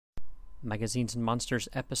Magazines and Monsters,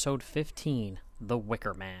 Episode 15, The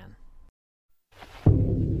Wicker Man.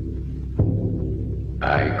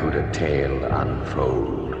 I could a tale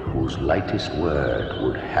unfold, whose lightest word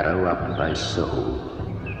would harrow up thy soul,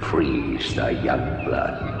 freeze thy young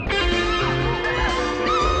blood.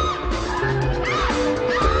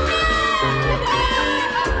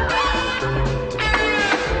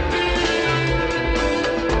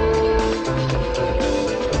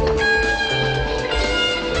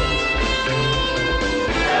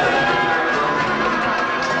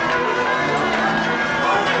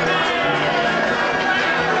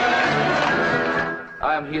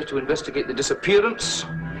 I am here to investigate the disappearance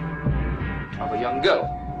of a young girl.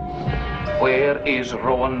 Where is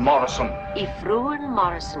Rowan Morrison? If Rowan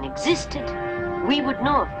Morrison existed, we would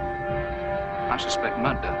know. I suspect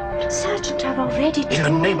murder. Sergeant, I've already told... In the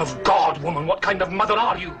name of God, woman, what kind of mother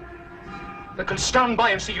are you? That can stand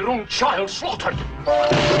by and see your own child slaughtered?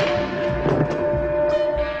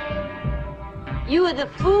 You are the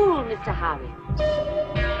fool, Mr. Harry.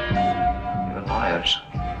 You're liars.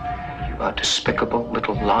 You are despicable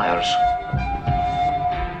little liars.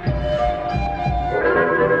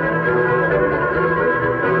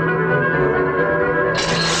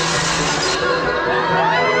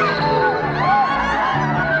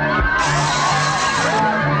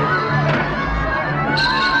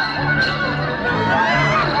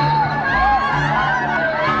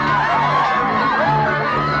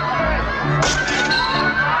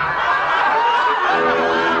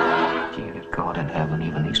 God in heaven,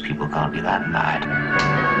 even these people can't be that mad.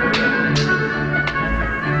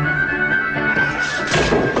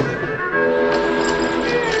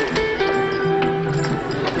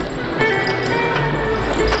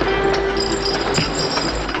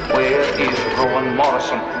 Where is Rowan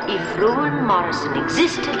Morrison? If Rowan Morrison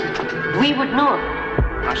existed, we would know.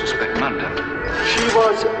 I suspect murder. She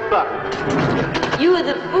was burned. You are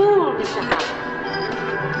the fool, Mr.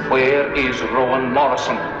 Harry. Where is Rowan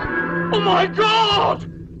Morrison? Oh my God!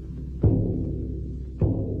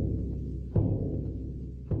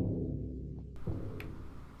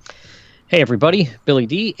 Hey everybody, Billy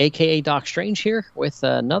D, aka Doc Strange here with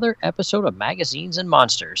another episode of Magazines and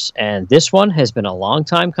Monsters. And this one has been a long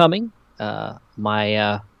time coming.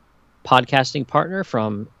 My podcasting partner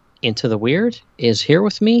from Into the Weird is here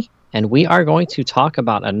with me, and we are going to talk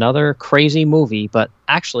about another crazy movie, but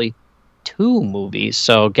actually two movies.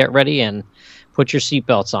 So get ready and put your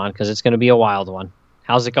seatbelts on because it's going to be a wild one.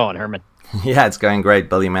 How's it going, Herman? Yeah, it's going great,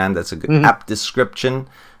 Billy, man. That's a good apt description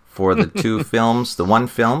for the two films, the one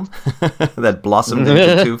film that blossomed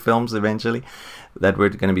into two films eventually that we're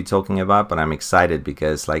going to be talking about. But I'm excited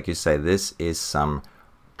because, like you say, this is some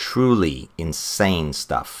truly insane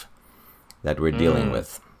stuff that we're dealing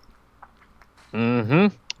with.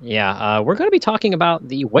 Mm-hmm. Yeah, we're going to be talking about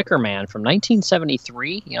The Wicker Man from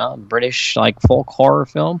 1973, British folk horror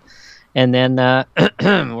film. And then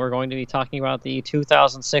we're going to be talking about the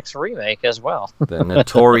 2006 remake as well. The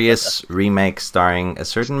notorious remake starring a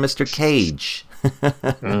certain Mr. Cage.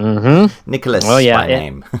 Nicholas by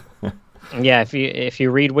name. Yeah, if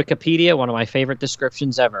you read Wikipedia, one of my favorite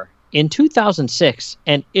descriptions ever. In 2006,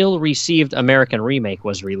 an ill-received American remake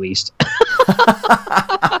was released.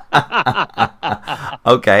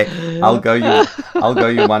 Okay, I'll go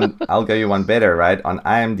you one better, right? On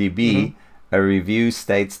IMDb, a review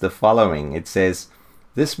states the following. It says,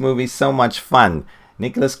 "This movie's so much fun.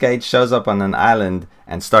 Nicolas Cage shows up on an island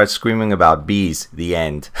and starts screaming about bees. The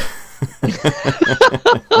end."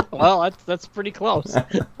 Well, that's pretty close.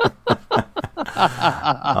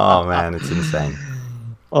 Oh man, it's insane.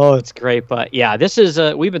 Oh, it's great, but yeah, this is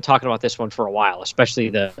we've been talking about this one for a while, especially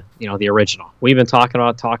the original. We've been talking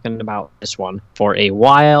about this one for a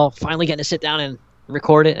while. Finally getting to sit down and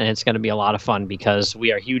record it, and it's going to be a lot of fun because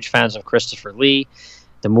we are huge fans of Christopher Lee.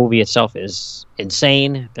 The movie itself is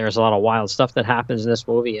insane. There's a lot of wild stuff that happens in this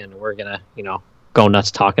movie, and we're gonna go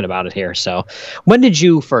nuts talking about it here. So when did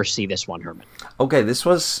you first see this one, Herman? Okay, this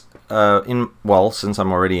was since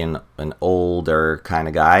I'm already an older kind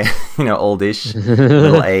of guy, oldish,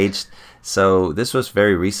 middle-aged, so this was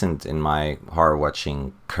very recent in my horror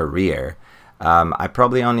watching career. I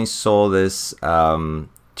probably only saw this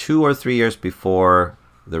 2 or 3 years before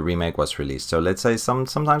the remake was released. So let's say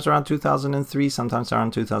sometimes around 2003, sometimes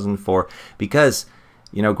around 2004, because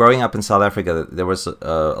growing up in South Africa, there was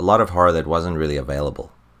a lot of horror that wasn't really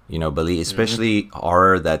available. Especially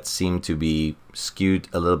horror that seemed to be skewed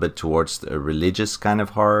a little bit towards the religious kind of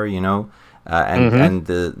horror, and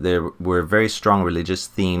there were very strong religious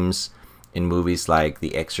themes in movies like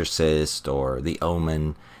The Exorcist or The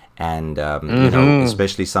Omen. And you know,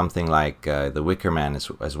 especially something like The Wicker Man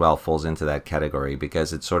as well falls into that category,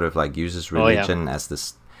 because it sort of like uses religion as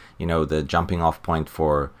this, you know, the jumping off point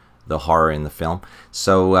for the horror in the film.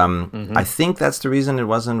 So I think that's the reason it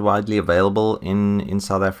wasn't widely available in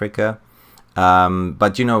South Africa.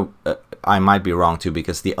 But you know, I might be wrong too,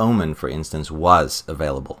 because The Omen, for instance, was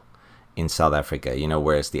available in South Africa, you know,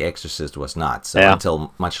 whereas The Exorcist was not, so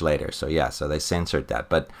until much later. So yeah, so they censored that.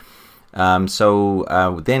 But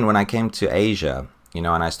then when I came to Asia, you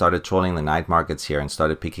know, and I started trolling the night markets here and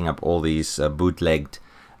started picking up all these bootlegged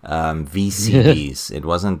VCDs. It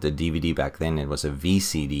wasn't a DVD back then, it was a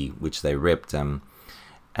VCD, which they ripped. Then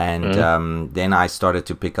I started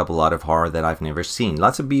to pick up a lot of horror that I've never seen.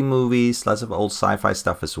 Lots of B movies, lots of old sci-fi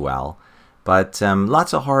stuff as well. But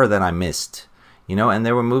lots of horror that I missed. You know, and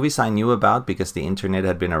there were movies I knew about because the internet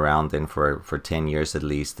had been around then for 10 years at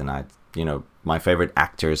least. And I, you know, my favorite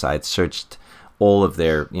actors, I had searched all of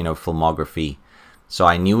their, you know, filmography. So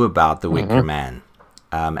I knew about The Wicker Man.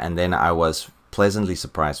 And then I was pleasantly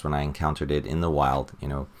surprised when I encountered it in the wild, you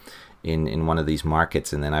know, in one of these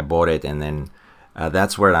markets. And then I bought it, and then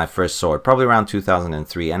that's where I first saw it, probably around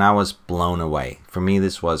 2003. And I was blown away. For me,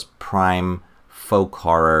 this was prime folk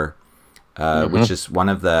horror, which is one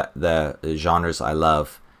of the genres I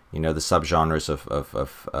love, you know, the subgenres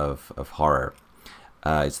of horror.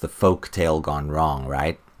 It's the folk tale gone wrong,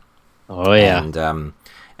 right? Oh yeah.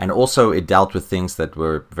 And also it dealt with things that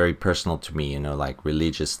were very personal to me, you know, like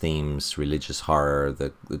religious themes, religious horror,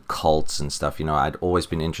 the cults and stuff. You know, I'd always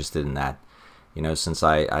been interested in that, you know, since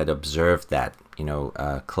I'd observed that, you know,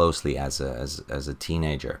 closely as a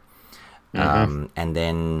teenager. And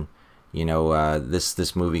then, you know,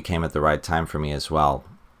 this movie came at the right time for me as well,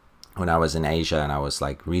 when I was in Asia and I was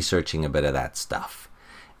like researching a bit of that stuff.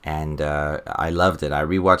 And I loved it. I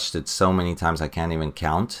rewatched it so many times I can't even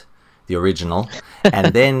count, the original.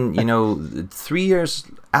 And then, you know, 3 years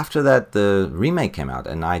after that, the remake came out,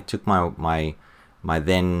 and I took my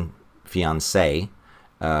then fiancée,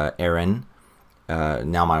 Erin,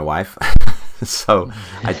 now my wife. So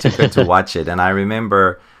I took her to watch it, and I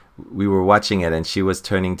remember we were watching it and she was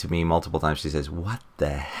turning to me multiple times. She says, "What the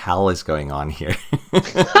hell is going on here?"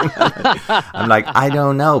 I'm like, "I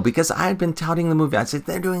don't know," because I had been touting the movie. I said,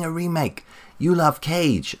 "They're doing a remake. You love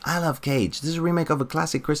Cage. I love Cage. This is a remake of a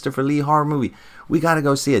classic Christopher Lee horror movie. We got to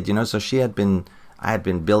go see it," you know. So I had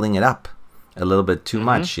been building it up a little bit too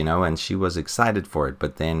much, you know, and she was excited for it.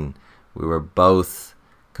 But then we were both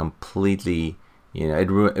completely, you know,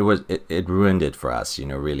 it ruined it for us, you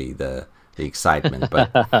know, really the excitement.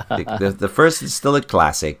 But the first is still a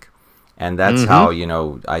classic, and that's how, you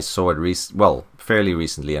know, I saw it fairly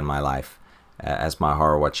recently in my life, as my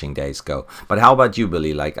horror watching days go. But how about you,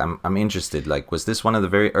 Billy? Like, I'm interested. Like, was this one of the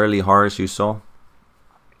very early horrors you saw?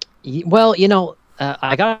 Well, you know,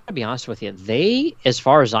 I gotta be honest with you. They, as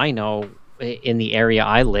far as I know, in the area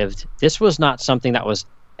I lived, this was not something that was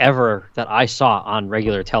ever that I saw on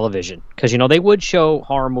regular television. Because, you know, they would show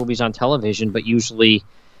horror movies on television, but usually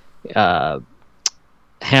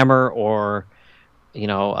Hammer or, you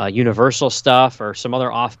know, Universal stuff or some other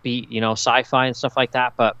offbeat, you know, sci-fi and stuff like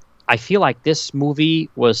that. But I feel like this movie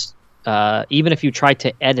was, even if you tried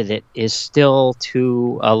to edit it, is still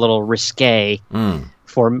too a little risque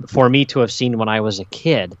for me to have seen when I was a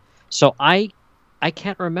kid. So I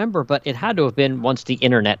can't remember, but it had to have been once the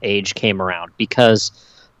internet age came around, because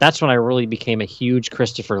that's when I really became a huge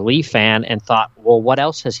Christopher Lee fan and thought, well, what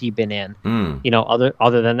else has he been in? You know,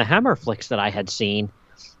 other than the Hammer flicks that I had seen.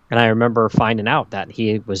 And I remember finding out that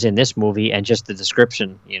he was in this movie, and just the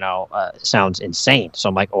description, you know, sounds insane. So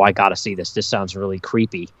I'm like, oh, I got to see this. This sounds really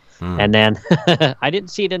creepy. And then I didn't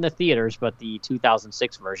see it in the theaters, but the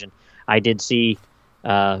 2006 version I did see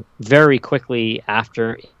very quickly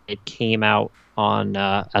after it came out on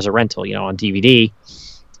as a rental, you know, on DVD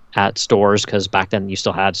at stores, because back then you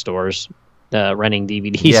still had stores renting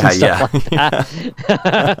DVDs and stuff like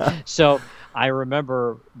that. So I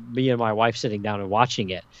remember me and my wife sitting down and watching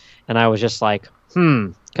it, and I was just like,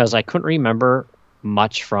 because I couldn't remember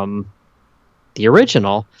much from the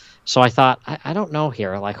original. So I thought, I don't know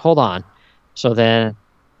here. Like, hold on. So then,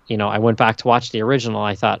 you know, I went back to watch the original.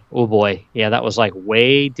 I thought, oh boy, yeah, that was like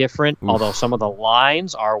way different. Although some of the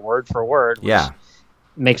lines are word for word, which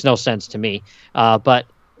makes no sense to me. But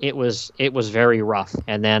it was very rough.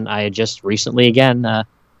 And then I had just recently again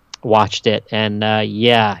watched it, and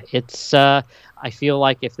it's I feel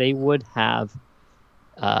like if they would have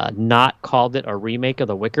not called it a remake of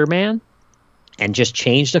The Wicker Man and just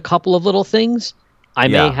changed a couple of little things, I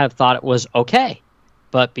may have thought it was okay.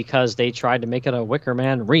 but because they tried to make it a Wicker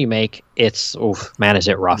Man remake, it's, oof, man, is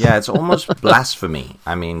it rough. Yeah, it's almost blasphemy.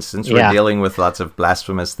 I mean, since we're dealing with lots of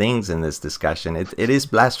blasphemous things in this discussion, it is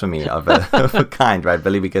blasphemy of a kind, right,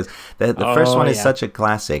 Billy? Because the first one is such a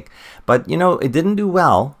classic. But, you know, it didn't do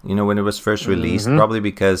well, you know, when it was first released, probably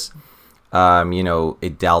because, you know,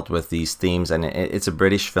 it dealt with these themes, and it's a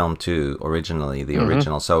British film too, originally, the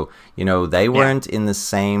original. So, you know, they weren't in the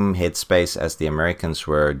same headspace as the Americans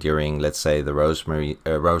were during, let's say, the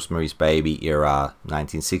Rosemary's Baby era,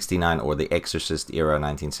 1969, or the Exorcist era,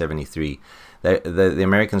 1973. The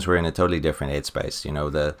Americans were in a totally different headspace, you know,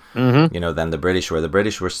 you know, than the British were. The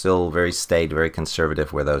British were still very staid, very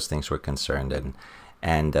conservative where those things were concerned,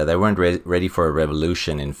 and they weren't ready for a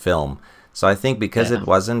revolution in film. So I think because it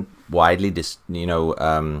wasn't widely,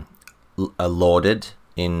 lauded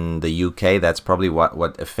in the UK, that's probably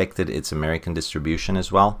what affected its American distribution as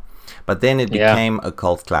well. But then it became a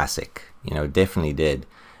cult classic, you know, definitely did.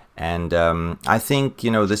 And I think,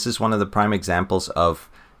 you know, this is one of the prime examples of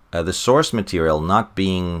the source material not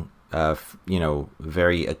being, you know,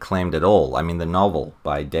 very acclaimed at all. I mean, the novel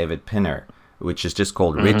by David Pinner, which is just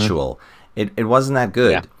called Ritual, it wasn't that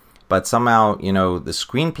good. Yeah. But somehow, you know, the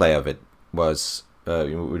screenplay of it was,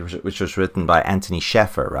 which was written by Anthony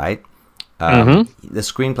Sheffer, right? The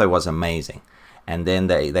screenplay was amazing. And then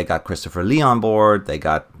they got Christopher Lee on board. They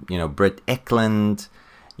got, you know, Britt Eklund.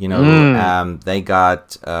 You know, they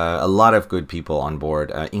got a lot of good people on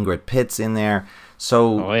board. Ingrid Pitt's in there.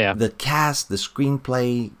 So the cast, the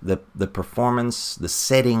screenplay, the performance, the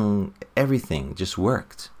setting, everything just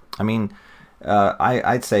worked. I mean,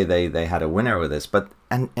 I'd say they had a winner with this, but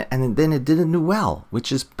and then it didn't do well,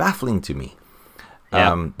 which is baffling to me.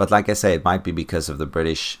 But like I say, it might be because of the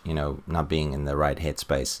British, you know, not being in the right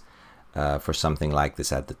headspace for something like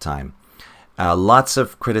this at the time. Lots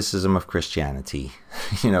of criticism of Christianity,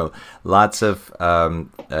 you know, lots of,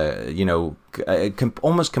 you know,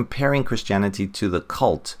 almost comparing Christianity to the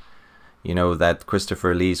cult, you know, that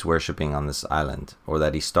Christopher Lee's worshipping on this island, or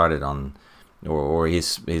that he started on, or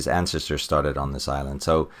his ancestors started on this island.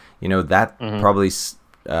 So, you know, that probably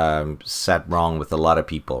sat wrong with a lot of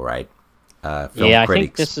people, right? Film I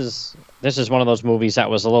critics. think this is one of those movies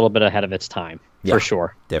that was a little bit ahead of its time, for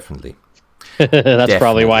sure. Definitely. That's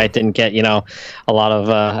probably why it didn't get, you know, a lot of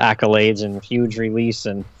accolades and huge release,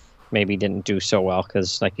 and maybe didn't do so well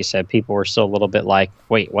because, like you said, people were still a little bit like,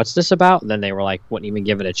 wait, what's this about? And then they were like, wouldn't even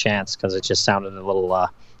give it a chance because it just sounded a little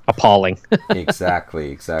appalling.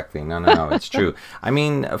 Exactly. No, it's true. I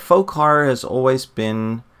mean, folk horror has always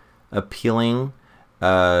been appealing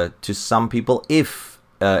to some people if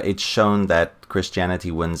it's shown that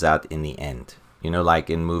Christianity wins out in the end. You know, like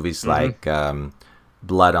in movies like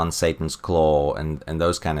Blood on Satan's Claw and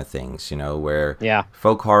those kind of things, you know, where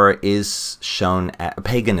folk horror is shown,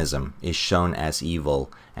 paganism is shown as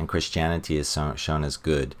evil and Christianity is shown as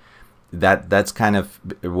good. That's kind of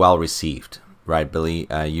well received, right, Billy?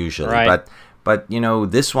 Usually. Right. But, you know,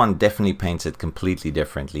 this one definitely paints it completely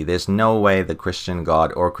differently. There's no way the Christian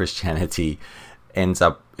God or Christianity ends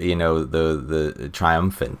up, you know, the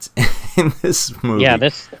triumphant in this movie. Yeah,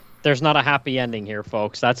 there's not a happy ending here,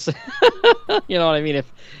 folks. That's, you know what I mean?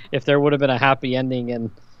 If there would have been a happy ending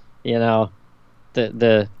and, you know,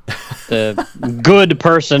 the good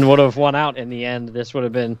person would have won out in the end, this would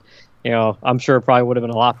have been, you know, I'm sure it probably would have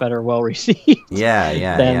been a lot better, well received. We'll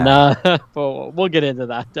get into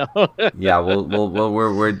that though.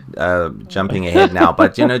 We're jumping ahead now,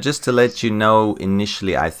 but you know, just to let you know,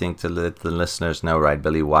 initially, I think to let the listeners know, right,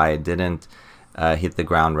 Billy, why it didn't hit the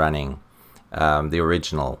ground running, the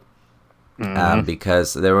original.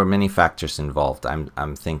 Because there were many factors involved,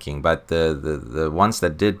 I'm thinking, but the ones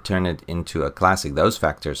that did turn it into a classic, those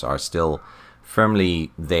factors are still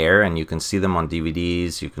firmly there, and you can see them on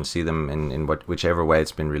DVDs, you can see them in whichever way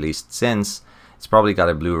it's been released since. It's probably got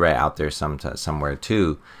a Blu-ray out there somewhere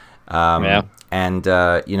too. And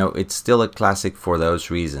you know, it's still a classic for those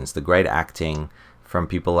reasons. The great acting from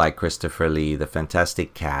people like Christopher Lee, the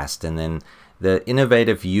fantastic cast, and then the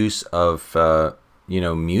innovative use of you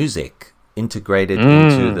know, music integrated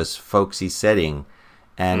into this folksy setting,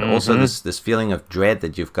 and also this feeling of dread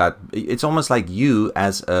that you've got. It's almost like you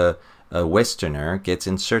as a Westerner gets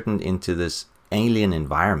inserted into this alien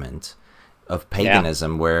environment of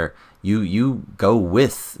paganism where you go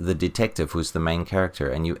with the detective who's the main character,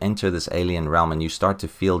 and you enter this alien realm and you start to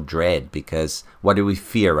feel dread, because what do we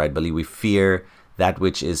fear, right, Billy? We fear that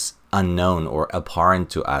which is unknown or abhorrent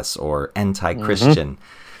to us or anti-Christian.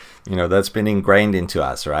 You know, that's been ingrained into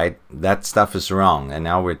us, right? That stuff is wrong, and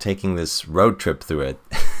now we're taking this road trip through it.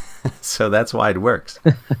 So that's why it works.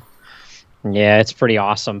 Yeah, it's pretty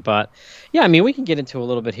awesome. But Yeah, I mean, we can get into a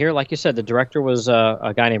little bit here. Like you said, the director was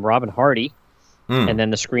a guy named Robin Hardy. And then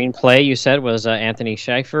the screenplay, you said, was Anthony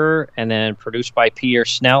Schaefer, and then produced by Peter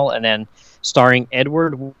Snell, and then starring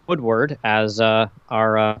Edward Woodward as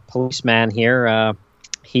our policeman here.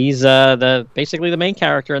 He's basically the main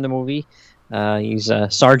character in the movie. He's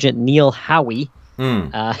Sergeant Neil Howie,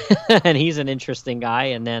 and he's an interesting guy.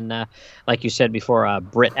 And then, like you said before,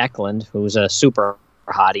 Britt Eklund, who's a super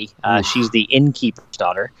hottie. She's the innkeeper's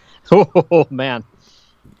daughter. Oh, man.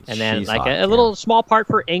 And then She's like hot, a little small part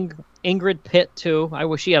for Ingrid Pitt too. I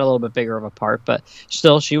wish she had a little bit bigger of a part, but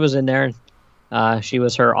still, she was in there. And, she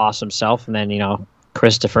was her awesome self. And then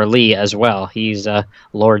Christopher Lee as well. He's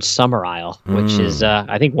Lord Summerisle, which is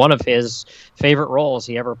I think one of his favorite roles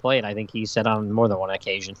he ever played. I think he said on more than one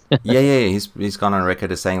occasion. yeah. He's gone on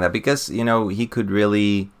record as saying that because he could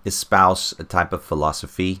really espouse a type of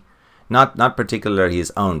philosophy, not particularly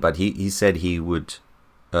his own, but he said he would.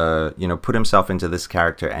 Put himself into this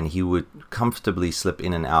character, and he would comfortably slip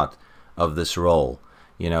in and out of this role,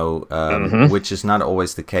 which is not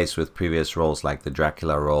always the case with previous roles like the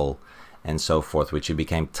Dracula role and so forth, which he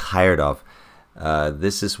became tired of.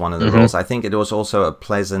 This is one of the roles. I think it was also a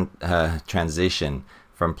pleasant transition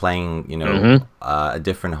from playing, a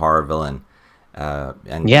different horror villain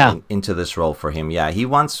and into this role for him. Yeah, he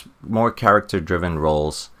wants more character-driven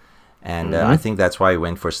roles. And I think that's why he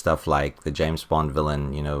went for stuff like the James Bond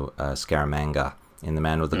villain, Scaramanga in The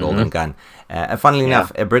Man with the Golden Gun. Funnily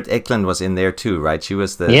enough, Britt Eklund was in there too, right? She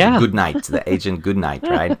was the Goodnight, the Agent Goodnight,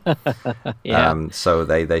 right? So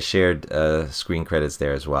they shared screen credits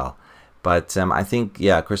there as well. But I think,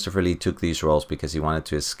 Christopher Lee took these roles because he wanted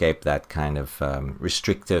to escape that kind of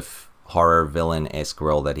restrictive horror villain-esque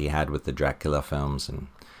role that he had with the Dracula films and,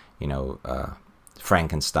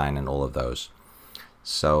 Frankenstein and all of those.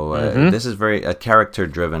 So this is very a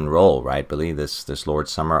character-driven role, right, Billy? This Lord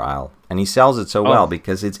Summerisle, and he sells it so well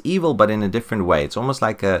because it's evil, but in a different way. It's almost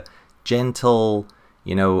like a gentle,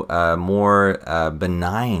 more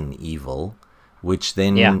benign evil, which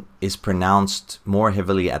then is pronounced more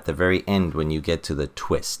heavily at the very end when you get to the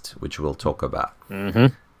twist, which we'll talk about.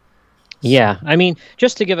 Yeah, I mean,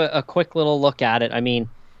 just to give a quick little look at it, I mean,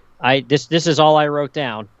 this is all I wrote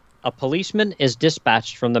down. A policeman is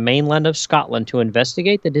dispatched from the mainland of Scotland to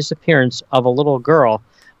investigate the disappearance of a little girl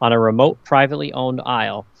on a remote, privately owned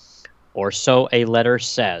isle, or so a letter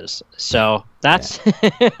says. So that's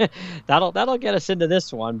that'll get us into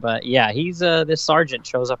this one. But yeah, he's this sergeant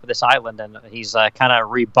shows up at this island, and he's kind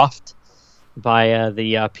of rebuffed by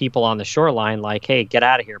the people on the shoreline, like, "Hey, get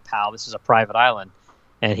out of here, pal! This is a private island."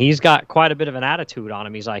 And he's got quite a bit of an attitude on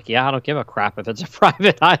him. He's like, "Yeah, I don't give a crap if it's a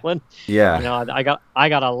private island. Yeah, I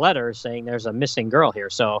got a letter saying there's a missing girl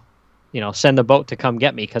here, so send the boat to come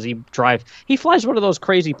get me." Because he flies one of those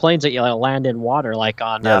crazy planes that you land in water, like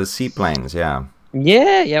on the seaplanes. Yeah,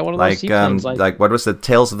 one of those seaplanes. Like what was the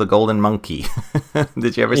Tales of the Golden Monkey?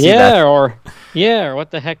 Did you ever see that? Or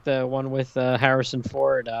what the heck, the one with Harrison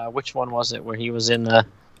Ford? Which one was it where he was in the?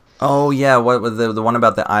 Oh yeah, what was the one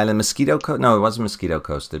about the island Mosquito Coast? No, it wasn't Mosquito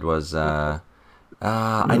Coast. It was I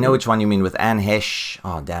know which one you mean, with Anne Hesh.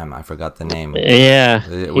 Oh damn, I forgot the name. Yeah,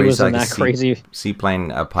 he was in that crazy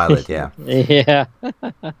seaplane pilot. Yeah. Yeah.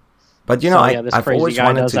 But I've always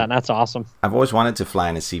wanted to. That's awesome. I've always wanted to fly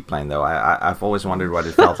in a seaplane, though. I've always wondered what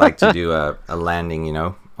it felt like to do a landing,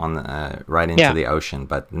 on right into the ocean,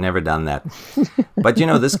 but never done that. But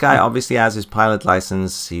this guy obviously has his pilot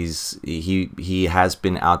license. He has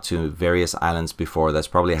been out to various islands before. That's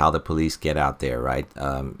probably how the police get out there, right?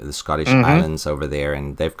 The Scottish islands over there,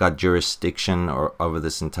 and they've got jurisdiction over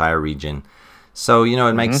this entire region. So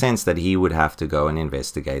it makes sense that he would have to go and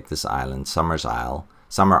investigate this island, Summerisle,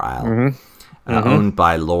 owned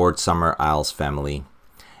by Lord Summerisle's family,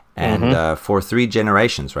 and for 3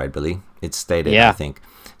 generations, right, Billy? It's stated, I think.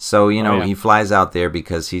 So he flies out there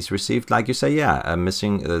because he's received, like you say,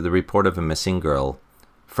 the report of a missing girl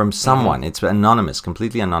from someone. It's anonymous,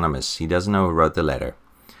 completely anonymous. He doesn't know who wrote the letter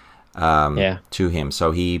to him.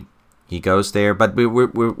 So he goes there, but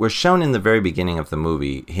we're shown in the very beginning of the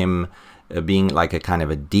movie him being like a kind of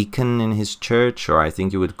a deacon in his church, or I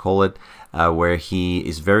think you would call it, where he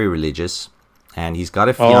is very religious, and he's got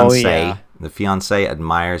a fiancée. The fiancée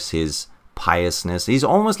admires his piousness. He's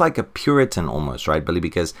almost like a Puritan, almost, right, Billy?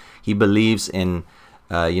 Because he believes in,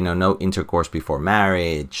 no intercourse before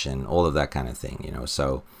marriage and all of that kind of thing.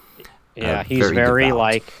 So he's very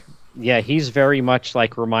devout. He's very much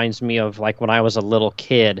like, reminds me of like when I was a little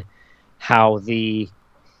kid, how the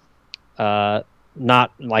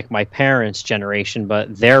not like my parents' generation,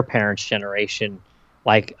 but their parents' generation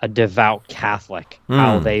like a devout Catholic,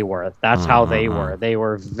 how they were. That's how they were. They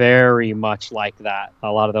were very much like that.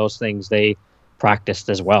 A lot of those things they practiced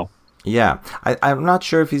as well. Yeah, I'm not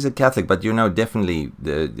sure if he's a Catholic, but definitely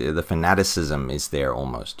the fanaticism is there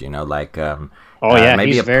almost. Like maybe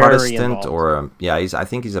he's a very Protestant involved. I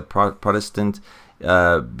think he's a Protestant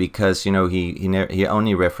because he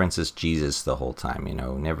only references Jesus the whole time.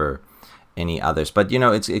 Never any others. But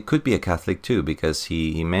it could be a Catholic too, because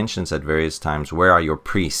he mentions at various times, where are your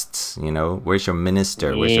priests? Where's your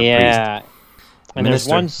minister? Where's your priest? And there's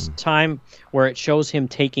one time where it shows him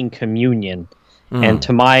taking communion. And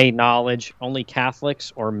to my knowledge, only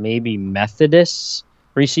Catholics or maybe Methodists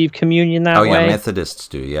receive communion that way. Oh yeah, Methodists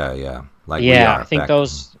do. Yeah. Like we yeah, are I think back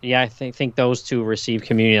those. Yeah, I think those two receive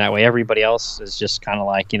communion that way. Everybody else is just kind of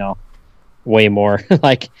like way more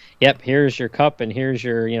like, yep, here's your cup and here's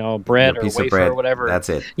your bread or wafer or whatever. That's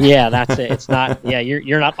it. Yeah, that's it. It's not. Yeah,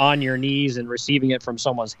 you're not on your knees and receiving it from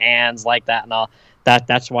someo's hands like that and all.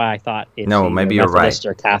 That's why I thought it's maybe you're Methodist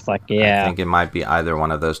right. or Catholic. Yeah, I think it might be either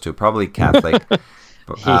one of those two. Probably Catholic.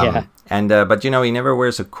 Yeah. But he never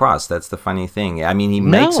wears a cross. That's the funny thing. I mean, he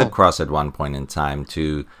makes a cross at one point in time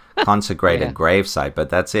to consecrate a gravesite,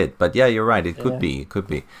 but that's it. But yeah, you're right. It could be.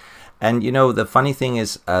 And the funny thing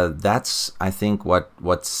is, that's I think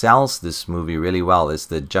what sells this movie really well is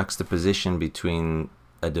the juxtaposition between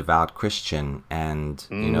a devout Christian and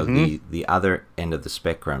the other end of the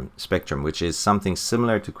spectrum, which is something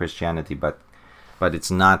similar to Christianity, but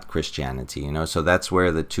it's not Christianity. So that's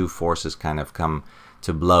where the two forces kind of come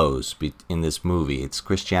to blows in this movie. It's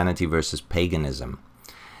Christianity versus paganism.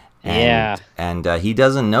 And he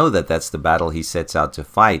doesn't know that that's the battle he sets out to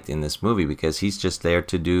fight in this movie, because he's just there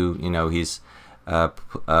to do his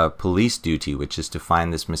police duty, which is to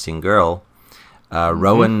find this missing girl,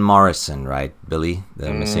 Rowan Morrison, right, Billy,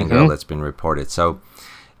 the missing girl that's been reported. So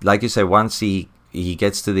like you say, once he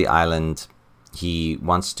gets to the island, he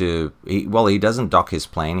wants to he doesn't dock his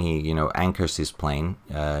plane. He anchors his plane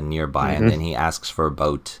nearby, and then he asks for a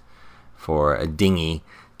boat, for a dinghy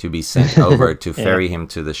to be sent over to ferry him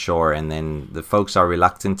to the shore. And then the folks are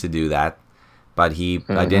reluctant to do that, but he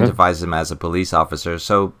identifies him as a police officer.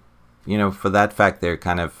 So for that fact, they're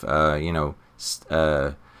kind of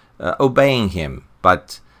obeying him,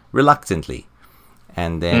 but reluctantly.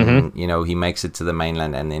 And then he makes it to the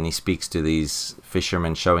mainland, and then he speaks to these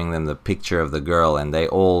fishermen, showing them the picture of the girl, and they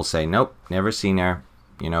all say, nope, never seen her,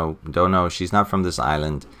 don't know, she's not from this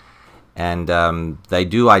island. And they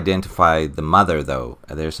do identify the mother, though.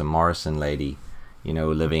 There's a Morrison lady,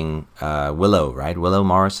 living, Willow, right? Willow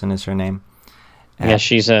Morrison is her name. Yeah,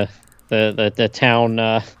 she's the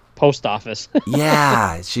town post office.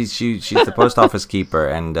 Yeah, she's the post office keeper,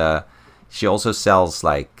 and she also sells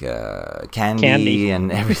like candy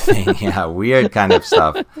and everything. Yeah, weird kind of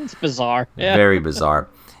stuff. It's bizarre. Yeah. Very bizarre.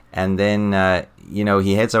 And then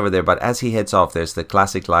he heads over there, but as he heads off, there's the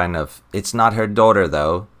classic line of, "It's not her daughter,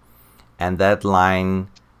 though." And that line,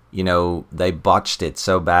 they botched it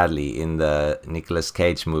so badly in the Nicolas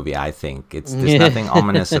Cage movie, I think. There's nothing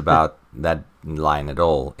ominous about that line at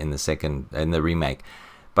all in the remake.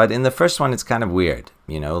 But in the first one, it's kind of weird,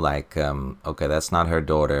 okay, that's not her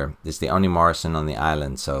daughter. It's the only Morrison on the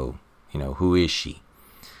island, so, who is she?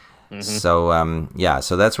 So,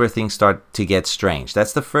 so that's where things start to get strange.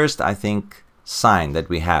 That's the first, I think, sign that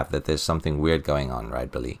we have that there's something weird going on,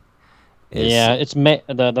 right, Billy? It's May.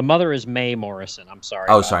 The mother is May Morrison. I'm sorry.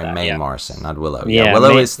 Oh, sorry, that. May Morrison, not Willow. Yeah,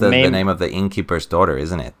 Willow is the name of the innkeeper's daughter,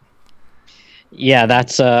 isn't it? Yeah,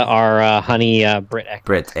 that's our honey Britt Eklund.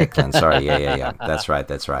 Britt Eklund, sorry. Yeah. That's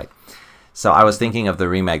right. So I was thinking of the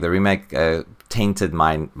remake. The remake tainted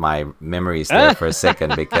my memories there for a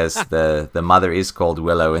second, because the mother is called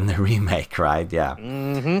Willow in the remake, right? Yeah.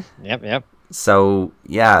 Yep. So,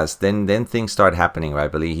 yes, then things start happening, right,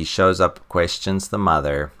 Billy? He shows up, questions the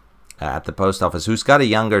mother at the post office, who's got a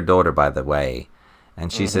younger daughter, by the way.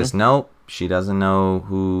 And she says, no, she doesn't know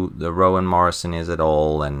who the Rowan Morrison is at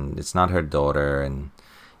all, and it's not her daughter. And,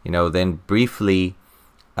 then briefly,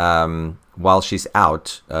 while she's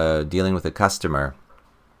out dealing with a customer,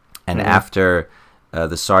 and after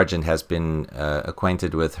the sergeant has been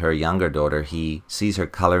acquainted with her younger daughter, he sees her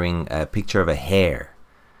coloring a picture of a hare,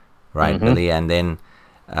 right, Billy? And then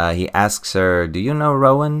he asks her, do you know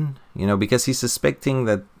Rowan? Because he's suspecting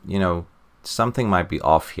that, something might be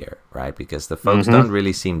off here, right? Because the folks don't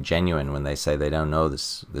really seem genuine when they say they don't know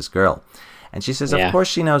this girl. And she says, of course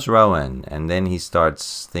she knows Rowan. And then he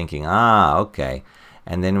starts thinking, okay.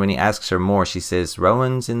 And then when he asks her more, she says,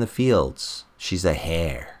 Rowan's in the fields. She's a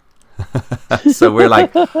hare. So we're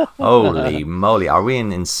like, holy moly, are we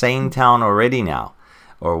in Insane Town already now?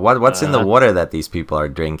 or what's in the water that these people are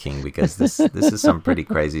drinking, because this is some pretty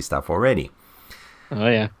crazy stuff already. Oh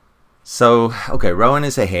yeah. So okay, Rowan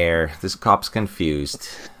is a hare. This cop's confused,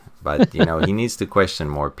 but you know he needs to question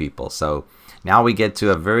more people. So now we get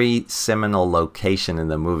to a very seminal location in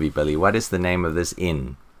the movie, Billy. What is the name of this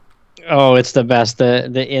inn? Oh, it's the best.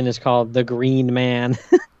 The inn is called the Green Man.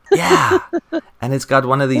 Yeah, and it's got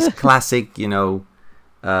one of these classic, you know,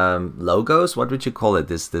 logos. What would you call it?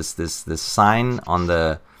 This sign on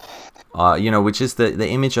the, you know, which is the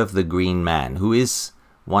image of the Green Man, who is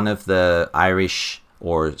one of the Irish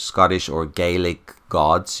or Scottish or Gaelic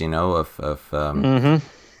gods, you know, of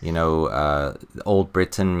you know, Old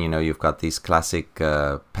Britain. You know, you've got these classic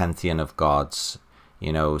pantheon of gods,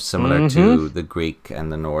 you know, similar to the Greek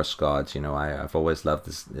and the Norse gods. You know, I've always loved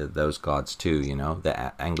those gods too, you know,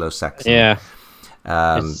 the Anglo-Saxon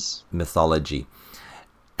mythology.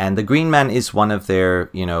 And the Green Man is one of their,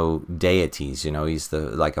 you know, deities. You know, he's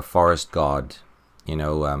like a forest god, you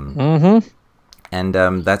know. And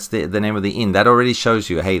that's the name of the inn. That already shows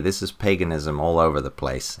you, hey, this is paganism all over the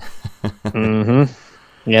place.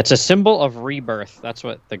 Yeah, it's a symbol of rebirth. That's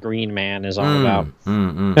what the Green Man is all about.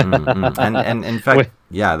 And in fact,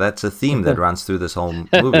 yeah, that's a theme that runs through this whole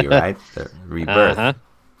movie, right? The rebirth.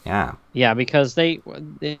 Yeah. Yeah, because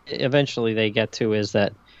eventually they get to is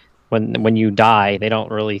that when you die, they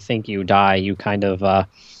don't really think you die. You kind of,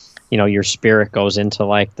 you know, your spirit goes into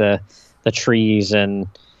like the trees and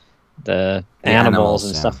the animals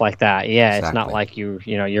and stuff like that. Yeah, exactly. It's not like you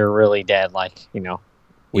know, you're really dead, like, you know,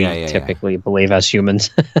 we typically believe as humans.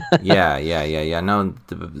 Yeah. No,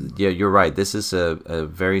 you're right. This is a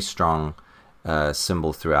very strong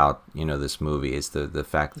symbol throughout, you know, this movie, is the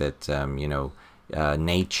fact that, you know,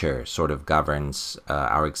 nature sort of governs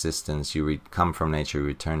our existence. You come from nature, you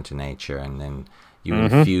return to nature, and then you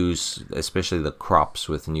infuse, especially the crops,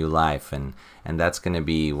 with new life, and that's going to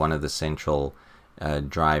be one of the central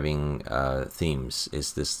driving themes,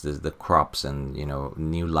 is the crops and, you know,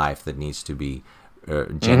 new life that needs to be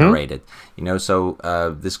generated. You know, so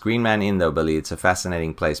this Green Man Inn, though, Billy, it's a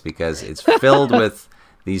fascinating place because it's filled with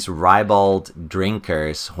these ribald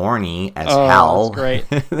drinkers, horny as hell. It's great.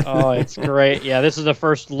 It's great. Yeah, this is the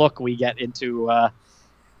first look we get into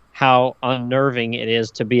how unnerving it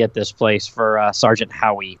is to be at this place for Sergeant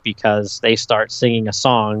Howie, because they start singing a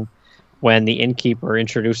song when the innkeeper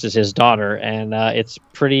introduces his daughter, and it's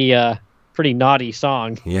pretty naughty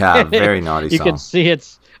song. Yeah, very naughty you song. You can see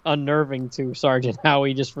it's unnerving to Sergeant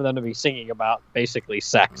Howie just for them to be singing about basically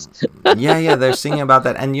sex. yeah, they're singing about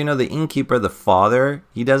that. And you know, the innkeeper, the father,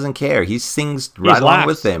 he doesn't care. He sings right along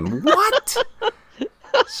with them. What?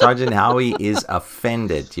 Sergeant Howie is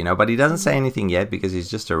offended, you know, but he doesn't say anything yet because he's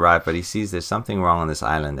just arrived, but he sees there's something wrong on this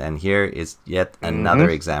island. And here is yet another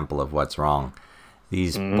example of what's wrong.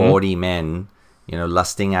 These bawdy men, you know,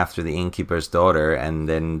 lusting after the innkeeper's daughter,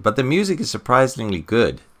 but the music is surprisingly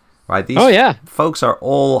good. Right? These folks are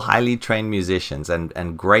all highly trained musicians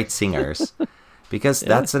and great singers, because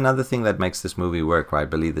that's another thing that makes this movie work, right,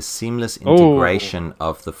 Billy? The seamless integration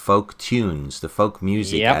of the folk tunes, the folk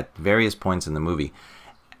music at various points in the movie.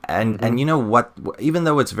 And you know what? Even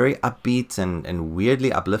though it's very upbeat and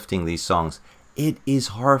weirdly uplifting, these songs, it is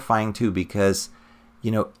horrifying too, because,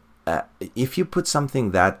 you know, if you put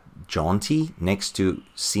something that jaunty next to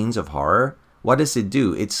scenes of horror, what does it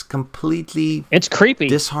do? It's completely... It's creepy.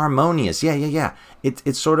 Disharmonious. Yeah.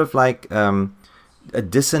 It's sort of like a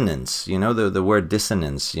dissonance, you know, the word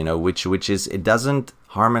dissonance, you know, which is, it doesn't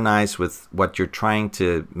harmonize with what you're trying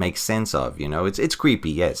to make sense of, you know. It's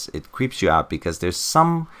creepy, yes. It creeps you out because there's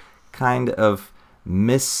some kind of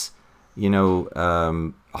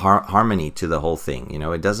harmony to the whole thing, you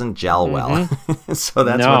know. It doesn't gel well. So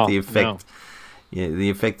that's what the effect... Yeah,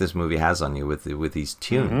 the effect this movie has on you with these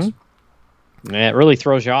tunes. Yeah, it really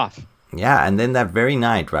throws you off. Yeah, and then that very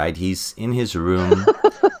night, right, he's in his room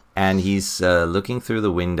and he's looking through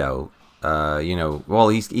the window. You know, well,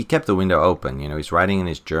 he kept the window open. You know, he's writing in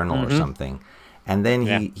his journal or something. And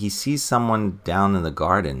then he sees someone down in the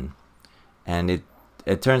garden. And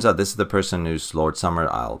it turns out this is the person who's Lord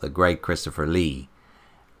Summerisle, the great Christopher Lee.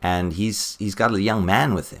 And he's got a young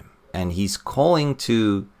man with him. And he's calling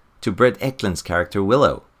to Britt Ekland's character,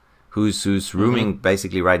 Willow, who's rooming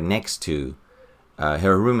basically right next to...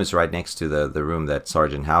 her room is right next to the room that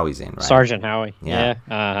Sergeant Howie's in, right? Sergeant Howie,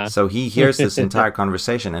 yeah. So he hears this entire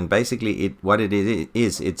conversation, and basically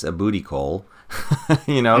it's a booty call,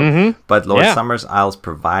 you know? But Lord Summerisle's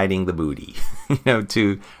providing the booty, you know,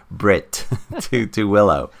 to Britt, to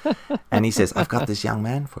Willow. And he says, I've got this young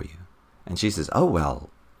man for you. And she says, oh,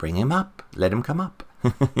 well, bring him up. Let him come up.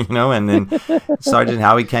 You know, and then Sergeant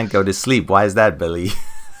Howie can't go to sleep. Why is that, Billy?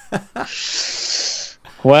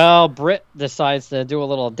 Well, Britt decides to do a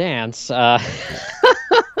little dance.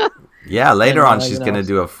 Yeah, later on you she's know, gonna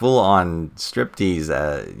do a full-on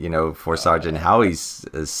striptease, for Sergeant Howie's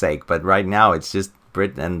sake. But right now it's just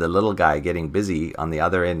Brit and the little guy getting busy on the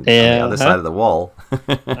other end, on the other side of the wall.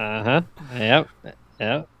 Uh-huh. Yep.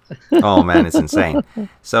 Yep. Oh man, it's insane.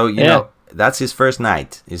 So you Yeah. know that's his first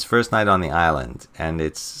night on the island, and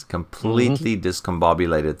it's completely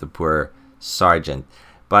discombobulated the poor sergeant.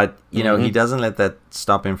 But you know he doesn't let that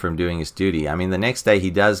stop him from doing his duty. I mean, the next day he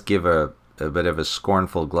does give a bit of a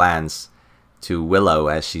scornful glance to Willow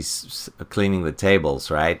as she's cleaning the tables,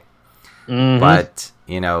 right? But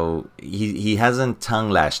you know he hasn't tongue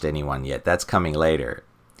lashed anyone yet. That's coming later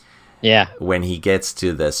Yeah. when he gets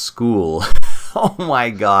to the school. Oh my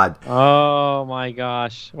god. Oh my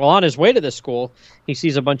gosh. Well, on his way to the school, he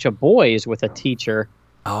sees a bunch of boys with a teacher,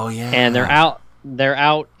 Oh yeah. and they're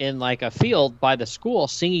out in like a field by the school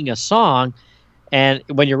singing a song. And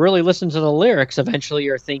when you really listen to the lyrics, eventually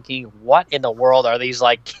you're thinking, what in the world are these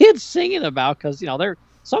like kids singing about? Because, you know,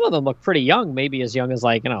 some of them look pretty young, maybe as young as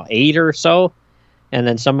like, 8 or so. And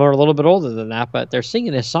then some are a little bit older than that, but they're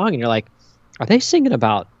singing this song and you're like, are they singing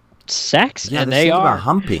about sex? Yeah, and they're they singing are. about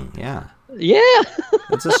humping. Yeah. Yeah.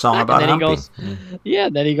 It's a song about then he humping. goes, yeah,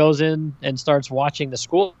 then he goes in and starts watching the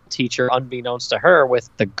school teacher, unbeknownst to her, with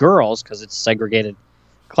the girls, because it's segregated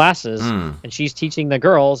classes, and she's teaching the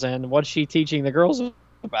girls, and what's she teaching the girls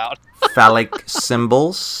about? Phallic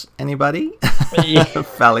symbols. Anybody? Yeah.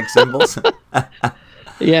 Phallic symbols.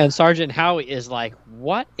 Yeah, and Sergeant Howie is like,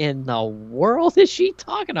 what in the world is she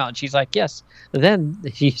talking about? And she's like, yes. Then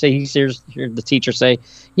he hears the teacher say,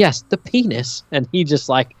 yes, the penis. And he just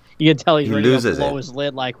like, you can tell he's He ready to loses blow it. his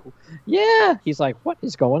lid like, yeah. He's like, what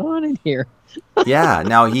is going on in here? Yeah.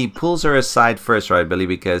 Now he pulls her aside first, right, Billy,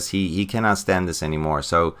 because he cannot stand this anymore.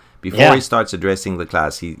 So before Yeah. he starts addressing the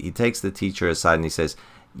class, he takes the teacher aside and he says,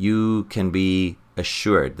 you can be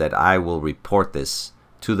assured that I will report this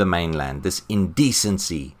to the mainland, this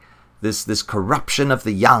indecency, this corruption of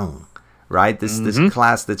the young, right? This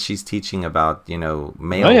class that she's teaching about,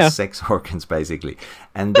 male sex organs, basically.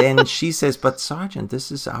 And then she says, but Sergeant,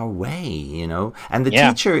 this is our way, And the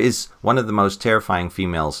teacher is one of the most terrifying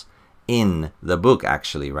females in the book,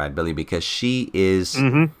 actually, right, Billy? Because she is,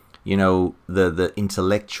 the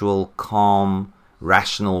intellectual, calm,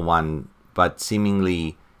 rational one, but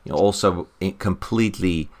seemingly also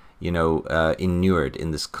completely inured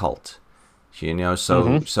in this cult,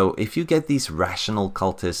 so if you get these rational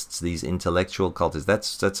cultists, these intellectual cultists,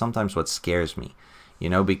 that's sometimes what scares me,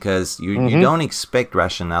 because you don't expect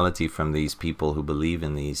rationality from these people who believe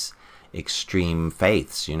in these extreme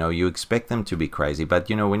faiths. You expect them to be crazy, but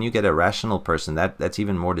when you get a rational person, that's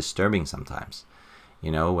even more disturbing sometimes,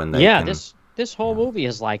 when they this whole movie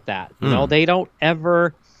is like that. They don't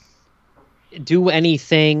ever do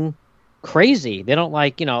anything crazy. They don't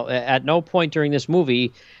at no point during this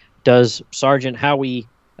movie does Sergeant Howie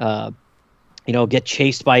get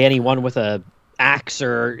chased by anyone with a axe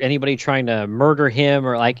or anybody trying to murder him,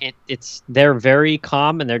 or they're very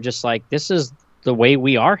calm and they're just like, this is the way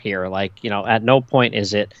we are here. At no point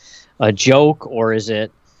is it a joke or is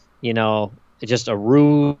it just a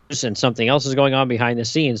ruse and something else is going on behind the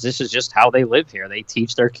scenes. This is just how they live here. They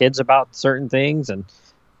teach their kids about certain things and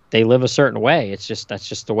they live a certain way. That's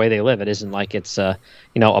just the way they live. It isn't like it's a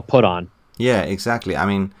put on. Yeah, exactly. I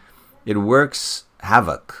mean, it works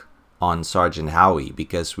havoc on Sergeant Howie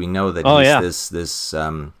because we know that he's this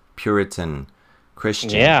Puritan Christian.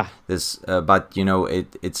 Yeah. But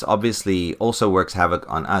it's obviously also works havoc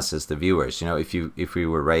on us as the viewers. If we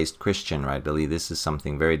were raised Christian, right, Billy, this is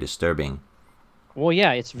something very disturbing. Well,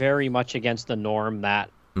 yeah, it's very much against the norm that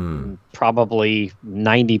probably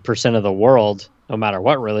 90% of the world, no matter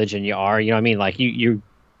what religion you are, like you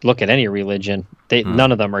look at any religion,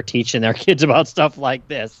 none of them are teaching their kids about stuff like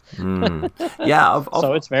this. Yeah.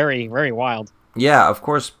 So it's very, very wild. Yeah, of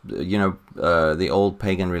course, the old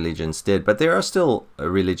pagan religions did, but there are still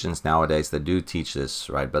religions nowadays that do teach this,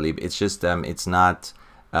 right, Billy? It's just, it's not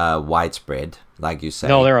widespread, like you say.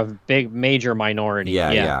 No, they're a big, major minority.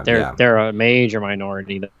 They're a major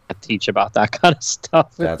minority that teach about that kind of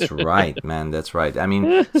stuff. That's right, man. That's right. I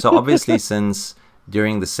mean, so obviously since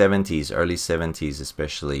during the 70s, early 70s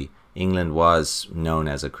especially, England was known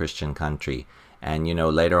as a Christian country. And,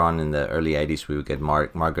 later on in the early 80s, we would get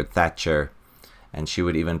Margaret Thatcher, and she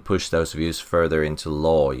would even push those views further into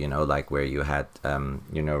law, like where you had,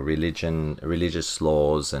 religious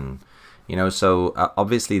laws and, so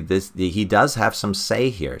obviously he does have some say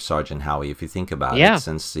here, Sergeant Howie, if you think about it,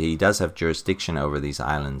 since he does have jurisdiction over these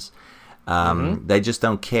islands. They just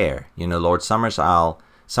don't care. Lord Summer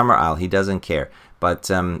Isle, he doesn't care. But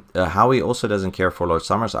Howie also doesn't care for Lord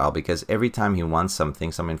Summersisle, because every time he wants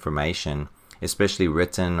something, some information, especially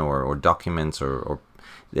written or documents, or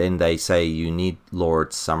then they say you need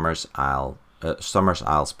Lord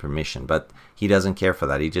Summersisle's permission. But he doesn't care for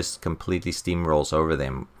that. He just completely steamrolls over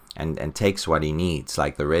them and takes what he needs,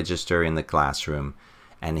 like the register in the classroom,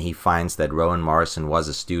 and he finds that Rowan Morrison was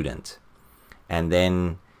a student. And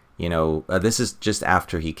then, this is just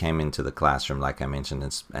after he came into the classroom, like I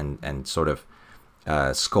mentioned, and sort of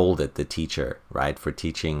scolded the teacher, right, for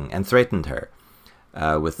teaching, and threatened her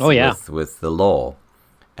with the law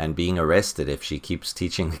and being arrested if she keeps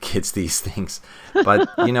teaching the kids these things. But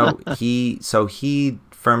he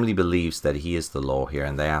firmly believes that he is the law here,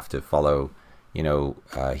 and they have to follow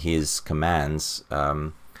his commands,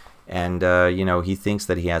 and he thinks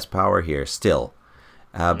that he has power here still,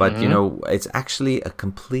 but it's actually a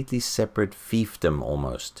completely separate fiefdom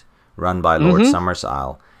almost, run by Lord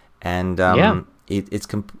Summersisle, and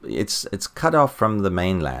it's cut off from the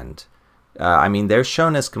mainland. They're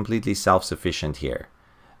shown as completely self-sufficient here,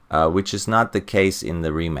 which is not the case in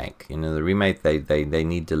the remake. The remake, they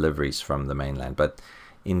need deliveries from the mainland, but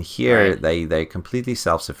in here, right, they're completely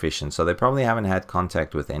self-sufficient, so they probably haven't had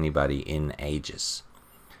contact with anybody in ages.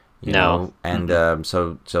 You know? And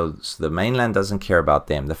so the mainland doesn't care about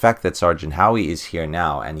them. The fact that Sergeant Howie is here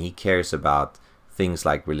now, and he cares about things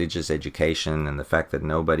like religious education, and the fact that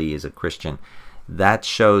nobody is a Christian, that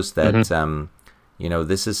shows that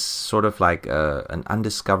this is sort of like an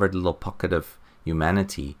undiscovered little pocket of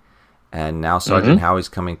humanity. And now Sergeant Howie's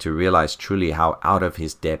coming to realize truly how out of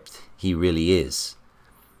his depth he really is.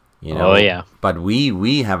 But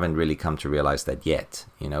we haven't really come to realize that yet,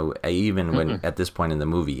 even when at this point in the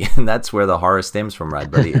movie. And that's where the horror stems from,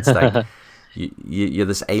 right, buddy? It's like you're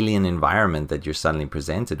this alien environment that you're suddenly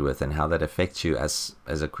presented with, and how that affects you as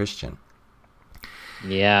a Christian.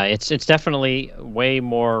 Yeah, it's definitely way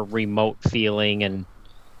more remote feeling and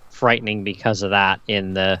frightening because of that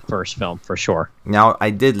in the first film, for sure. Now,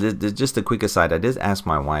 just a quick aside, I did ask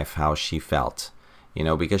my wife how she felt,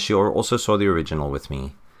 because she also saw the original with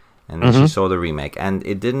me. And then she saw the remake, and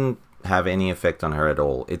it didn't have any effect on her at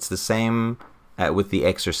all. It's the same with The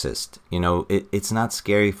Exorcist. It's not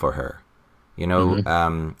scary for her.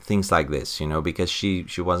 Things like this. Because she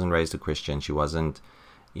wasn't raised a Christian. She wasn't,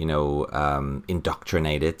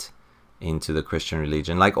 indoctrinated into the Christian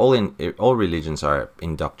religion. Like all religions are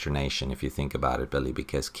indoctrination, if you think about it, Billy.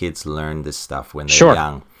 Because kids learn this stuff when they're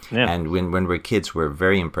young, and when we're kids, we're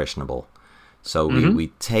very impressionable. So we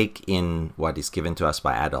take in what is given to us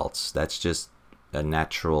by adults. That's just a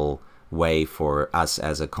natural way for us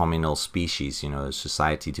as a communal species,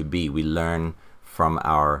 society to be. We learn from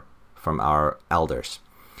our elders,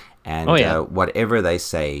 and whatever they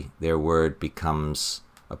say, their word becomes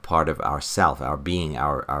a part of ourself, our being,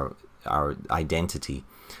 our identity.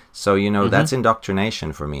 So that's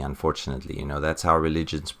indoctrination for me. Unfortunately, that's how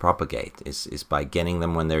religions propagate is by getting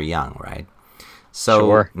them when they're young, right?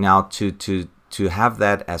 So now to have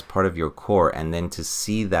that as part of your core, and then to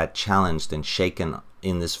see that challenged and shaken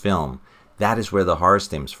in this film, that is where the horror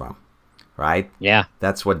stems from, right? Yeah.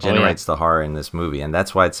 That's what generates the horror in this movie, and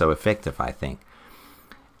that's why it's so effective, I think.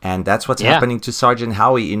 And that's what's happening to Sergeant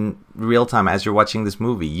Howie in real time as you're watching this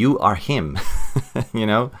movie. You are him,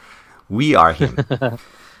 We are him.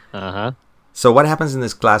 So what happens in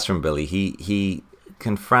this classroom, Billy? He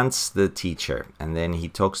confronts the teacher, and then he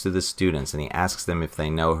talks to the students, and he asks them if they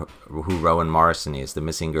know who Rowan Morrison is, the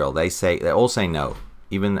missing girl. They all say no,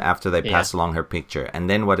 even after they pass along her picture. And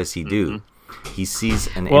then what does he do? He sees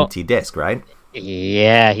an empty desk, right?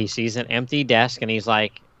 Yeah, he sees an empty desk, and he's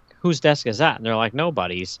like, whose desk is that? And they're like,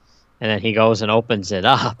 nobody's. And then he goes and opens it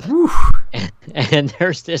up, and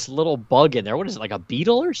there's this little bug in there. What is it, like a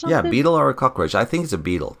beetle or something? Yeah, beetle or a cockroach. I think it's a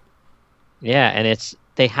beetle. Yeah, and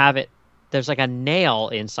they have it. There's like a nail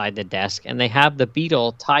inside the desk, and they have the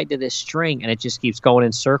beetle tied to this string, and it just keeps going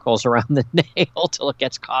in circles around the nail till it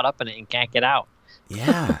gets caught up in it and can't get out.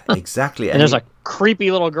 Yeah, exactly. And there's a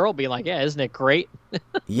creepy little girl being like, yeah, isn't it great?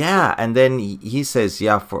 Yeah, and then he says,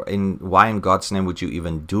 why in God's name would you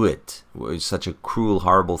even do it? It's such a cruel,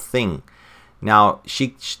 horrible thing. Now,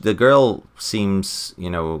 the girl seems,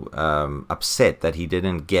 upset that he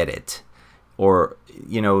didn't get it. Or,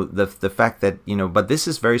 the fact that, but this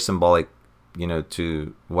is very symbolic,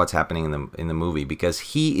 to what's happening in the movie, because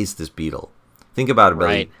he is this beetle. Think about it,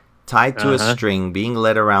 Billy. Right. Tied to a string, being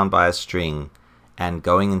led around by a string, and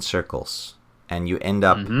going in circles, and you end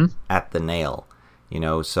up at the nail,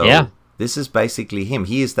 so this is basically him.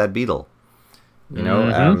 He is that beetle,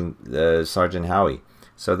 Sergeant Howie.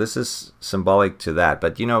 So this is symbolic to that.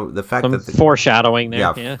 But the fact that foreshadowing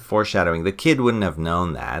there, foreshadowing. The kid wouldn't have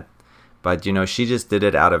known that, But she just did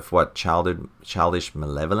it out of what, childish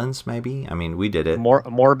malevolence, maybe. I mean, we did it.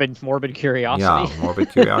 Morbid curiosity. Yeah,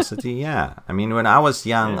 morbid curiosity. Yeah, I mean, when I was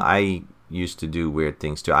young, I used to do weird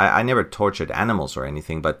things too. I never tortured animals or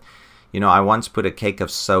anything, but I once put a cake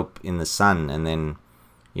of soap in the sun, and then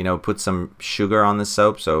put some sugar on the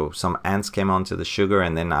soap, so some ants came onto the sugar,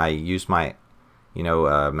 and then I used my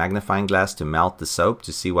magnifying glass to melt the soap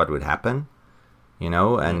to see what would happen.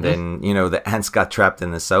 And then the ants got trapped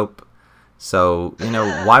in the soap. So,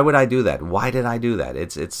 why would I do that? Why did I do that?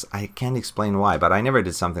 It's I can't explain why, but I never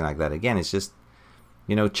did something like that again. It's just,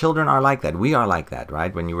 children are like that. We are like that,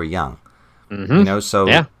 right? When you were young.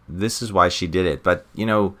 So this is why she did it. But,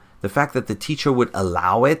 the fact that the teacher would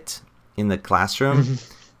allow it in the classroom,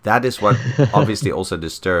 that is what obviously also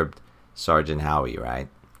disturbed Sergeant Howie, right?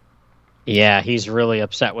 Yeah, he's really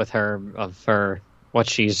upset with her, what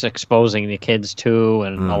she's exposing the kids to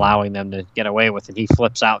and allowing them to get away with it. He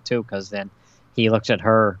flips out too, because then he looks at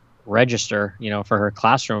her register, for her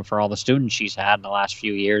classroom for all the students she's had in the last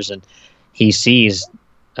few years, and he sees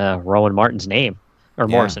Rowan Martin's name, or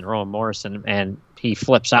Rowan Morrison, and he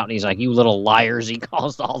flips out and he's like, "You little liars," he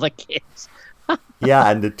calls all the kids. Yeah,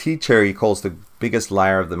 and the teacher he calls the biggest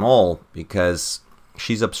liar of them all, because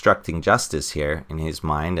she's obstructing justice here in his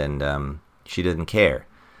mind, and she didn't care.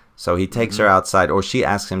 So he takes her outside, or she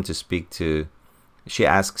asks him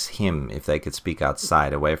if they could speak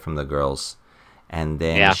outside, away from the girls. And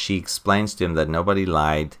then she explains to him that nobody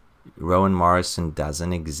lied. Rowan Morrison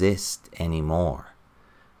doesn't exist anymore.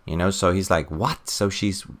 So he's like, what? So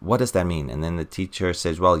what does that mean? And then the teacher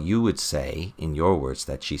says, well, you would say, in your words,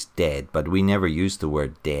 that she's dead, but we never use the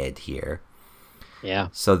word dead here. Yeah.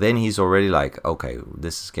 So then he's already like, okay,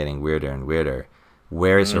 this is getting weirder and weirder.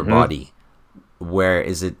 Where is her body? Where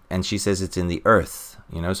is it? And she says it's in the earth,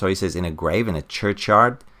 so he says in a grave, in a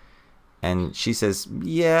churchyard. And she says,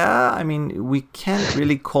 yeah, I mean, we can't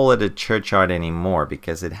really call it a churchyard anymore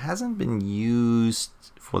because it hasn't been used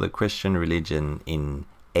for the Christian religion in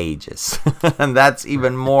ages. And that's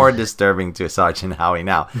even more disturbing to Sergeant Howie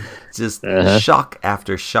now. Just shock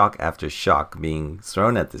after shock after shock being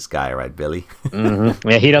thrown at this guy, right, Billy?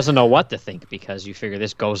 Yeah, he doesn't know what to think, because you figure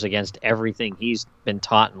this goes against everything he's been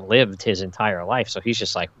taught and lived his entire life. So he's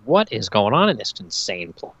just like, what is going on in this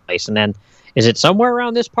insane place? And then, is it somewhere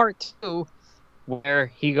around this part too where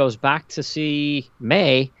he goes back to see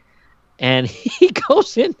May, and he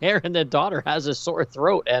goes in there, and the daughter has a sore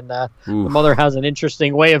throat, and the mother has an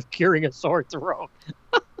interesting way of curing a sore throat.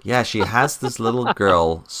 Yeah, she has this little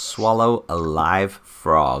girl swallow a live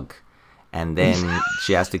frog, and then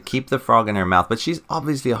she has to keep the frog in her mouth. But she's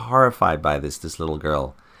obviously horrified by this little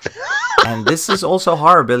girl. And this is also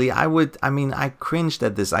horror, Billy. I cringed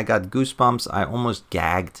at this. I got goosebumps. I almost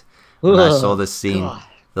gagged when I saw this scene. God.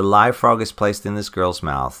 The live frog is placed in this girl's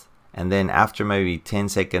mouth. And then after maybe 10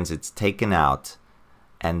 seconds, it's taken out,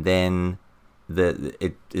 and then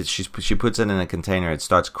she puts it in a container. It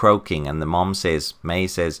starts croaking, and the May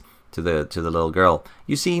says to the little girl,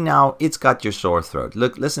 "You see now, it's got your sore throat.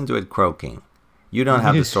 Look, listen to it croaking. You don't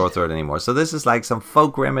have the sore throat anymore." So this is like some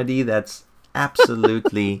folk remedy that's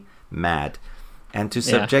absolutely mad, and to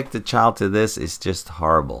subject the child to this is just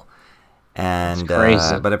horrible. And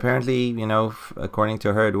but apparently, according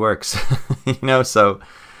to her, it works. So.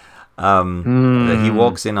 He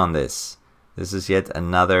walks in on this. This is yet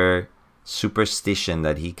another superstition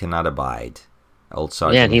that he cannot abide. Old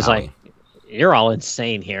Sergeant Yeah, and he's Howie. like, "You're all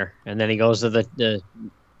insane here." And then he goes to the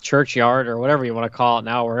churchyard, or whatever you want to call it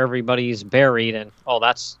now, where everybody's buried, and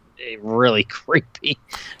that's really creepy.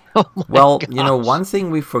 Well, gosh. One thing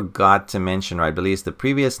we forgot to mention, right, Billy, is the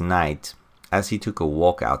previous night, as he took a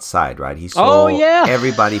walk outside, right, he saw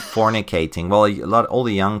everybody fornicating. Well, all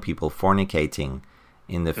the young people fornicating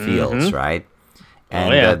in the fields, right?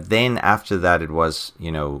 And then after that, it was,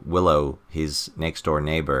 Willow, his next door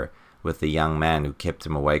neighbor, with the young man who kept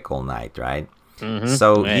him awake all night, right?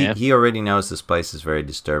 So he already knows this place is very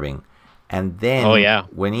disturbing. And then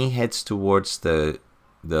when he heads towards the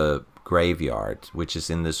graveyard, which is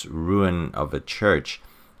in this ruin of a church,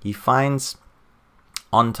 he finds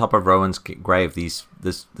on top of Rowan's grave this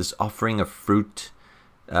offering of fruit,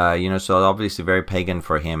 so obviously very pagan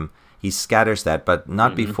for him. He scatters that, but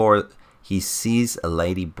not before he sees a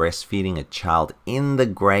lady breastfeeding a child in the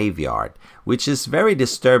graveyard, which is very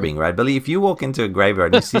disturbing, right, Billy? If you walk into a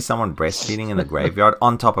graveyard, you see someone breastfeeding in the graveyard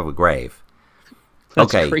on top of a grave.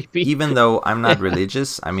 That's creepy. Even though I'm not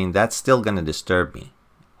religious, that's still going to disturb me.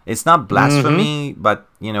 It's not blasphemy, but,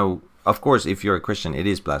 of course, if you're a Christian, it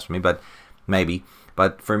is blasphemy, but maybe.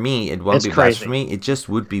 But for me, it won't be blasphemy. It just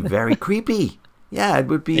would be very creepy. Yeah, it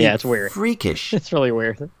would be it's weird. Freakish. It's really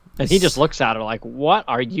weird. And he just looks at her like, "What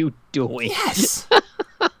are you doing?" Yes.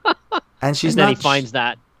 And she's and then not. he finds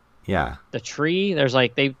that Yeah. the tree. There's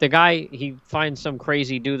like the guy. He finds some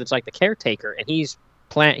crazy dude that's like the caretaker, and he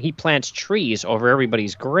plants trees over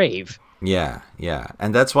everybody's grave. Yeah, yeah.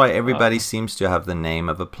 And that's why everybody seems to have the name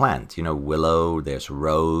of a plant. You know, willow, there's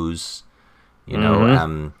rose, you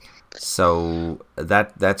know. So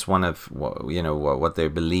that's one of what they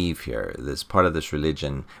believe here. This part of this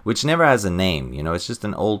religion, which never has a name, you know, it's just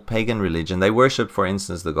an old pagan religion. They worship, for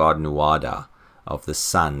instance, the god Nuada of the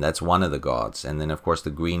sun. That's one of the gods. And then, of course, the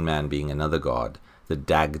green man being another god, the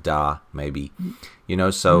Dagda, maybe, you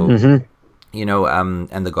know, so... You know,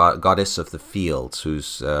 and the goddess of the fields,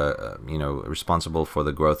 who's you know, responsible for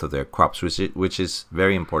the growth of their crops, which is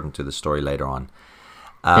very important to the story later on.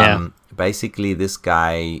 Basically, this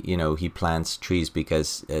guy, you know, he plants trees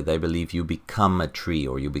because they believe you become a tree,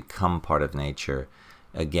 or you become part of nature.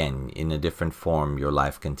 Again, in a different form, your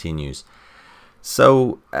life continues.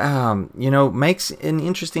 So, you know, makes an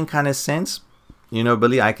interesting kind of sense. You know,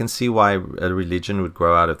 Billy, I can see why a religion would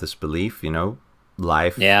grow out of this belief, you know.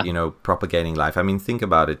 Life, you know, propagating life. I mean, think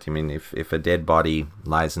about it. I mean, if a dead body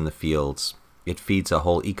lies in the fields, it feeds a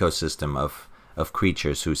whole ecosystem of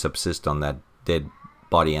creatures who subsist on that dead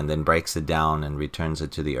body, and then breaks it down and returns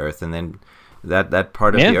it to the earth, and then that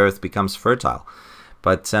part of the earth becomes fertile.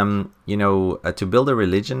 But you know, to build a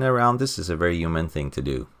religion around this is a very human thing to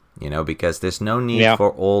do, you know, because there's no need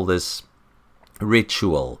for all this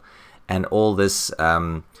ritual and all this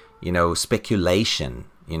you know, speculation,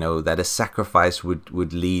 you know, that a sacrifice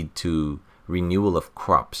would lead to renewal of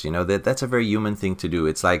crops. You know, that's a very human thing to do.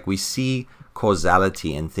 It's like we see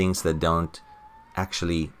causality in things that don't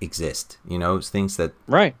actually exist, you know, things that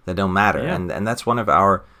that don't matter. And that's one of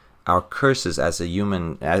our curses as a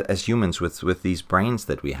human, as humans, with these brains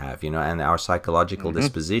that we have, you know, and our psychological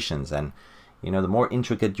dispositions. And you know, the more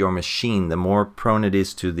intricate your machine, the more prone it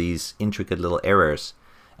is to these intricate little errors.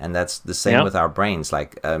 And that's the same with our brains.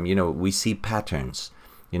 Like you know, we see patterns,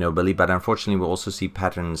 you know, Billy, but unfortunately we also see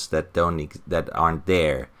patterns that aren't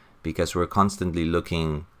there, because we're constantly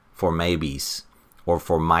looking for maybes or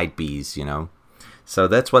for might be's, you know. So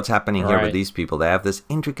that's what's happening here with these people. They have this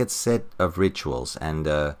intricate set of rituals, and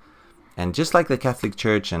just like the Catholic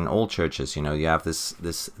Church and all churches, you know, you have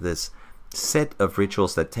this set of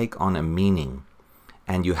rituals that take on a meaning,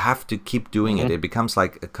 and you have to keep doing it. It becomes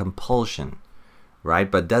like a compulsion.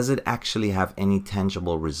 Right? But does it actually have any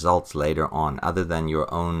tangible results later on other than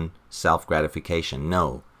your own self-gratification?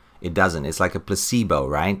 No, it doesn't. It's like a placebo,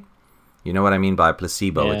 right? You know what I mean by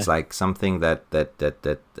placebo? It's like something that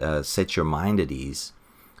sets your mind at ease.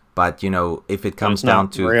 But, you know, if it comes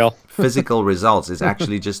down to physical results, it's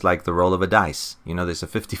actually just like the roll of a dice. You know, there's a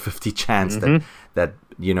 50-50 chance that,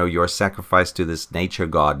 you know, your sacrifice to this nature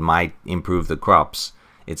god might improve the crops.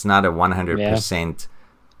 It's not a 100%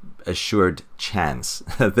 assured chance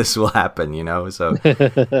that this will happen, you know. So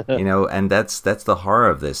you know, and that's the horror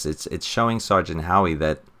of this. It's showing Sergeant Howie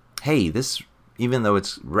that, hey, this, even though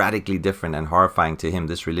it's radically different and horrifying to him,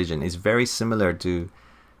 this religion is very similar to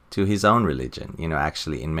his own religion, you know,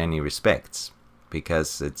 actually, in many respects,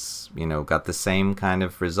 because it's, you know, got the same kind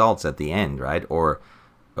of results at the end, right? Or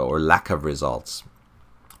lack of results.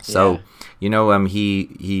 So you know,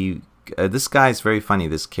 he this guy is very funny,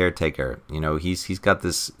 this caretaker. You know, he's got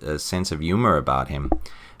this sense of humor about him,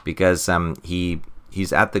 because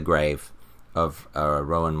he's at the grave of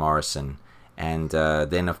Rowan Morrison, and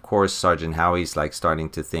then of course Sergeant Howie's like starting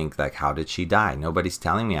to think, like, how did she die? Nobody's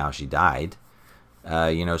telling me how she died.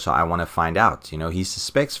 You know, so I want to find out. You know, he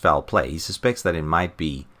suspects foul play. He suspects that it might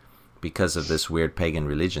be because of this weird pagan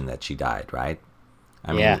religion that she died, right?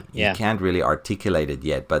 I mean, he can't really articulate it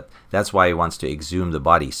yet, but that's why he wants to exhume the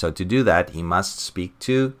body. So to do that, he must speak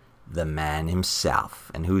to the man himself.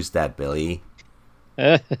 And who's that, Billy?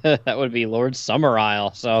 That would be Lord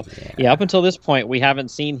Summerisle. So, up until this point, we haven't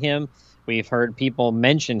seen him. We've heard people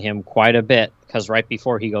mention him quite a bit, because right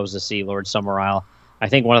before he goes to see Lord Summerisle, I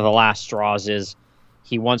think one of the last straws is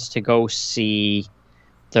he wants to go see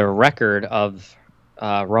the record of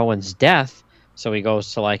Rowan's death. So he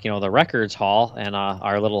goes to, like, you know, the records hall, and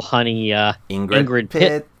our little honey Ingrid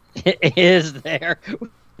Pitt is there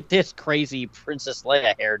with this crazy Princess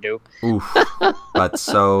Leia hairdo. Oof, but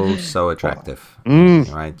so attractive,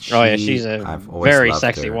 right? She's a very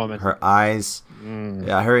sexy woman. Her eyes,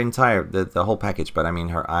 her entire the whole package. But I mean,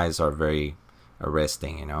 her eyes are very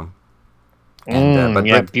arresting, you know.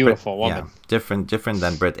 And beautiful woman. Yeah, different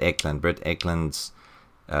than Britt Ekland. Britt Ekland's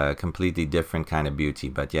completely different kind of beauty.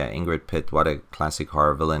 But yeah, Ingrid Pitt, what a classic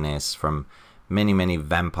horror villainess from many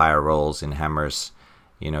vampire roles in Hammer's,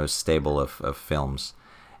 you know, stable of films.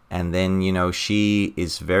 And then, she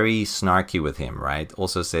is very snarky with him, right?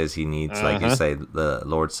 Also says he needs, like you say, the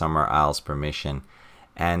Lord Summerisle's permission.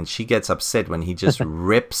 And she gets upset when he just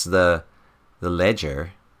rips the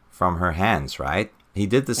ledger from her hands, right? He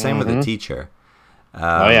did the same with the teacher.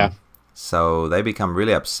 So they become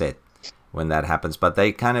really upset when that happens. But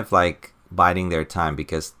they kind of like biding their time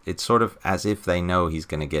because it's sort of as if they know he's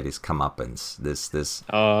going to get his comeuppance, this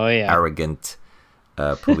arrogant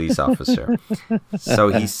police officer. So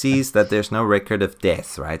he sees that there's no record of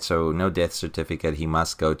death, right? So no death certificate. He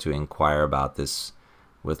must go to inquire about this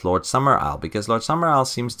with Lord Summerisle, because Lord Summerisle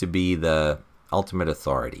seems to be the ultimate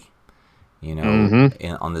authority,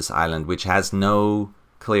 on this island, which has no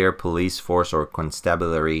clear police force or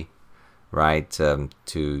constabulary, right, to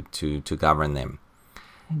govern them.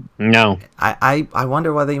 No. I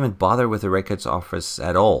wonder why they even bother with the records office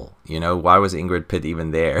at all. Why was Ingrid Pitt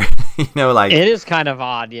even there? Like it is kind of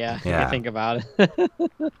odd, if you think about it.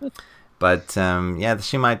 But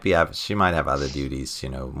she might have other duties,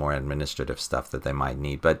 more administrative stuff that they might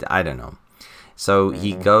need. But I don't know. So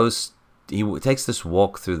he takes this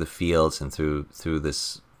walk through the fields and through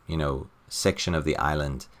this section of the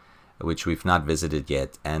island, which we've not visited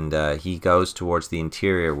yet, and he goes towards the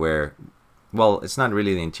interior where. Well, it's not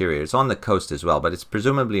really the interior. It's on the coast as well, but it's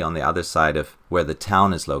presumably on the other side of where the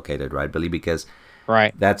town is located, right, Billy? Because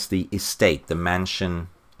that's the estate, the mansion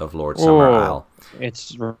of Lord Summerisle.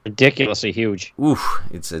 It's ridiculously huge. Oof,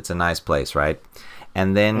 it's a nice place, right?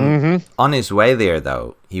 And then on his way there,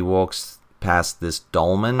 though, he walks past this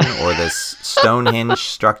dolmen or this Stonehenge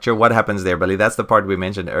structure. What happens there, Billy? That's the part we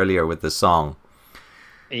mentioned earlier with the song.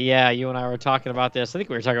 Yeah, you and I were talking about this. I think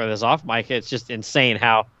we were talking about this off mic. It's just insane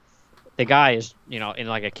how the guy is, in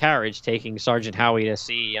like a carriage taking Sergeant Howie to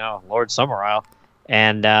see, Lord Summerisle.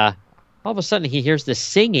 And all of a sudden he hears this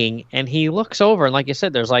singing and he looks over. And like you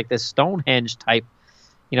said, there's like this Stonehenge type,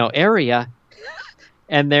 area.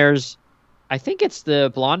 And there's, I think it's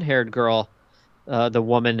the blonde-haired girl, the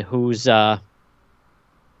woman who's like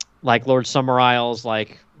Lord Summerisle's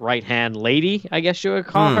like right-hand lady, I guess you would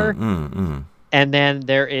call her. And then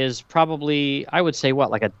there is probably, I would say,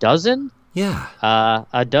 like a dozen? Yeah.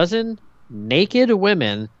 A dozen naked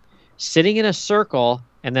women sitting in a circle,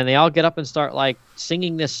 and then they all get up and start like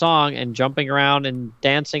singing this song and jumping around and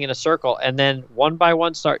dancing in a circle, and then one by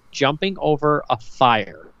one start jumping over a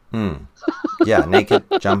fire. Yeah, naked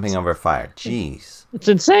jumping over fire. Jeez. It's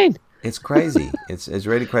insane. It's crazy. It's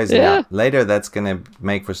really crazy. Yeah. Now, later that's going to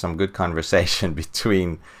make for some good conversation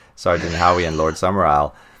between Sergeant Howie and Lord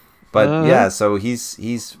Summerisle. But so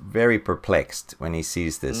he's very perplexed when he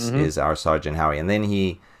sees this, is our Sergeant Howie. And then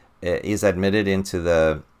he is admitted into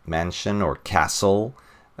the mansion or castle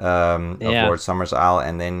of Lord Summerisle.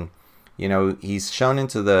 And then, he's shown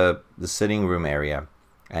into the sitting room area.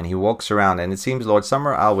 And he walks around. And it seems Lord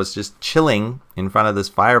Summerisle was just chilling in front of this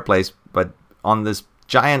fireplace, but on this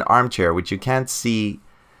giant armchair, which you can't see,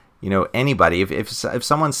 anybody. If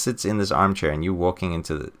someone sits in this armchair and you're walking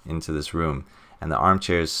into this room, and the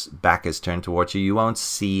armchair's back is turned towards you, you won't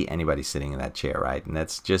see anybody sitting in that chair, right? And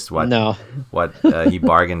that's just what he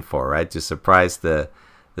bargained for, right? To surprise the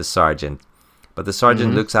sergeant. But the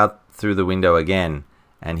sergeant looks out through the window again,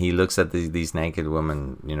 and he looks at these naked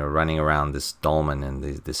women, running around this dolmen and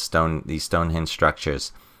these Stonehenge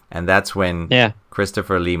structures. And that's when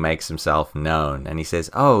Christopher Lee makes himself known. And he says,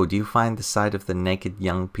 "Oh, do you find the sight of the naked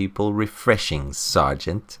young people refreshing,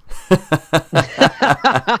 Sergeant?"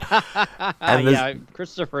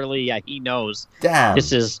 Christopher Lee, he knows. Damn.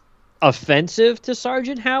 This is offensive to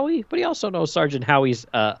Sergeant Howie, but he also knows Sergeant Howie's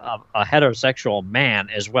a heterosexual man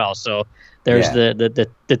as well. So there's the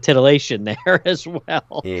titillation there as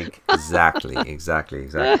well. Exactly.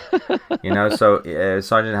 So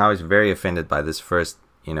Sergeant Howie's very offended by this first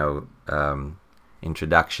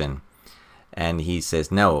introduction, and he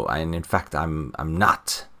says, "No, and in fact, I'm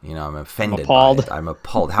not. I'm offended. I'm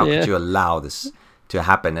appalled. How could you allow this to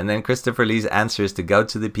happen?" And then Christopher Lee's answer is to go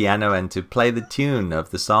to the piano and to play the tune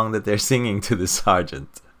of the song that they're singing to the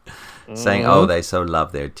sergeant, saying, "Oh, they so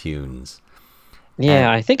love their tunes."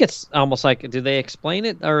 Yeah, I think it's almost like, do they explain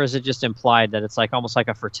it, or is it just implied that it's like almost like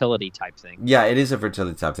a fertility type thing? Yeah, it is a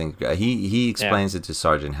fertility type thing. He explains it to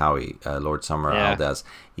Sergeant Howie, Lord Summerisle does.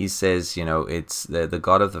 He says, it's the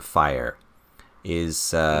god of the fire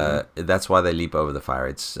is, that's why they leap over the fire.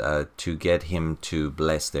 It's to get him to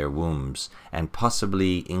bless their wombs and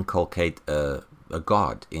possibly inculcate a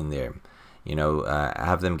god in them,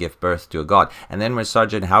 have them give birth to a god. And then when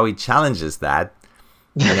Sergeant Howie challenges that,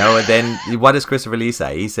 and then what does Christopher Lee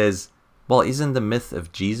say? He says, "Well, isn't the myth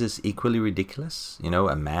of Jesus equally ridiculous?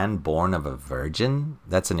 A man born of a virgin?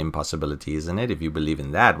 That's an impossibility, isn't it? If you believe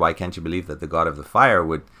in that, why can't you believe that the god of the fire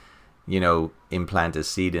would implant a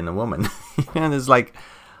seed in a woman. And it's like,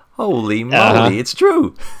 holy moly, it's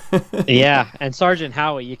true. Yeah, and Sergeant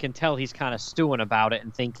Howie, you can tell he's kind of stewing about it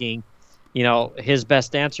and thinking, his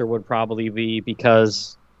best answer would probably be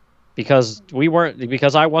because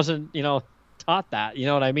I wasn't, taught that. You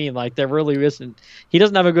know what I mean? Like, there really isn't. He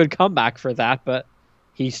doesn't have a good comeback for that, but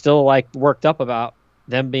he's still like worked up about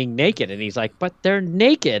them being naked, and he's like, but they're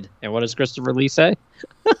naked. And what does Christopher Lee say?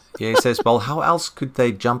 Yeah, he says, well, how else could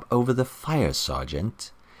they jump over the fire,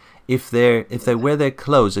 Sergeant? If they wear their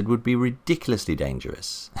clothes, it would be ridiculously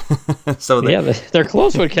dangerous. So their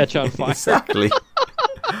clothes would catch on fire. Exactly.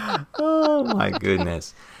 Oh my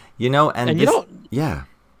goodness. You don't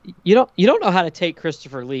know how to take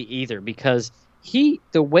Christopher Lee either, because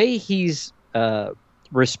the way he's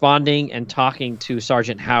responding and talking to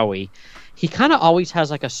Sergeant Howie, he kind of always has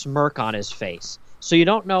like a smirk on his face. So you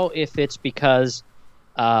don't know if it's because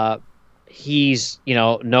he's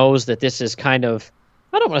knows that this is kind of,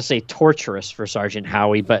 I don't want to say torturous for Sergeant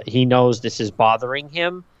Howie, but he knows this is bothering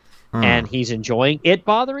him and he's enjoying it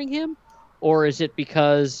bothering him, or is it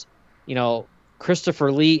because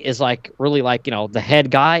Christopher Lee is like really like the head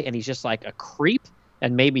guy and he's just like a creep,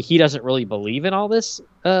 and maybe he doesn't really believe in all this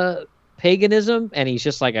paganism, and he's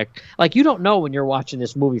just like you don't know when you're watching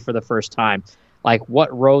this movie for the first time like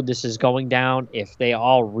what road this is going down, if they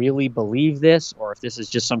all really believe this or if this is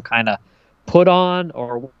just some kind of put on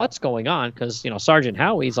or what's going on, because Sergeant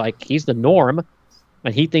Howie's like, he's the norm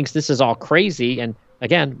and he thinks this is all crazy, and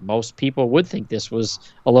again, most people would think this was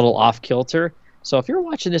a little off kilter. So if you're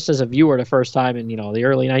watching this as a viewer the first time in the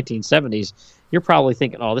early 1970s, you're probably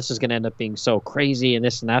thinking, oh, this is going to end up being so crazy and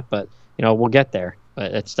this and that, but we'll get there.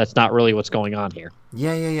 But that's not really what's going on here.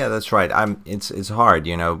 Yeah, that's right. It's hard,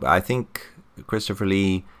 I think Christopher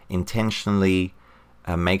Lee intentionally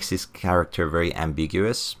makes his character very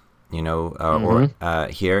ambiguous, or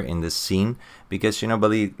here in this scene, because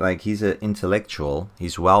Billy, like, he's an intellectual,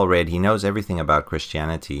 he's well read, he knows everything about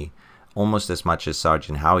Christianity, almost as much as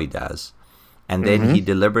Sergeant Howie does. And then he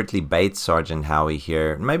deliberately baits Sergeant Howie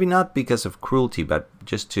here, maybe not because of cruelty, but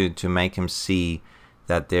just to make him see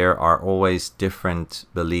that there are always different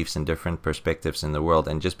beliefs and different perspectives in the world.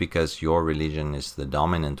 And just because your religion is the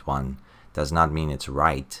dominant one does not mean it's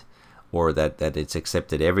right, or that it's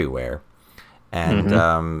accepted everywhere.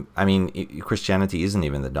 And Christianity isn't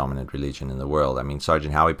even the dominant religion in the world. I mean,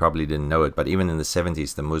 Sergeant Howie probably didn't know it, but even in the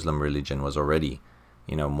 70s, the Muslim religion was already,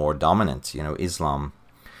 more dominant, Islam.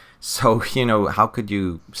 So, how could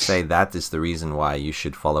you say that is the reason why you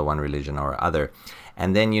should follow one religion or other?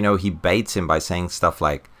 And then, he baits him by saying stuff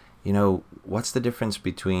like, what's the difference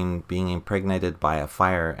between being impregnated by a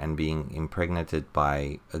fire and being impregnated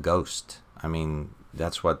by a ghost? I mean,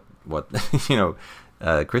 that's what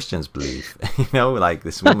Christians believe. Like,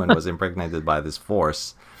 this woman was impregnated by this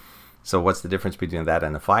force. So what's the difference between that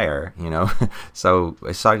and a fire, So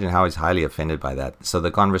Sergeant Howie is highly offended by that. So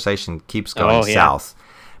the conversation keeps going south.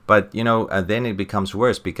 But, then it becomes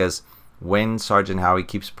worse, because when Sergeant Howie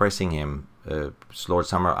keeps pressing him, Lord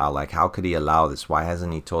Summerisle, like, how could he allow this? Why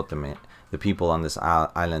hasn't he taught the people on this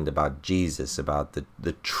island about Jesus, about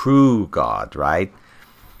the true God, right?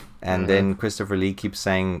 And then Christopher Lee keeps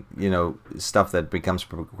saying, stuff that becomes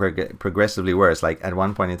progressively worse. Like, at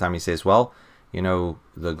one point in time, he says, well,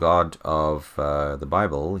 the God of the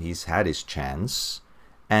Bible, he's had his chance,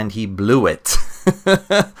 and he blew it.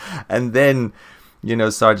 And then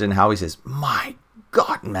Sergeant Howie says, my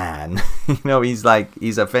God, man.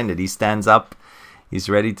 He's offended. He stands up. He's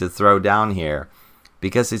ready to throw down here,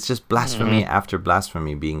 because it's just blasphemy after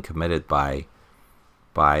blasphemy being committed by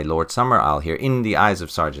Lord Summerisle here, in the eyes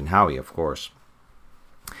of Sergeant Howie, of course.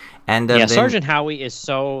 And Sergeant Howie is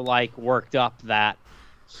so worked up that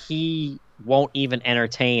he won't even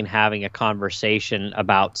entertain having a conversation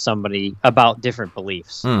about different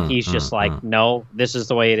beliefs. He's just no, this is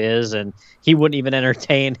the way it is, and he wouldn't even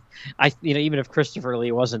entertain. Even if Christopher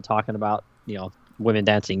Lee wasn't talking about women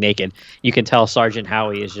dancing naked, you can tell Sergeant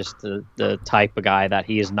Howie is just the type of guy that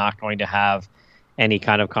he is not going to have any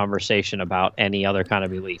kind of conversation about any other kind of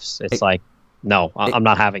beliefs. It's no, I'm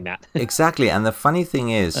not having that. Exactly. And the funny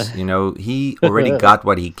thing is, he already got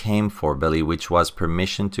what he came for, Billy, which was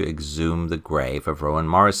permission to exhume the grave of Rowan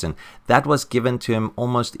Morrison. That was given to him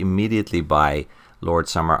almost immediately by Lord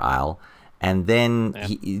Summerisle. And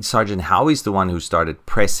then Sergeant Howie's the one who started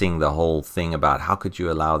pressing the whole thing about how could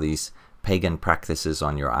you allow these pagan practices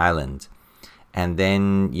on your island. And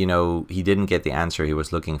then, he didn't get the answer he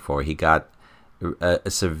was looking for. He got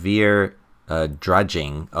a severe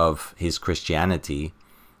drudging of his Christianity,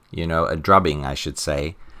 a drubbing, I should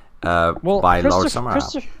say, by Lord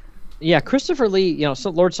Summerisle. Christopher Lee, so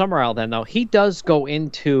Lord Summerisle then, though, he does go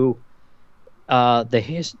into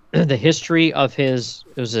the history of his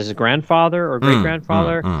grandfather or great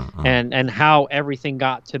grandfather, and how everything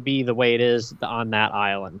got to be the way it is on that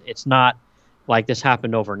island. It's not like this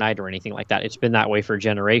happened overnight or anything like that. It's been that way for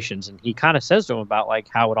generations, and he kind of says to him about like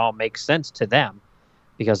how it all makes sense to them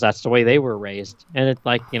because that's the way they were raised. And it's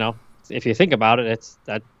like, you know, if you think about it,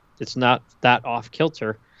 it's not that off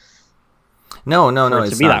kilter. No,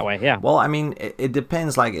 It's to be that way. Yeah. Well, I mean, it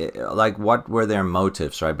depends. Like what were their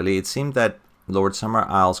motives, right? I believe it seemed that Lord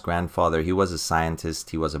Summerisle's grandfather, he was a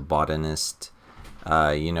scientist, he was a botanist.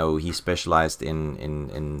 You know, he specialized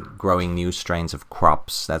in growing new strains of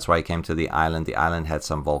crops. That's why he came to the island. The island had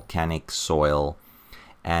some volcanic soil,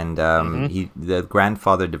 and the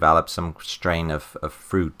grandfather developed some strain of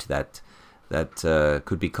fruit that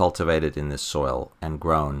could be cultivated in this soil and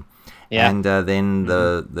grown. Yeah. And then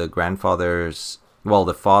the grandfather's, well,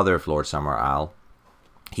 the father of Lord Summerisle,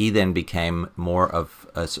 he then became more of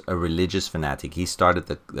a religious fanatic. He started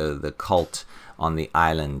the cult on the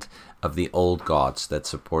island of the old gods that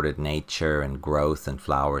supported nature and growth and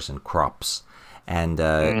flowers and crops. And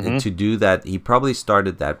to do that, he probably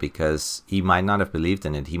started that because he might not have believed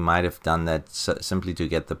in it. He might have done that simply to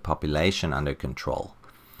get the population under control.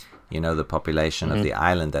 You know, the population of the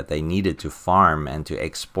island that they needed to farm and to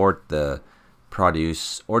export the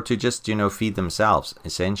produce, or to just, you know, feed themselves,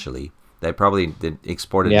 essentially. They probably did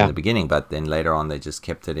export it in the beginning, but then later on they just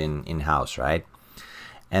kept it in-house, right?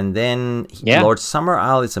 And then Lord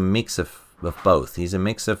Summerisle is a mix of both. He's a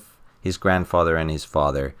mix of his grandfather and his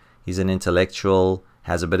father. He's an intellectual,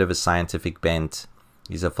 has a bit of a scientific bent.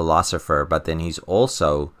 He's a philosopher, but then he's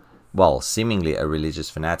also, well, seemingly a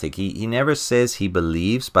religious fanatic. He never says he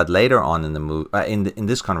believes, but later on in the movie, in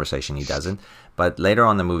this conversation he doesn't, but later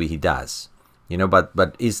on in the movie he does. You know,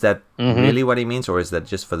 but is that really what he means, or is that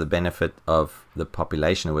just for the benefit of the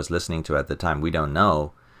population who was listening to it at the time? We don't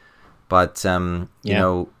know. But, you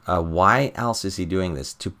know, why else is he doing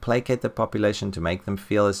this? To placate the population, to make them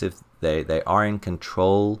feel as if they are in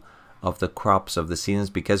control of the crops of the seasons,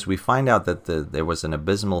 because we find out that there was an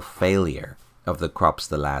abysmal failure of the crops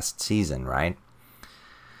the last season, right?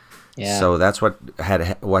 Yeah. So that's what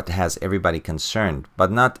has everybody concerned, but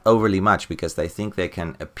not overly much, because they think they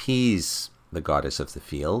can appease the goddess of the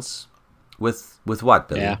fields with what,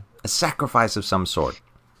 Billy? Yeah. A sacrifice of some sort.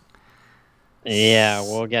 Yeah,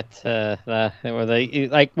 we'll get to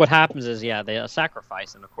like what happens is they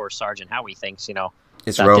sacrifice, and of course Sergeant Howie thinks, you know,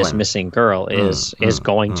 it's that Rowan. This missing girl is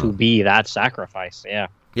going to be that sacrifice. Yeah.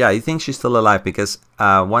 Yeah, he thinks she's still alive, because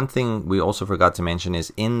one thing we also forgot to mention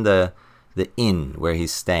is in the inn where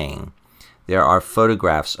he's staying, there are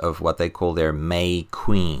photographs of what they call their May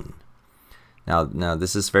Queen. Now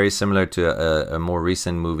this is very similar to a more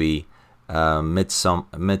recent movie,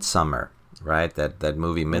 Midsummer, right? That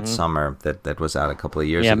movie Midsummer that was out a couple of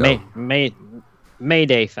years ago. May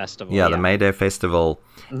Day Festival. Yeah, the May Day Festival,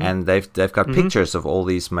 and they've got pictures of all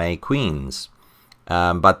these May Queens,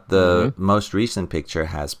 but the most recent picture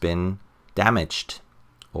has been damaged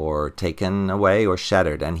or taken away or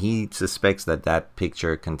shattered, and he suspects that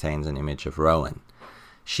picture contains an image of Rowan.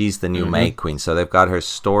 She's the new May Queen, so they've got her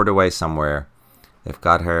stored away somewhere. They've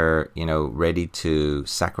got her, you know, ready to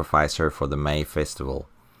sacrifice her for the May Festival,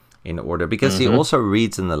 in order, because he also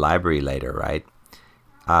reads in the library later, right?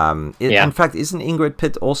 In fact, isn't Ingrid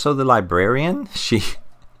Pitt also the librarian? She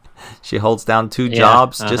holds down two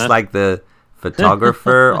jobs, just like the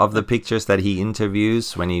photographer of the pictures that he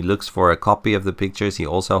interviews. When he looks for a copy of the pictures, he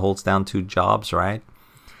also holds down two jobs, right?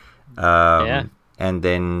 And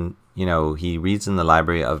then, you know, he reads in the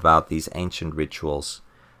library about these ancient rituals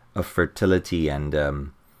of fertility and,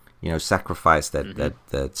 you know, sacrifice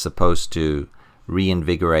that's supposed to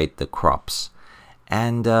reinvigorate the crops.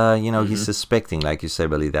 And, you know, he's suspecting, like you say,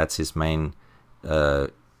 Billy, that's his main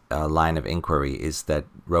line of inquiry, is that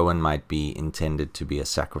Rowan might be intended to be a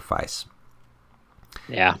sacrifice.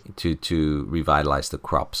 Yeah. To revitalize the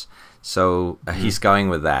crops. So he's going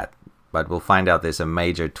with that. But we'll find out there's a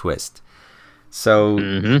major twist. So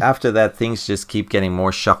after that, things just keep getting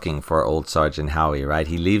more shocking for old Sergeant Howie, right?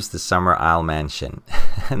 He leaves the Summerisle mansion.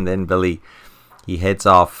 And then Billy, he heads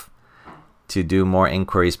off to do more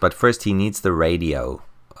inquiries. But first he needs the radio.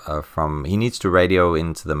 He needs to radio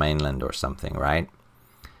into the mainland or something, right?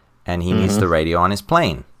 And he needs the radio on his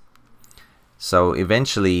plane. So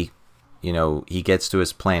eventually, you know, he gets to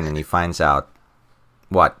his plane and he finds out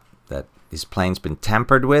that his plane's been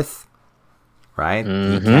tampered with, right?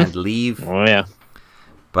 He can't leave. Oh, yeah.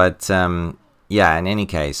 But, yeah, in any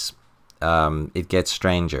case, it gets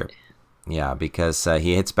stranger. Yeah, because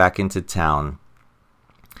he heads back into town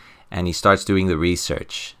and he starts doing the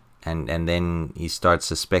research. And then he starts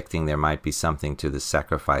suspecting there might be something to the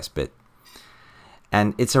sacrifice bit.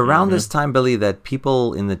 And it's around this time, Billy, that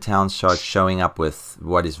people in the town start showing up with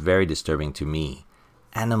what is very disturbing to me: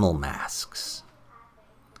 animal masks.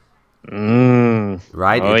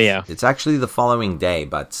 Right? Oh, yeah. It's actually the following day,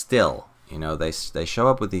 but still, you know, they show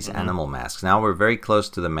up with these animal masks. Now we're very close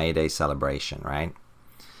to the May Day celebration, right?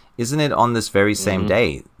 Isn't it on this very same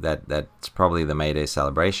day that's probably the May Day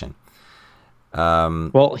celebration?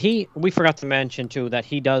 Well, we forgot to mention too that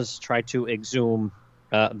he does try to exhume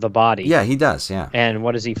the body. Yeah, he does. Yeah. And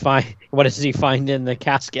what does he find? What does he find in the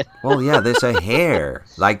casket? Well, yeah, there's a hair,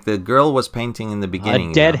 like the girl was painting in the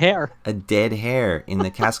beginning. A dead hair. A dead hair in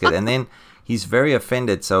the casket, and then he's very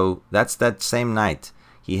offended. So that's that same night.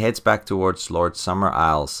 He heads back towards Lord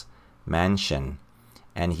Summerisle's mansion,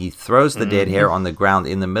 and he throws the dead hair on the ground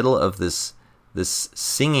in the middle of this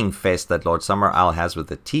singing fest that Lord Summerisle has with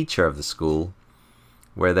the teacher of the school,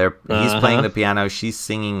 where he's playing the piano, she's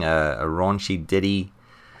singing a raunchy ditty,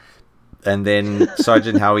 and then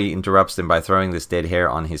Sergeant Howie interrupts him by throwing this dead hair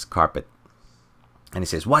on his carpet. And he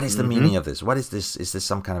says, "What is the meaning of this? What is this? Is this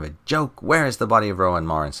some kind of a joke? Where is the body of Rowan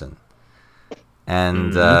Morrison?"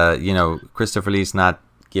 And, you know, Christopher Lee's not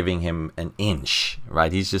giving him an inch,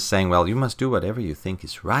 right? He's just saying, well, you must do whatever you think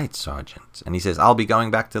is right, Sergeant. And he says, I'll be going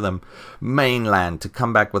back to the mainland to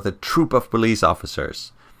come back with a troop of police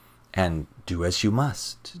officers. And do as you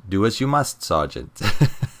must. Do as you must, Sergeant.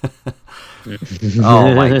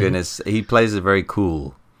 Oh, my goodness. He plays it very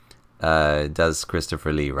cool. Does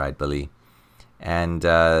Christopher Lee, right, Billy? And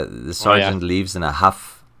the sergeant leaves in a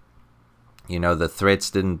huff. You know, the threats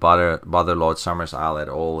didn't bother Lord Summerisle at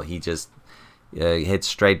all. He just heads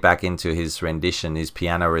straight back into his rendition, his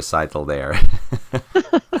piano recital there.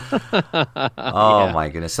 My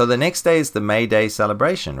goodness. So the next day is the May Day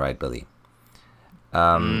celebration, right, Billy?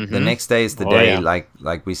 The next day is the day,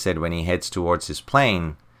 like we said, when he heads towards his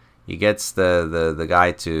plane. He gets the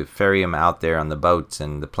guy to ferry him out there on the boat,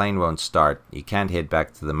 and the plane won't start. He can't head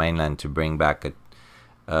back to the mainland to bring back a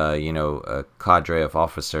cadre of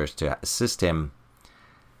officers to assist him.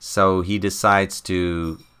 So he decides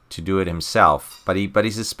to do it himself. But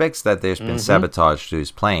he suspects that there's been sabotage to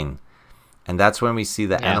his plane, and that's when we see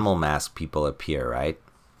the animal mask people appear, right?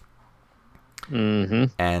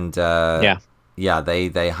 And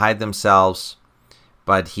they hide themselves.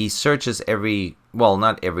 But he searches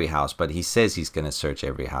not every house, but he says he's going to search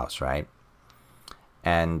every house, right?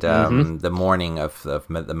 And the morning of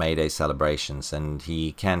the May Day celebrations, and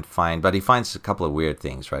he can't find, but he finds a couple of weird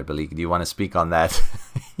things, right, Billy? Do you want to speak on that?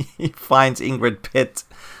 He finds Ingrid Pitt,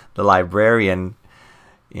 the librarian,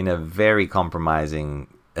 in a very compromising,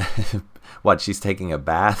 she's taking a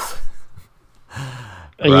bath?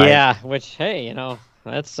 Right? Yeah, which, hey, you know,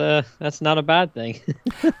 that's not a bad thing.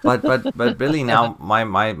 but Billy, now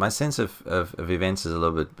my sense of events is a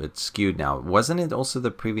little bit skewed now. Wasn't it also the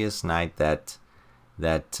previous night that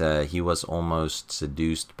he was almost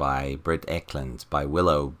seduced by Britt Ekland, by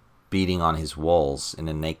Willow, beating on his walls in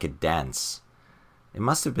a naked dance? It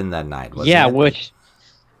must have been that night, wasn't it? Yeah, which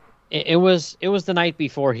it was the night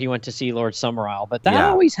before he went to see Lord Summerisle. But that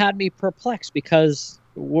always had me perplexed, because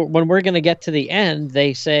when we're going to get to the end,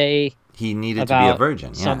 they say he needed to be a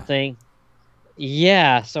virgin. Something.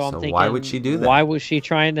 Yeah, so I'm thinking, why would she do that? Why was she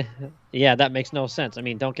trying to? Yeah, that makes no sense. I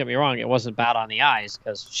mean, don't get me wrong; it wasn't bad on the eyes,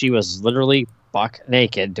 because she was literally buck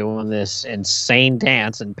naked doing this insane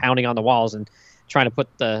dance and pounding on the walls and trying to put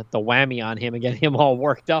the whammy on him and get him all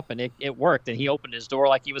worked up, and it worked. And he opened his door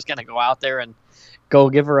like he was going to go out there and go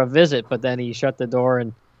give her a visit, but then he shut the door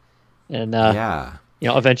and you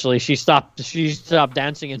know, eventually she stopped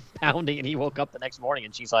dancing and pounding, and he woke up the next morning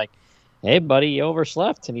and she's like, "Hey, buddy, you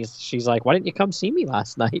overslept." And she's like, "Why didn't you come see me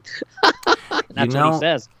last night?" That's what he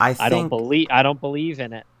says. I don't believe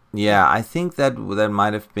in it. Yeah, I think that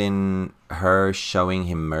might have been her showing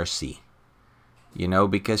him mercy. You know,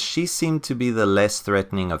 because she seemed to be the less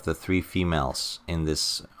threatening of the three females on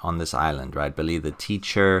this island, right? Billy, the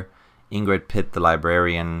teacher, Ingrid Pitt, the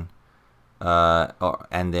librarian,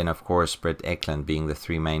 and then of course Britt Ekland being the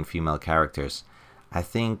three main female characters. I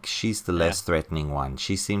think she's the less threatening one.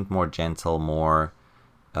 She seemed more gentle, more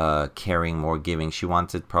caring, more giving. She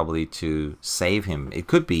wanted probably to save him. It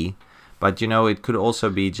could be, but you know, it could also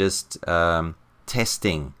be just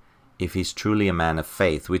testing if he's truly a man of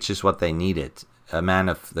faith, which is what they needed, a man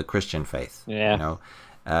of the Christian faith. Yeah. You know,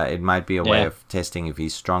 it might be a way of testing if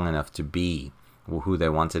he's strong enough to be who they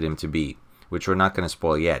wanted him to be, which we're not going to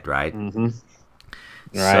spoil yet, right?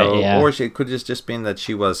 Right. Or it could just been that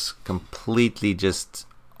she was completely just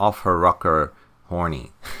off her rocker,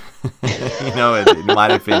 horny. You know, it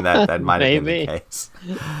might have been that might have been the case.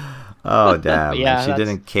 Oh damn! Yeah, she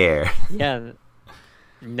didn't care. Yeah,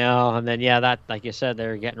 No, and then that, like you said,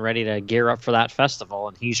 they're getting ready to gear up for that festival,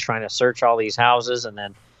 and he's trying to search all these houses, and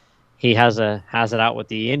then he has it out with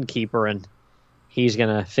the innkeeper, and he's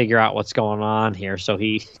gonna figure out what's going on here. So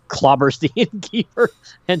he clobbers the innkeeper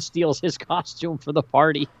and steals his costume for the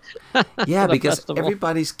party. Yeah, the because festival.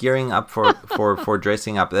 everybody's gearing up for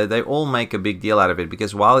dressing up. They all make a big deal out of it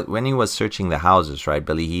because when he was searching the houses, right,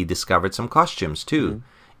 Billy, he discovered some costumes too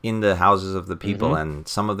in the houses of the people, and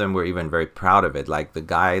some of them were even very proud of it. Like the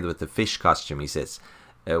guy with the fish costume, he says,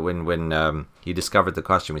 when he discovered the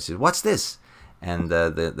costume, he says, "What's this?" And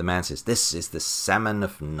the man says, "This is the salmon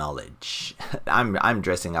of knowledge. I'm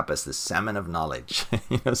dressing up as the salmon of knowledge."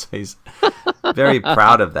 So he's very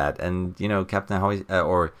proud of that. And Captain Howie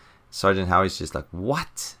or Sergeant Howie's just like,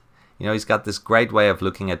 "What?" He's got this great way of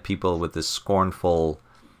looking at people with this scornful,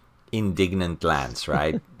 indignant glance,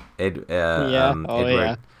 right?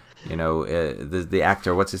 Edward. The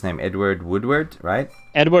actor, what's his name? Edward Woodward, right?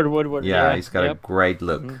 Edward Woodward. Yeah, he's got a great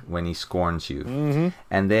look when he scorns you.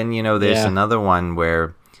 And then, there's another one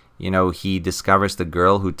where, he discovers the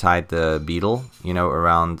girl who tied the beetle,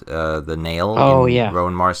 around the nail in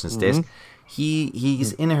Rowan Marston's desk.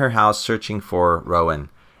 He's in her house searching for Rowan,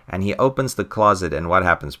 and he opens the closet, and what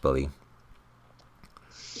happens, Billy?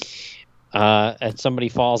 And somebody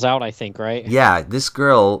falls out, I think, right? Yeah, this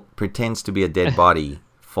girl pretends to be a dead body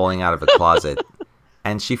falling out of a closet,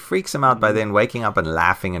 and she freaks him out by then waking up and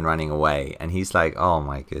laughing and running away. And he's like, "Oh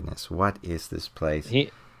my goodness, what is this place?" He's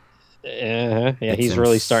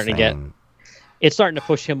really starting to it's starting to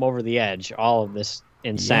push him over the edge. All of this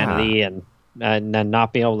insanity and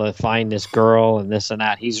not being able to find this girl and this and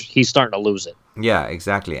that. He's starting to lose it. Yeah,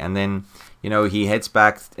 exactly. And then he heads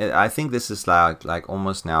back. I think this is like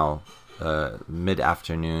almost now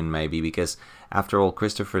mid-afternoon maybe, because after all,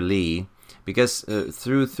 Christopher Lee. Because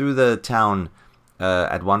through the town,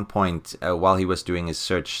 at one point, while he was doing his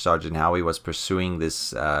search, Sergeant Howie was pursuing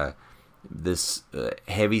this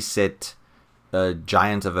heavy-set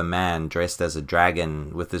giant of a man dressed as a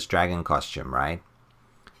dragon with this dragon costume, right?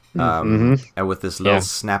 And with this little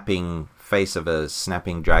snapping face of a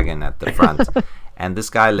snapping dragon at the front. And this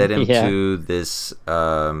guy led him to this,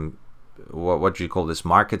 what do you call this,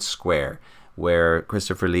 market square, where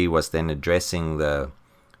Christopher Lee was then addressing the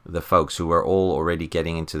folks who were all already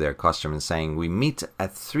getting into their costume and saying, "We meet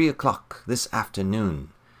at 3:00 this afternoon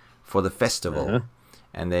for the festival."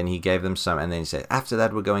 And then he gave them some, and then he said, "After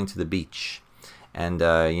that, we're going to the beach." And,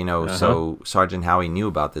 so Sergeant Howie knew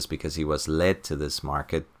about this because he was led to this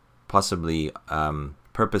market, possibly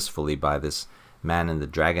purposefully by this man in the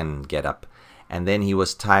dragon getup. And then he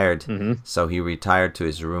was tired, so he retired to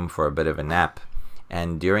his room for a bit of a nap.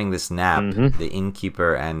 And during this nap, the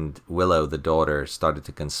innkeeper and Willow, the daughter, started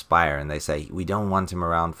to conspire. And they say, "We don't want him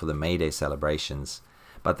around for the May Day celebrations."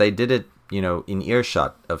 But they did it, in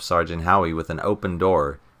earshot of Sergeant Howie with an open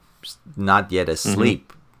door, not yet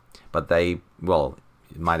asleep. But they,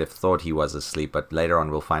 might have thought he was asleep. But later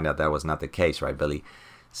on, we'll find out that was not the case, right, Billy?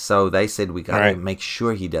 So they said, "We got to make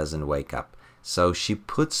sure he doesn't wake up." So she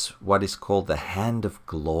puts what is called the Hand of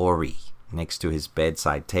Glory next to his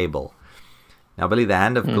bedside table. Now, Billy, the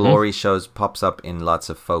Hand of Glory pops up in lots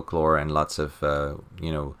of folklore and lots of,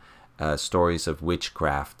 stories of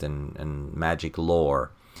witchcraft and magic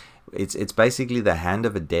lore. It's basically the hand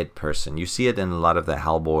of a dead person. You see it in a lot of the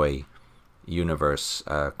Hellboy universe,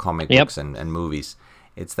 comic books and movies.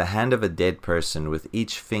 It's the hand of a dead person with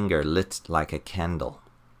each finger lit like a candle.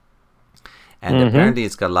 And apparently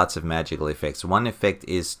it's got lots of magical effects. One effect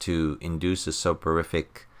is to induce a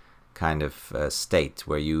soporific kind of state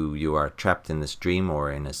where you are trapped in this dream or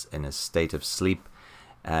in a state of sleep,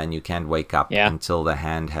 and you can't wake up until the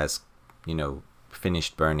hand has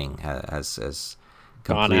finished burning, has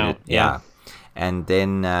completed. And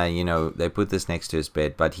then they put this next to his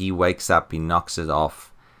bed, but he wakes up, he knocks it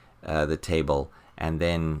off the table, and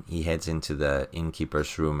then he heads into the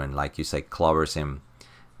innkeeper's room and, like you say, clobbers him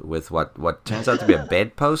with what turns out to be a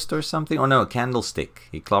bedpost or something. Oh no, a candlestick.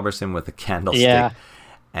 He clobbers him with a candlestick.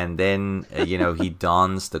 And then, he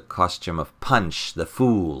dons the costume of Punch, the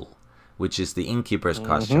Fool, which is the innkeeper's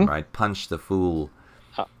costume, right? Punch the Fool.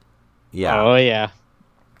 Yeah. Oh, yeah.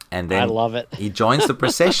 And then I love it. He joins the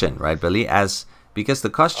procession, right, Billy? Because the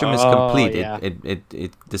costume is complete.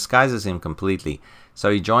 It disguises him completely. So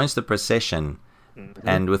he joins the procession,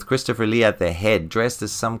 and with Christopher Lee at the head, dressed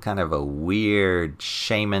as some kind of a weird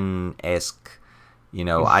shaman-esque,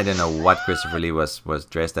 I don't know what Christopher Lee was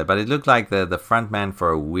dressed at, but it looked like the front man for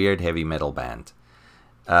a weird heavy metal band.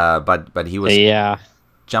 But he was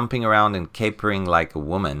jumping around and capering like a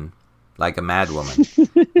woman, like a mad woman,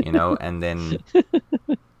 and then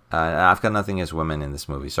I've got nothing against women in this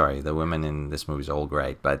movie. Sorry, the women in this movie is all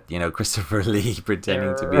great, but you know, Christopher Lee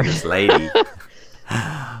pretending to be this lady.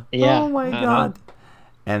 Yeah. Oh my god.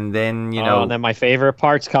 And then you know, and then my favorite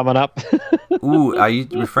part's coming up. ooh, are you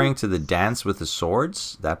referring to the dance with the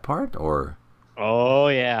swords? That part, or? Oh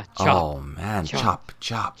yeah, chop. Oh man, chop,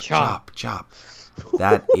 chop, Chop. chop, chop.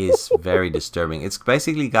 That is very disturbing. It's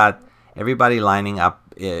basically got everybody lining up.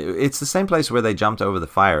 It's the same place where they jumped over the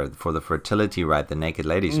fire for the fertility rite, the naked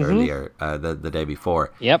ladies earlier, the day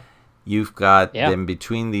before. Yep. You've got them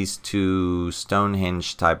between these two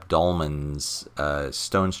Stonehenge type dolmens,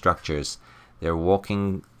 stone structures. They're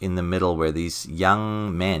walking in the middle where these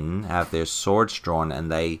young men have their swords drawn,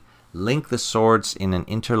 and they link the swords in an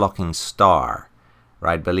interlocking star,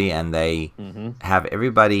 right, Billy? And they have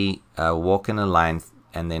everybody walk in a line,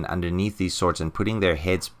 and then underneath these swords, and putting their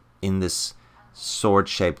heads in this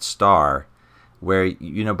sword-shaped star, where,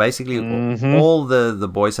 you know, basically all the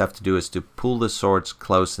boys have to do is to pull the swords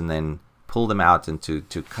close and then pull them out and to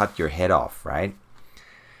cut your head off, right?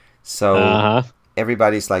 So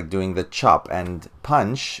everybody's like doing the chop, and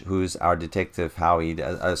Punch, who's our detective Howie,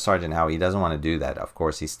 Sergeant Howie, doesn't want to do that. Of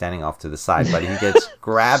course, he's standing off to the side, but he gets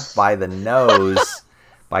grabbed by the nose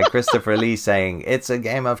by Christopher Lee saying, "It's a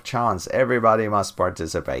game of chance. Everybody must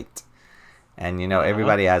participate." And, you know,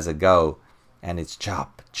 everybody has a go, and it's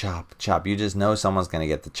chop, chop, chop. You just know someone's going to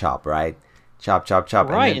get the chop, right? Chop, chop, chop.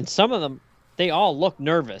 Right, and some of them, they all look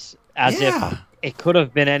nervous, as if it could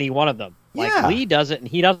have been any one of them. Like, Lee does it, and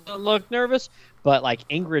he doesn't look nervous, but, like,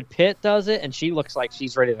 Ingrid Pitt does it, and she looks like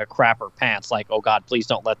she's ready to crap her pants. Like, oh, God, please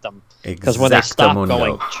don't let them. Because when they stop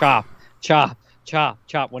going chop, chop, chop,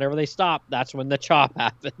 chop, whenever they stop, that's when the chop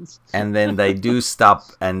happens. And then they do stop,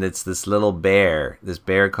 and it's this little bear, this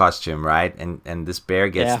bear costume, right? And this bear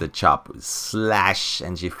gets the chop, slash,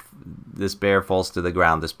 and this bear falls to the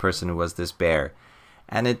ground, this person who was this bear.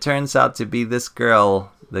 And it turns out to be this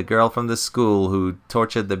girl, the girl from the school who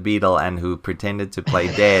tortured the beetle and who pretended to play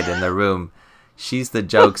dead in the room. She's the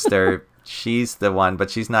jokester. She's the one, but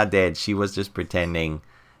she's not dead. She was just pretending.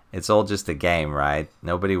 It's all just a game, right?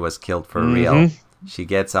 Nobody was killed for real. She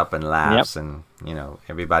gets up and laughs, and, you know,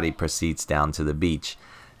 everybody proceeds down to the beach.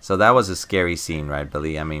 So that was a scary scene, right,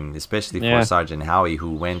 Billy? I mean, especially for Sergeant Howie,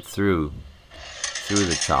 who went through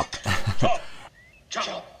the chop.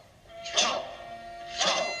 Chop.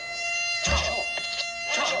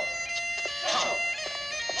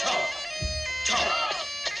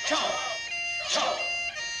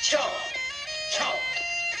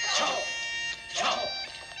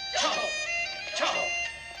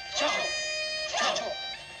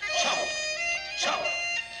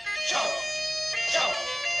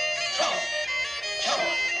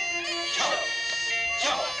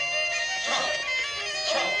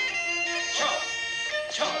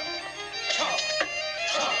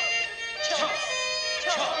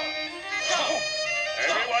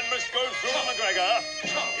 Everyone must go through, McGregor.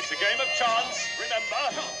 It's a game of chance,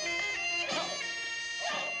 remember?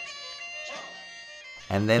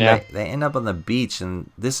 And then they end up on the beach, and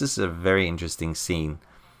this is a very interesting scene.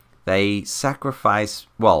 They sacrifice,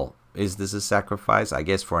 well, is this a sacrifice? I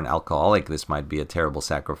guess for an alcoholic, this might be a terrible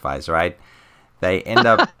sacrifice, right? They end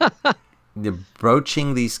up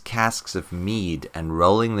broaching these casks of mead and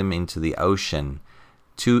rolling them into the ocean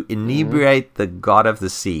to inebriate the god of the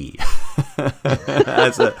sea.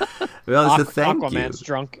 As a thank Aquaman's you.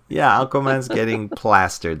 drunk. Yeah, Aquaman's getting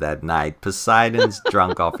plastered that night. Poseidon's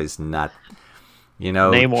drunk off his nut. You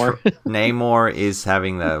know, Namor is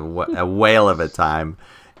having a whale of a time.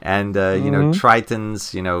 And, you know,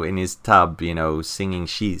 Triton's, you know, in his tub, you know, singing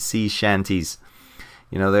sea shanties.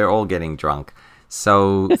 You know, they're all getting drunk.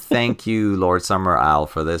 So thank you, Lord Summerisle,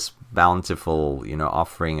 for this bountiful, you know,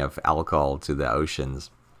 offering of alcohol to the oceans.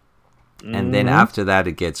 And then after that,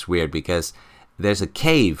 it gets weird because there's a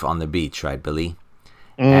cave on the beach, right, Billy?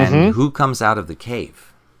 And who comes out of the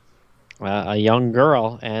cave? A young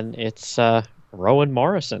girl, and it's Rowan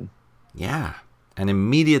Morrison. Yeah. And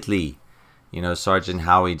immediately, you know, Sergeant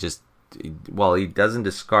Howie he doesn't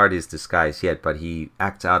discard his disguise yet, but he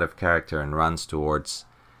acts out of character and runs towards,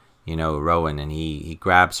 you know, Rowan, and he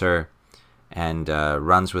grabs her and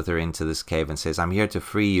runs with her into this cave and says, "I'm here to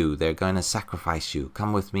free you. They're going to sacrifice you.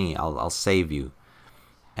 Come with me. I'll save you."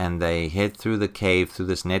 And they head through the cave, through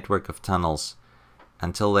this network of tunnels,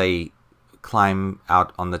 until they climb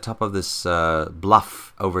out on the top of this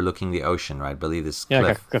bluff overlooking the ocean, right? I believe this cliff.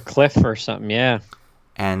 Like a cliff or something, yeah.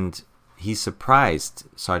 And he's surprised,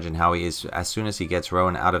 Sergeant Howie is, as soon as he gets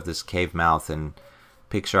Rowan out of this cave mouth and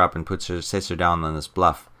picks her up and sets her down on this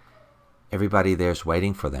bluff. Everybody there's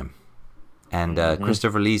waiting for them. And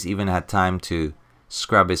Christopher Lee's even had time to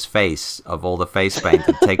scrub his face of all the face paint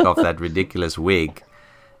and take off that ridiculous wig.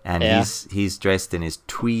 And he's dressed in his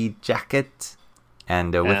tweed jacket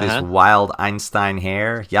and with his wild Einstein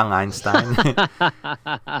hair, young Einstein.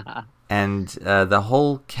 And the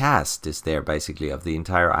whole cast is there, basically, of the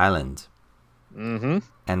entire island. Mm-hmm.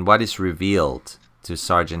 And what is revealed to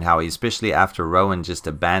Sergeant Howie, especially after Rowan just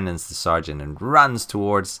abandons the sergeant and runs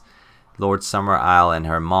towards Lord Summerisle and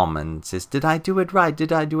her mom and says, "Did I do it right?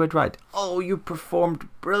 Did I do it right? Oh, you performed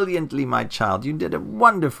brilliantly, my child. You did a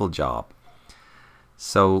wonderful job."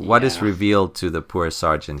 So what is revealed to the poor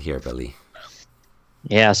sergeant here, Billy?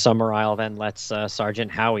 Yeah, Summerisle then lets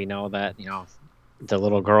Sergeant Howie know that, the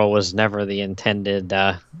little girl was never the intended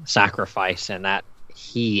sacrifice, and that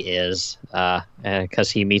he is, because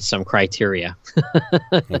he meets some criteria.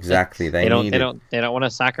 Exactly. They don't want to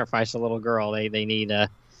sacrifice a little girl. They need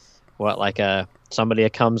somebody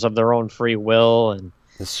that comes of their own free will and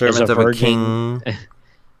the servant of a king.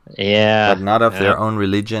 Yeah, but not of their own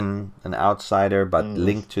religion, an outsider, but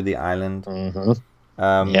linked to the island.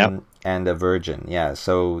 Mm-hmm. And a virgin. Yeah,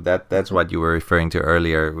 so that's what you were referring to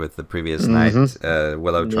earlier with the previous night.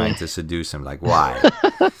 Willow trying to seduce him. Like, why?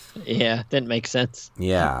 Yeah, didn't make sense.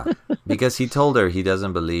 Yeah, because he told her he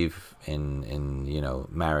doesn't believe in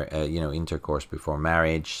intercourse before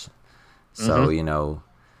marriage. So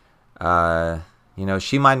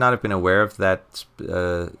she might not have been aware of that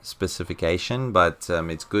specification, but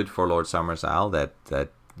it's good for Lord Summerisle that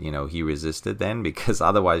he resisted then, because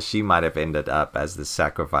otherwise she might have ended up as the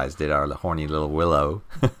sacrifice did our horny little Willow.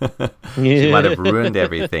 She might have ruined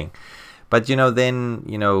everything. But then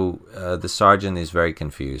the sergeant is very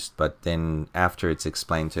confused. But then after it's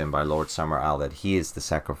explained to him by Lord Summerisle that he is the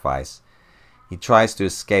sacrifice, he tries to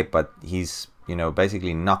escape, but he's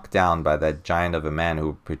basically knocked down by that giant of a man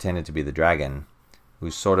who pretended to be the dragon,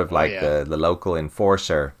 who's sort of like the local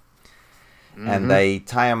enforcer. Mm-hmm. And they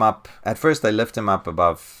tie him up. At first they lift him up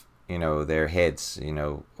above their heads,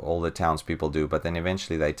 all the townspeople do, but then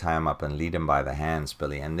eventually they tie him up and lead him by the hands,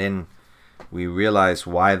 Billy. And then we realize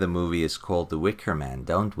why the movie is called The Wicker Man,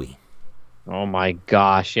 don't we? Oh my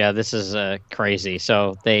gosh, yeah, this is crazy.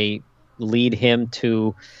 So they lead him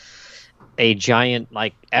to a giant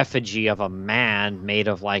effigy of a man made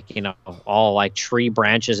of all tree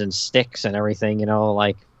branches and sticks and everything,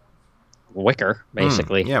 wicker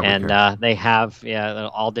basically. Wicker. And they have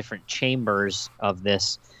all different chambers of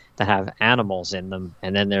this that have animals in them,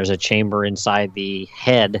 and then there's a chamber inside the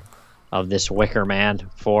head of this wicker man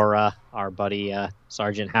for our buddy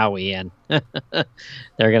Sergeant Howie, and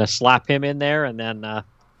they're gonna slap him in there and then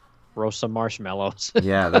roast some marshmallows.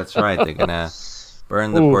 Yeah, that's right. They're gonna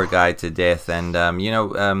burn the poor guy to death. And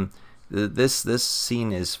this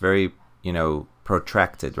scene is very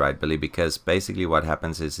protracted, right, Billy? Because basically what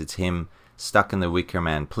happens is it's him stuck in the wicker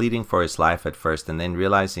man, pleading for his life at first, and then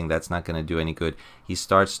realizing that's not going to do any good. He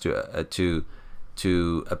starts to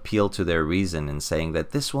appeal to their reason and saying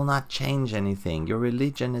that this will not change anything. Your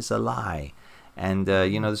religion is a lie. And,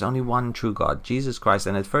 there's only one true God, Jesus Christ.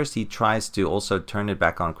 And at first he tries to also turn it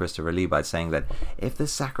back on Christopher Lee by saying that if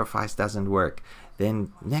this sacrifice doesn't work,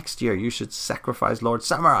 then next year you should sacrifice Lord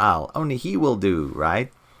Summerisle. Only he will do,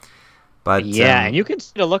 right? But and you can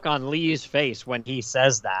see the look on Lee's face when he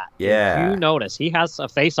says that. Yeah. If you notice, he has a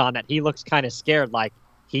face on that he looks kind of scared, like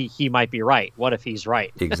he might be right. What if he's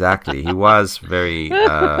right? Exactly. He was very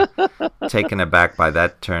taken aback by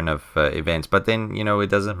that turn of events. But then, it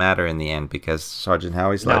doesn't matter in the end, because Sergeant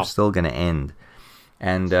Howie's life's still going to end.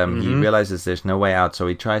 And he realizes there's no way out. So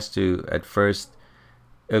he tries to, at first,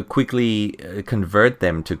 quickly convert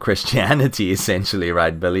them to Christianity, essentially,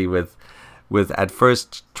 right, Billy? With at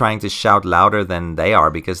first trying to shout louder than they are,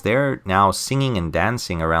 because they're now singing and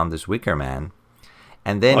dancing around this wicker man.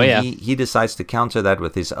 And then he decides to counter that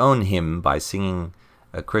with his own hymn by singing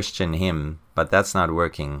a Christian hymn, but that's not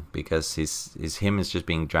working because his hymn is just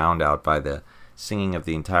being drowned out by the singing of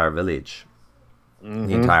the entire village,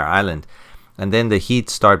 the entire island. And then the heat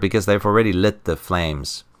starts because they've already lit the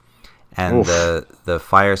flames, and the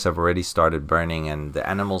fires have already started burning, and the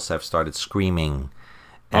animals have started screaming.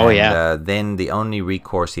 And, then the only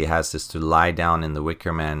recourse he has is to lie down in the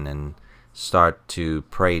wicker man and start to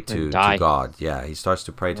pray to God. Yeah, he starts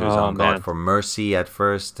to pray to his own God for mercy at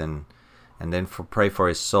first, and then pray for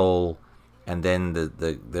his soul. And then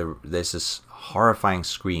there's this horrifying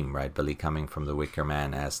scream, right, Billy, coming from the wicker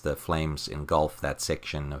man as the flames engulf that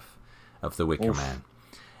section of the wicker man.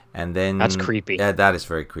 And then that's creepy. Yeah, that is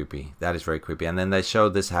very creepy. And then they show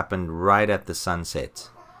this happened right at the sunset,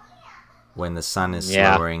 when the sun is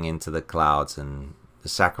lowering into the clouds and the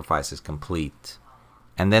sacrifice is complete.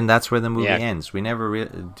 And then that's where the movie ends. We never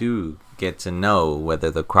do get to know whether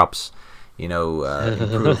the crops,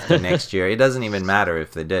 improved the next year. It doesn't even matter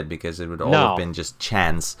if they did, because it would all have been just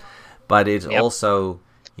chance. But it's also,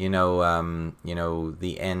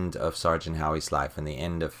 the end of Sergeant Howie's life and the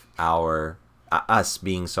end of us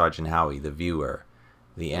being Sergeant Howie, the viewer,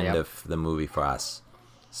 the end of the movie for us.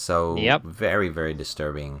 So very, very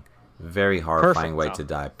disturbing, very horrifying way to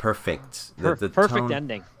die. Perfect. The perfect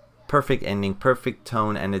ending. Perfect ending, perfect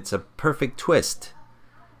tone, and it's a perfect twist.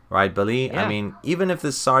 Right, Billy? Yeah. I mean, even if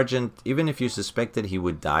the sergeant, even if you suspected he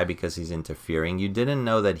would die because he's interfering, you didn't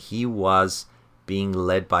know that he was being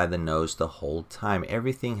led by the nose the whole time.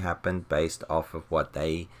 Everything happened based off of what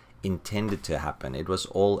they intended to happen. It was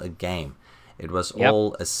all a game. It was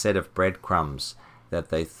all a set of breadcrumbs that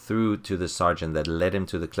they threw to the sergeant that led him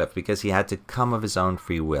to the cliff, because he had to come of his own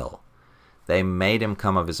free will. They made him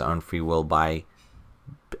come of his own free will by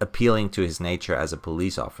appealing to his nature as a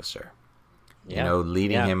police officer.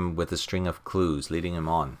 Leading him with a string of clues, leading him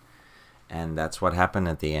on. And that's what happened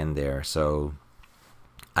at the end there. So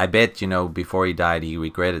I bet, before he died, he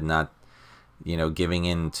regretted not, giving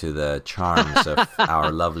in to the charms of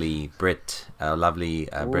our lovely Brit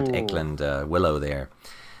Eklund Willow there.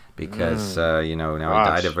 Because, now he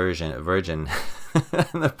died a virgin.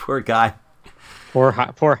 The poor guy.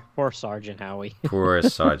 Poor Sergeant Howie. Poor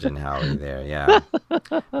Sergeant Howie there, yeah.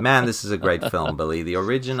 Man, this is a great film, Billy. The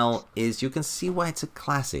original is, you can see why it's a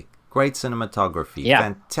classic. Great cinematography,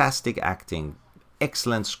 fantastic acting,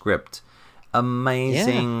 excellent script,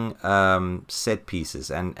 amazing set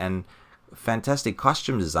pieces, and fantastic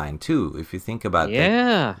costume design, too, if you think about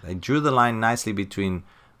that. They drew the line nicely between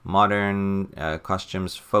modern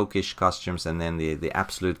costumes, folkish costumes, and then the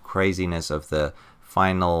absolute craziness of the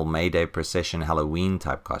final Mayday procession Halloween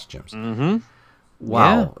type costumes. Mm-hmm.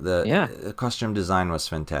 Wow, the costume design was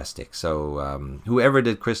fantastic. So whoever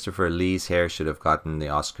did Christopher Lee's hair should have gotten the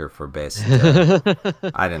Oscar for best.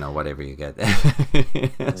 I don't know, whatever you get.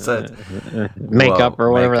 Makeup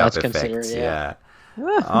or whatever makeup that's effects, considered.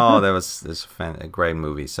 This a great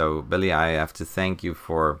movie. So Billy, I have to thank you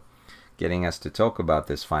for getting us to talk about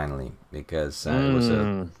this finally, because it was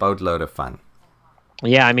a boatload of fun.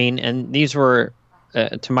 Yeah, I mean, and these were,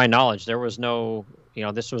 to my knowledge, there was no,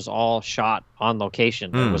 this was all shot on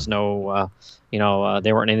location. There was no,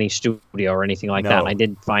 they weren't in any studio or anything like that. And I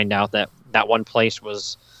did find out that one place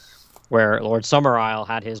was where Lord Summerisle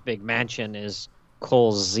had his big mansion, is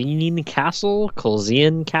Colzine Castle.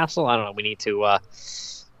 I don't know. We need to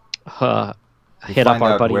hit up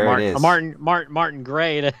our buddy Martin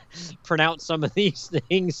Gray to pronounce some of these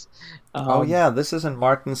things. This isn't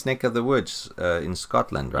Martin's neck of the woods in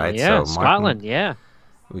Scotland, right? Yeah, so Scotland,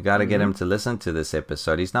 we got to get him to listen to this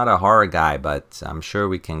episode. He's not a horror guy, but I'm sure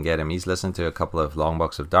we can get him. He's listened to a couple of Long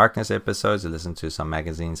Box of Darkness episodes. He listened to some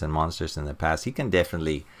Magazines and Monsters in the past. He can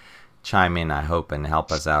definitely chime in, I hope, and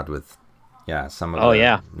help us out with some of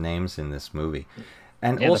the names in this movie.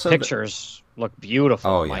 And also the pictures look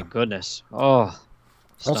beautiful. My goodness.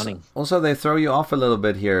 Stunning. Also, they throw you off a little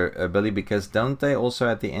bit here, Billy, because don't they also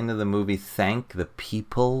at the end of the movie thank the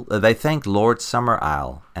people? They thank Lord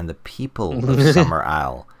Summerisle and the people of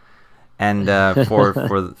Summerisle, and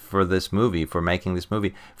for this movie, for making this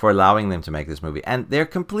movie, for allowing them to make this movie. And they're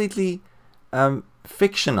completely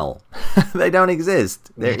fictional. They don't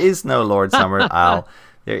exist. There is no Lord Summerisle.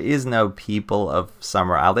 There is no people of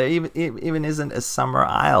Summerisle. There even isn't a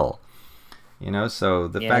Summerisle. So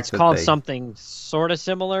the fact it's that called something sort of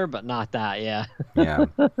similar, but not that. Yeah.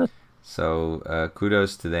 So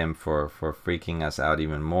kudos to them for freaking us out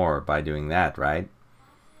even more by doing that, right?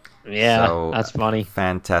 Yeah, so, that's funny.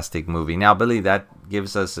 Fantastic movie. Now, Billy, that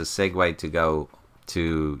gives us a segue to go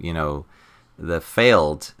to the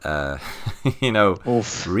failed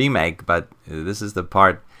remake, but this is the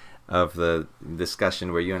part of the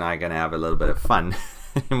discussion where you and I are going to have a little bit of fun.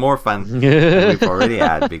 More fun than we've already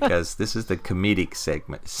had, because this is the comedic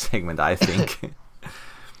segment, I think.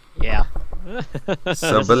 Yeah.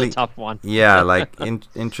 So this Billy, is a tough one.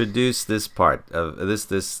 Introduce this part of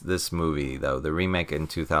this movie, though, the remake in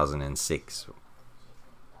 2006.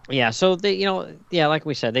 Yeah, so they, like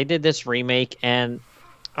we said, they did this remake, and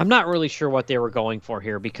I'm not really sure what they were going for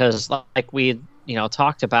here, because like we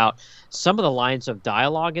talked about, some of the lines of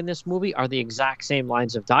dialogue in this movie are the exact same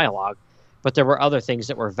lines of dialogue, but there were other things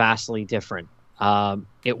that were vastly different.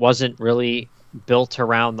 It wasn't really built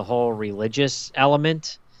around the whole religious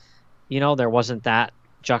element. There wasn't that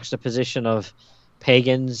juxtaposition of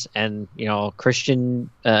pagans and, Christian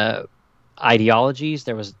ideologies.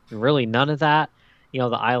 There was really none of that. The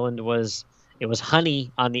island it was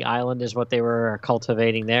honey on the island is what they were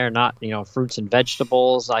cultivating there, not, fruits and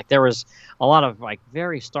vegetables. Like, there was a lot of,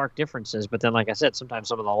 very stark differences. But then, like I said, sometimes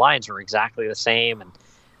some of the lines were exactly the same. And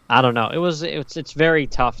I don't know. It's very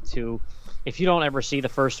tough to, if you don't ever see the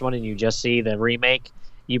first one and you just see the remake,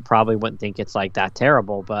 you probably wouldn't think it's like that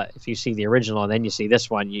terrible. But if you see the original and then you see this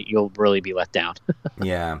one, you'll really be let down.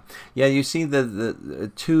 Yeah, yeah. You see,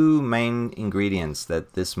 the two main ingredients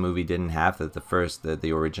that this movie didn't have that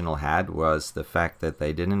the original had was the fact that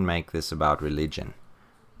they didn't make this about religion.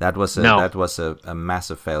 That was a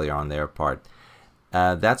massive failure on their part.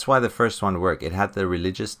 That's why the first one worked. It had the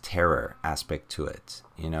religious terror aspect to it,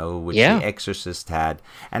 which The Exorcist had.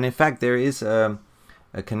 And in fact, there is a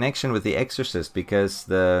connection with The Exorcist because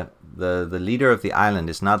the leader of the island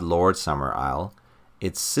is not Lord Summerisle,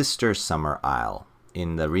 it's Sister Summerisle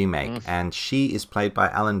in the remake, and she is played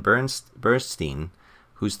by Ellen Burstyn,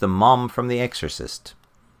 who's the mom from The Exorcist,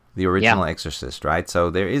 the original Exorcist, right? So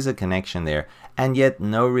there is a connection there, and yet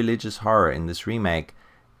no religious horror in this remake,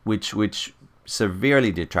 which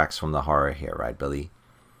severely detracts from the horror here, right, Billy?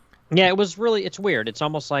 Yeah, it's weird. It's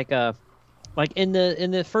almost like in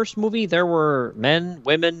the first movie there were men,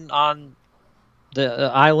 women on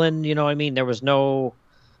the island, you know what I mean? There was no,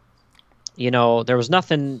 there was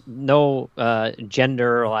nothing, no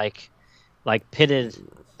gender like pitted,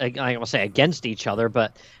 I will say, against each other,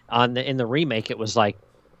 but in the remake it was like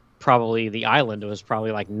probably the island was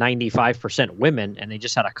probably like 95% women, and they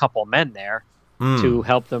just had a couple men there to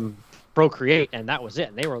help them procreate, and that was it.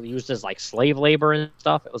 And they were used as like slave labor and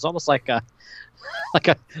stuff. It was almost like a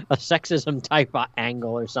sexism type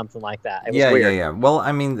angle or something like that. It was weird. Yeah. Well,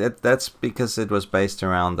 I mean, that's because it was based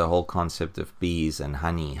around the whole concept of bees and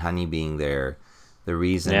honey being the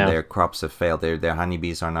reason their crops have failed. Their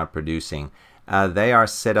honeybees are not producing. They are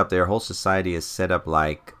set up, their whole society is set up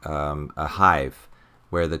like a hive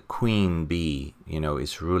where the queen bee,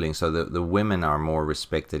 is ruling. So the women are more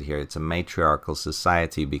respected here. It's a matriarchal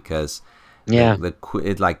society because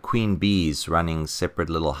it's like queen bees running separate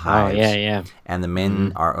little hives. Oh, yeah. And the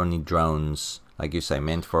men are only drones, like you say,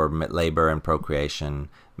 meant for labor and procreation.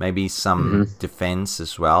 Maybe some defense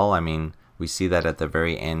as well. I mean, we see that at the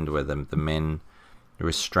very end where the men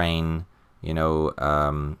restrain,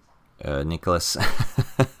 Nicholas.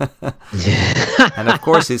 And of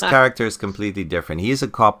course his character is completely different. He is a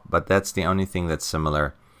cop, but that's the only thing that's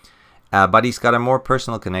similar. But he's got a more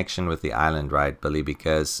personal connection with the island, right, Billy?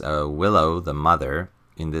 Because Willow, the mother,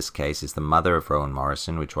 in this case, is the mother of Rowan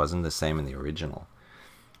Morrison, which wasn't the same in the original.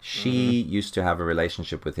 She used to have a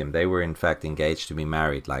relationship with him. They were, in fact, engaged to be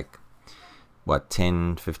married,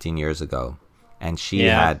 10, 15 years ago. And she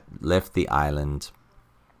had left the island,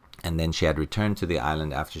 and then she had returned to the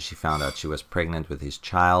island after she found out she was pregnant with his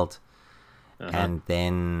child. And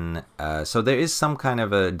then, so there is some kind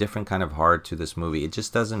of a different kind of horror to this movie. It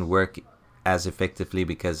just doesn't work as effectively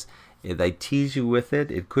because they tease you with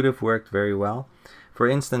it. It could have worked very well. For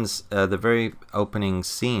instance, the very opening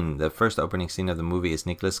scene, the first opening scene of the movie is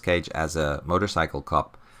Nicolas Cage as a motorcycle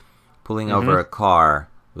cop pulling over a car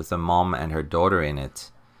with a mom and her daughter in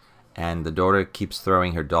it. And the daughter keeps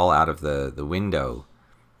throwing her doll out of the window.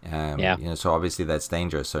 So obviously that's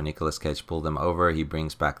dangerous. So Nicolas Cage pulled them over. He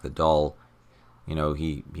brings back the doll.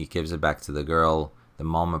 He gives it back to the girl. The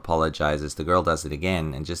mom apologizes. The girl does it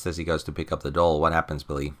again. And just as he goes to pick up the doll, what happens,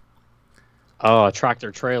 Billy? Oh, a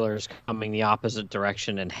tractor trailer is coming the opposite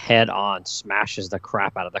direction and head on smashes the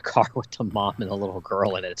crap out of the car with the mom and the little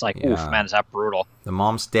girl in it. It's like, oof, man, is that brutal. The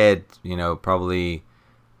mom's dead, probably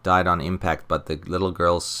died on impact, but the little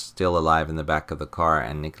girl's still alive in the back of the car.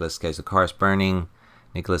 And Nicolas Cage, the car is burning.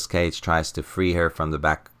 Nicolas Cage tries to free her from the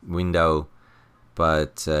back window,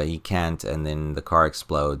 but he can't, and then the car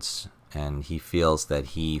explodes, and he feels that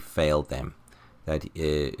he failed them, that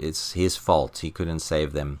it's his fault. He couldn't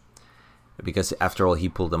save them, because after all, he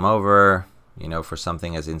pulled them over, for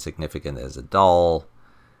something as insignificant as a doll,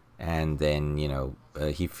 and then,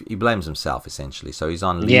 he blames himself, essentially. So he's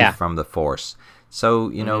on leave from the force. So,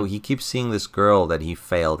 he keeps seeing this girl that he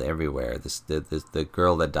failed everywhere. The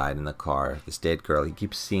girl that died in the car, this dead girl. He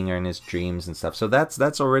keeps seeing her in his dreams and stuff. So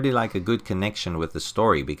that's already like a good connection with the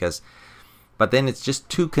story but then it's just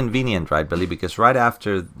too convenient, right, Billy? Because right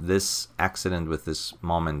after this accident with this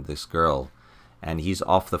mom and this girl, and he's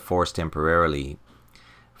off the force temporarily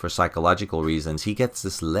for psychological reasons, he gets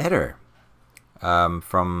this letter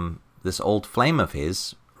from this old flame of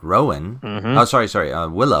his, Rowan.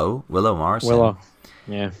 Willow Morrison. Willow,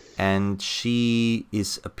 yeah. And she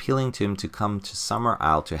is appealing to him to come to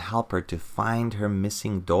Summerisle to help her to find her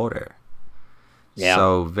missing daughter. Yeah.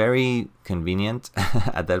 So very convenient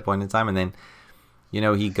at that point in time. And then,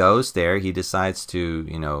 he goes there. He decides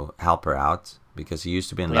to, help her out because he used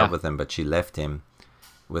to be in love with him, but she left him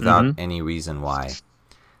without any reason why.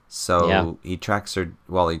 So he tracks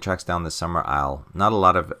down the Summerisle. Not a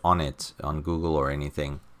lot on Google or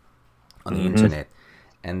anything. on the internet.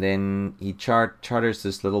 And then he charters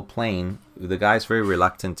this little plane. The guy's very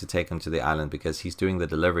reluctant to take him to the island because he's doing the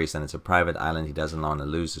deliveries and it's a private island. He doesn't want to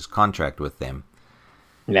lose his contract with them.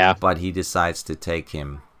 Yeah. But he decides to take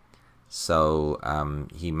him. So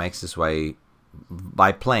he makes his way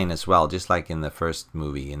by plane as well, just like in the first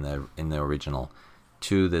movie, in the original,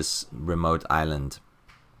 to this remote island.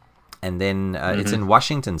 And then it's in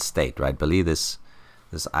Washington State, right? I believe this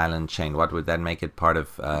island chain. What would that make it part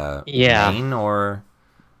of Maine or...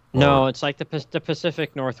 No, it's like the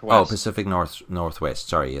Pacific Northwest. Oh, Pacific Northwest.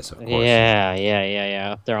 Sorry, yes, of course.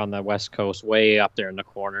 Yeah. Up there on the west coast, way up there in the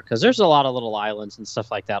corner. Because there's a lot of little islands and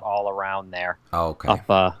stuff like that all around there. Oh, okay.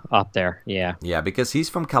 Up there, yeah. Yeah, because he's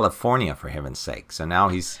from California, for heaven's sake. So now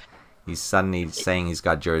he's suddenly saying he's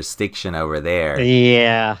got jurisdiction over there.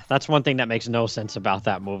 Yeah, that's one thing that makes no sense about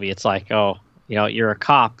that movie. It's like, oh, you're a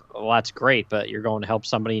cop. Well, that's great, but you're going to help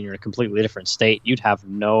somebody and you're in a completely different state. You'd have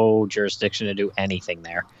no jurisdiction to do anything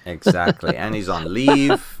there. Exactly. And he's on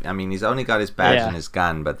leave. I mean, he's only got his badge and his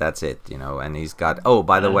gun, but that's it, And he's got... Oh,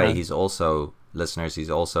 by the way, he's also... Listeners, he's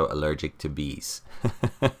also allergic to bees.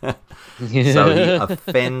 So he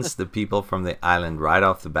offends the people from the island right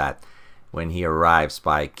off the bat when he arrives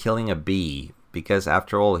by killing a bee. Because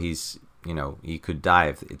after all, he's... he could die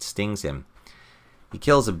if it stings him. He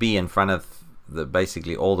kills a bee in front of...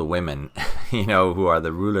 basically all the women, who are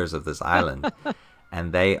the rulers of this island,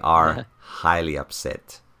 and they are highly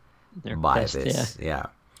upset by pissed, this. Yeah.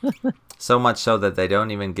 So much so that they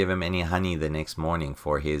don't even give him any honey the next morning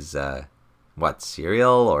for his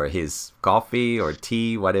cereal or his coffee or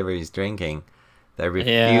tea, whatever he's drinking. They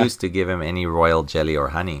refuse to give him any royal jelly or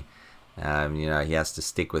honey. He has to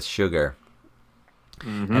stick with sugar.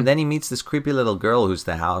 And then he meets this creepy little girl who's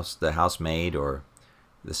the housemaid or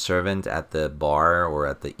the servant at the bar or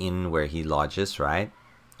at the inn where he lodges, right?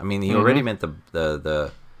 I mean, he already met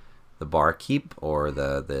the barkeep or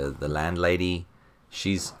the landlady.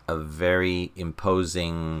 She's a very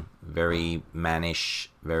imposing, very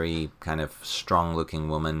mannish, very kind of strong-looking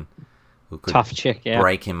woman who could tough chick,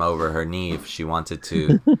 break him over her knee if she wanted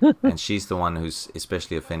to. And she's the one who's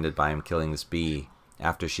especially offended by him killing this bee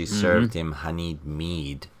after she served him honeyed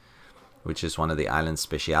mead, which is one of the island's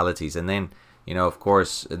specialities. And then, of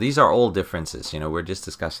course, these are all differences. We're just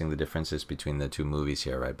discussing the differences between the two movies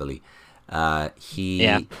here, right, Billy?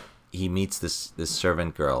 He meets this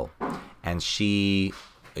servant girl, and she,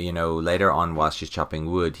 later on while she's chopping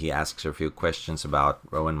wood, he asks her a few questions about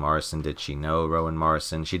Rowan Morrison. Did she know Rowan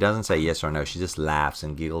Morrison? She doesn't say yes or no. She just laughs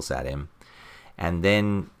and giggles at him. And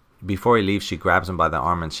then before he leaves, she grabs him by the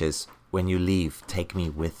arm and says, "When you leave, take me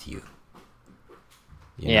with you."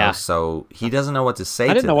 You know, so he doesn't know what to say.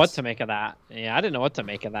 I didn't know what to make of that. Yeah, I didn't know what to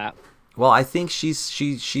make of that. Well, I think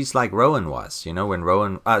she's like Rowan was, when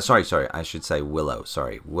Rowan... sorry, I should say Willow.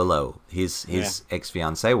 Sorry, Willow, his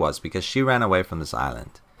ex-fiancée was, because she ran away from this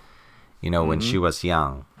island, when she was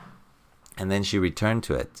young. And then she returned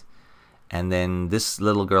to it. And then this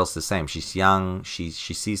little girl's the same. She's young. She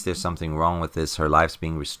sees there's something wrong with this. Her life's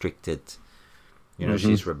being restricted.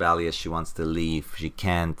 She's rebellious. She wants to leave. She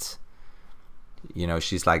can't.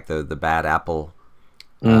 She's like the bad apple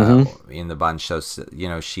in the bunch. So,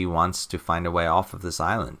 she wants to find a way off of this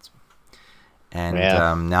island.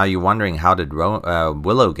 And now you're wondering, how did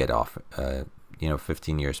Willow get off?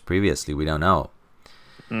 15 years previously, we don't know.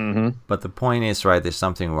 But the point is, right, there's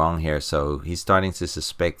something wrong here. So he's starting to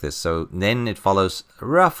suspect this. So then it follows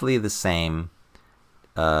roughly the same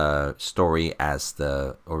story as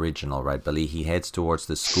the original, right, Billy? He heads towards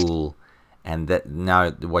the school. And that now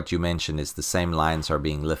what you mentioned is the same lines are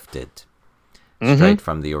being lifted straight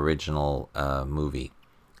from the original movie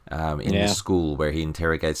in the school where he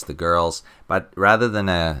interrogates the girls. But rather than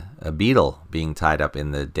a beetle being tied up in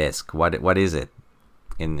the desk, what is it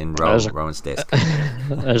in Rowan's desk?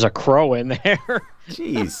 There's a crow in there.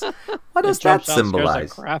 Jeez, what does that symbolize?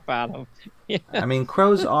 The crap out of him. I mean,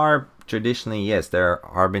 crows are traditionally, yes, they're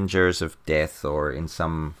harbingers of death, or in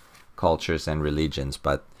some cultures and religions,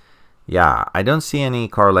 but yeah, I don't see any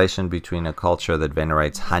correlation between a culture that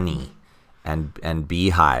venerates honey and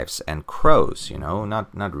beehives and crows,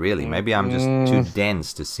 not really. Maybe I'm just too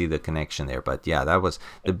dense to see the connection there. But yeah,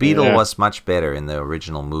 the beetle was much better in the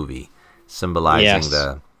original movie, symbolizing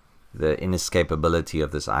the inescapability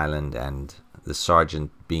of this island, and the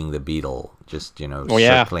sergeant being the beetle, just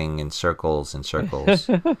circling in circles and circles.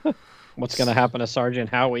 What's going to happen to Sergeant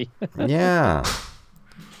Howie? Yeah.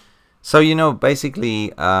 So,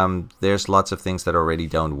 basically, there's lots of things that already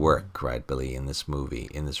don't work, right, Billy, in this movie,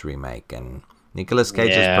 in this remake. And Nicolas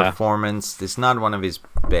Cage's performance is not one of his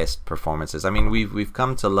best performances. I mean, we've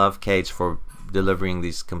come to love Cage for delivering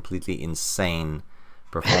these completely insane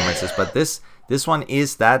performances. But this one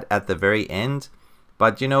is that at the very end.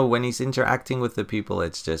 But when he's interacting with the people,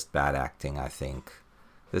 it's just bad acting, I think.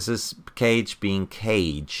 This is Cage being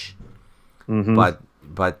Cage,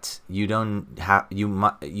 but you don't have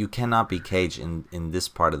you cannot be Cage in this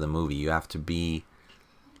part of the movie. You have to be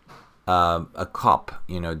a cop,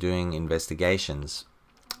 doing investigations.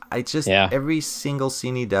 Every single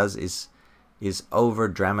scene he does is over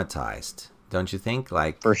dramatized, don't you think?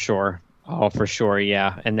 Like, for sure. Oh, for sure,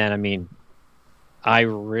 yeah. And then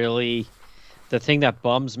the thing that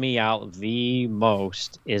bums me out the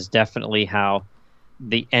most is definitely how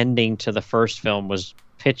the ending to the first film was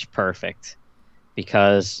pitch perfect,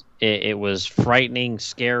 because it was frightening,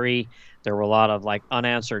 scary. There were a lot of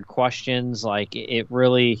unanswered questions. It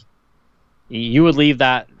really, you would leave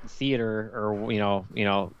that theater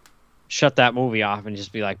or shut that movie off and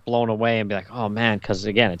just be blown away and be oh man, because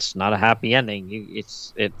again, it's not a happy ending.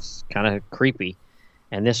 It's kind of creepy.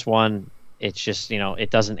 And this one, it's just it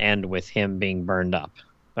doesn't end with him being burned up.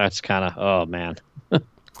 That's kind of, oh man.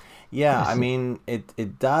 Yeah, I mean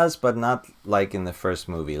it does, but not like in the first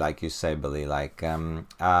movie, like you say, Billy.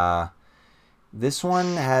 This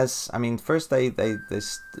one has, first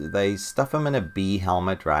they stuff him in a bee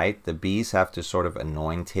helmet, right? The bees have to sort of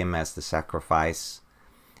anoint him as the sacrifice.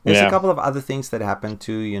 There's a couple of other things that happen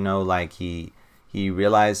too, like he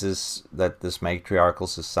realizes that this matriarchal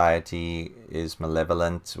society is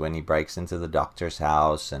malevolent when he breaks into the doctor's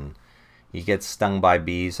house, and he gets stung by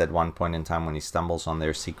bees at one point in time when he stumbles on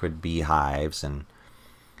their secret beehives, and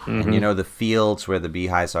the fields where the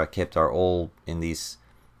beehives are kept are all in these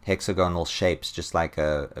hexagonal shapes, just like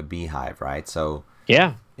a beehive, right? So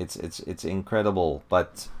yeah, it's incredible,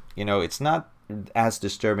 but it's not as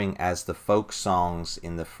disturbing as the folk songs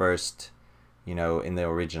in the first, in the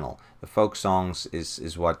original. The folk songs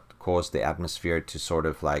is what caused the atmosphere to sort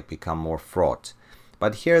of become more fraught.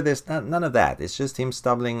 But here there's none of that. It's just him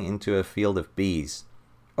stumbling into a field of bees.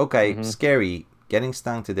 Okay, scary. Getting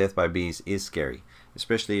stung to death by bees is scary,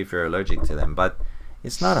 especially if you're allergic to them. But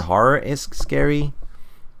it's not a horror. It's scary.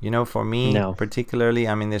 For me, particularly,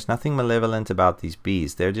 there's nothing malevolent about these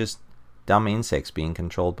bees. They're just dumb insects being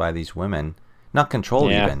controlled by these women. Not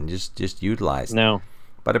controlled even, just utilized. No.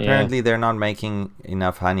 But apparently they're not making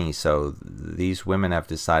enough honey, so these women have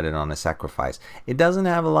decided on a sacrifice. It doesn't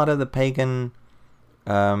have a lot of the pagan,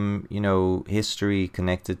 history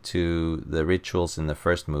connected to the rituals in the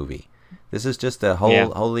first movie. This is just a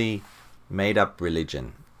wholly made-up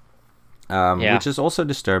religion. Which is also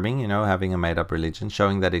disturbing, having a made-up religion,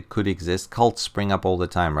 showing that it could exist. Cults spring up all the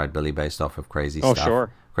time, right, Billy, based off of crazy stuff. Oh,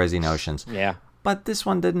 sure. Crazy notions. Yeah. But this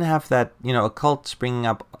one didn't have that, a cult springing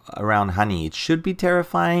up around honey. It should be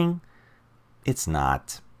terrifying. It's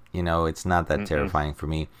not. It's not that terrifying for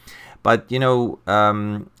me. But,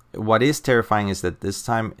 what is terrifying is that this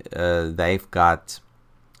time they've got...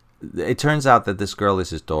 It turns out that this girl is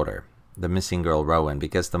his daughter, the missing girl, Rowan,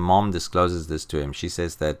 because the mom discloses this to him. She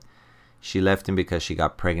says that she left him because she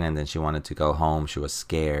got pregnant and she wanted to go home. She was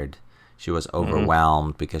scared. She was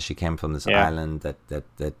overwhelmed because she came from this island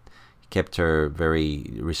that kept her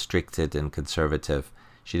very restricted and conservative.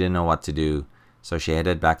 She didn't know what to do, so she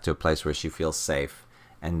headed back to a place where she feels safe.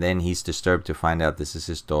 And then he's disturbed to find out this is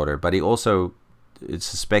his daughter, but he also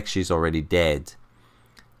suspects she's already dead.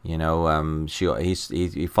 He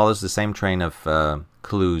follows the same train of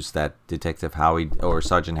clues that Detective Howie or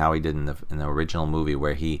Sergeant Howie did in the original movie,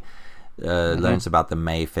 where he learns about the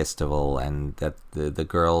May Festival and that the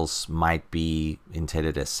girls might be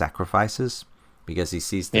intended as sacrifices, because he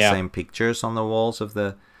sees the same pictures on the walls of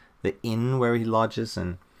the inn where he lodges,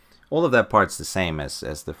 and all of that part's the same as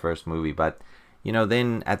the first movie. But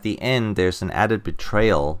then at the end there's an added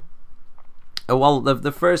betrayal. Well,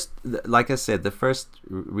 the first, like I said, the first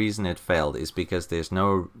reason it failed is because there's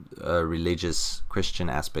no religious Christian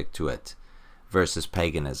aspect to it versus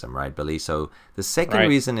paganism, right, Billy? So the second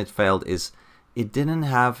reason it failed is it didn't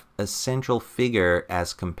have a central figure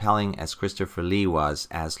as compelling as Christopher Lee was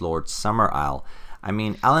as Lord Summerisle.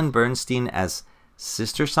 Ellen Bernstein as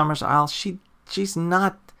Sister Summerisle, she's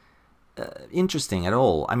not interesting at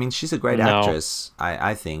all. She's a great actress,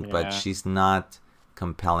 I think, but she's not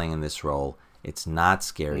compelling in this role. It's not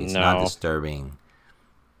scary. It's not disturbing.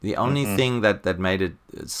 The only thing that made it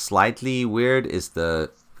slightly weird is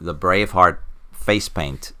the Braveheart face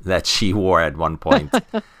paint that she wore at one point.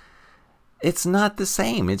 It's not the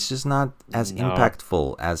same. It's just not as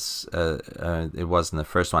impactful as it was in the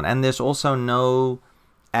first one. And there's also no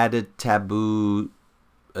added taboo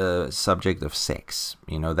subject of sex.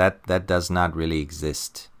 That does not really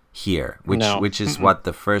exist here, which is what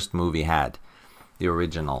the first movie had, the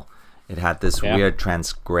original. It had this weird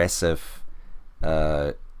transgressive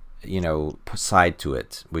side to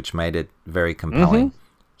it, which made it very compelling.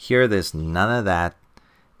 Here, there's none of that.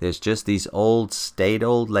 There's just these staid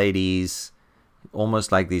old ladies,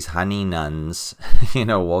 almost like these honey nuns,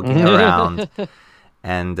 walking around.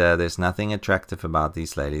 And there's nothing attractive about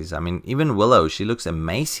these ladies. I mean, even Willow, she looks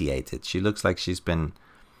emaciated. She looks like she's been,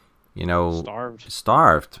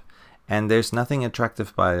 starved. And there's nothing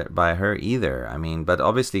attractive by her either. I mean, but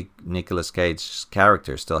obviously Nicolas Cage's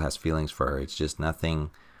character still has feelings for her. It's just nothing,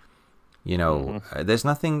 there's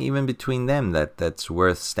nothing even between them that's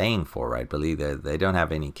worth staying for, right? Believe they don't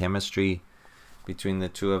have any chemistry between the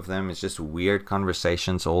two of them. It's just weird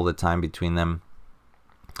conversations all the time between them.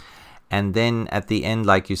 And then at the end,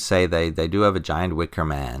 like you say, they do have a giant wicker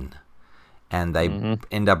man, and they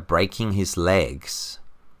end up breaking his legs,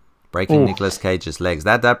 breaking Nicolas Cage's legs.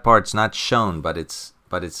 That part's not shown, but it's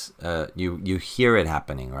you hear it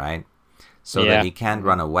happening, right? So that he can't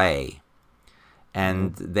run away.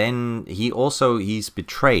 And then he's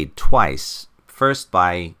betrayed twice. First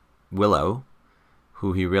by Willow,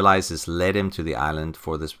 who he realizes led him to the island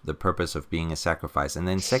for the purpose of being a sacrifice, and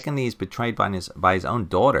then secondly, he's betrayed by his own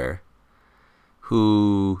daughter,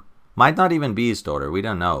 who might not even be his daughter. We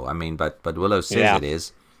don't know. I mean, but Willow says it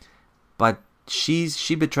is. But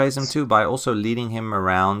she betrays him too by also leading him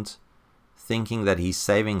around thinking that he's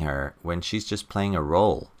saving her when she's just playing a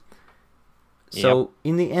role. So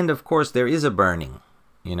in the end, of course, there is a burning,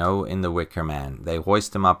 in the Wicker Man. They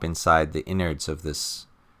hoist him up inside the innards of this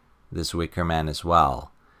Wicker Man as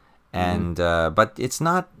well. And but it's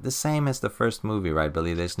not the same as the first movie, right,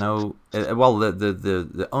 Billy? There's no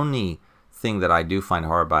the only thing that I do find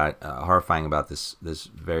horrifying about this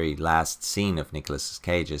very last scene of Nicolas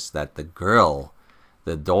Cage is that the girl,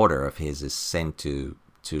 the daughter of his, is sent to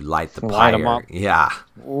light the fire. Him up. Yeah.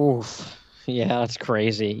 Oof. Yeah, that's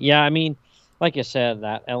crazy. Yeah, I mean, like you said,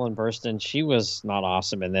 that Ellen Burstyn, she was not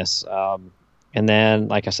awesome in this. And then,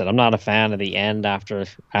 like I said, I'm not a fan of the end after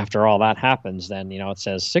all that happens. Then, it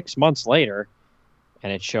says 6 months later,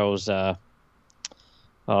 and it shows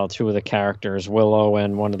two of the characters, Willow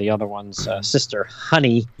and one of the other ones, sister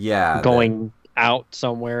Honey, going out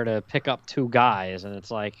somewhere to pick up two guys, and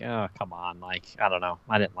it's like, oh, come on, like, I don't know,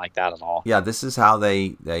 I didn't like that at all. Yeah, this is how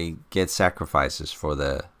they get sacrifices for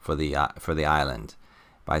the island,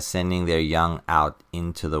 by sending their young out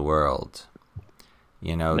into the world,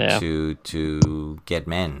 to get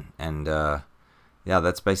men, and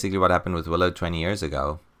that's basically what happened with Willow 20 years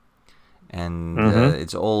ago. And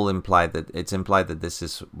it's implied that this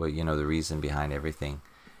is the reason behind everything.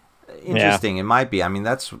 Interesting, it might be. I mean,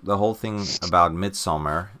 that's the whole thing about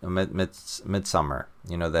Midsommar,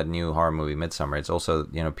 that new horror movie Midsommar. It's also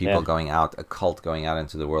people going out, a cult going out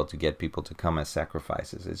into the world to get people to come as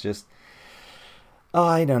sacrifices. It's just,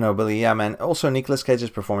 I don't know, Billy. Yeah, man. Also, Nicolas Cage's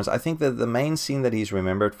performance. I think that the main scene that he's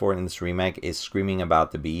remembered for in this remake is screaming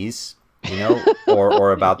about the bees.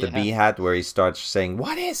 Or about the bee hat, where he starts saying,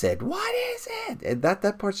 "What is it? What is it?" And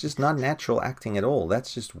that part's just not natural acting at all.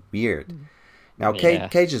 That's just weird. Now,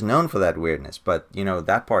 Cage is known for that weirdness, but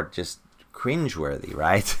that part just cringeworthy,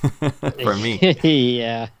 right? For me,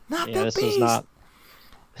 not the bees.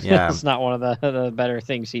 It's not one of the better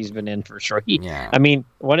things he's been in for sure. I mean,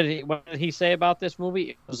 what did he say about this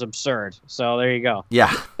movie? It was absurd. So there you go.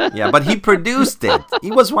 Yeah, but he produced it.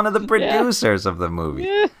 He was one of the producers of the movie.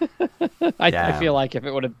 I feel like if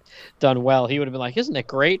it would have done well, he would have been like, "Isn't it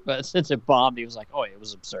great?" But since it bombed, he was like, "Oh, it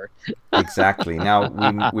was absurd." Exactly.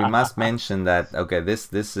 Now we must mention that. Okay,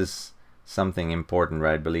 this is something important,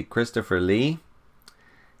 right, Billy? Christopher Lee,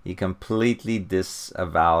 he completely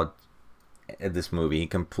disavowed this movie. He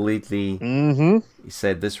completely he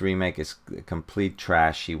said this remake is complete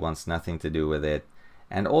trash. He wants nothing to do with it.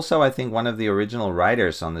 And also, I think one of the original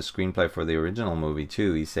writers on the screenplay for the original movie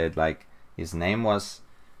too, he said like his name was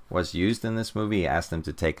used in this movie. He asked him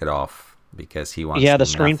to take it off because he wants the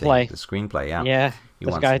screenplay. The screenplay, yeah. Yeah.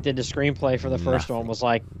 This guy did the screenplay for the first one, was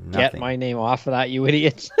like, "Get my name off of that, you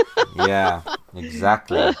idiots." Yeah,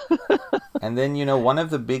 exactly. And then one of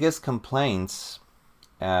the biggest complaints,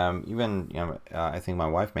 I think my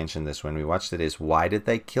wife mentioned this when we watched it, is why did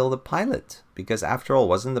they kill the pilot? Because after all,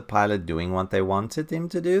 wasn't the pilot doing what they wanted him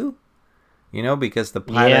to do? Because the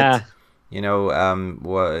pilot,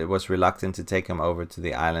 was reluctant to take him over to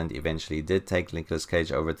the island. Eventually did take Nicolas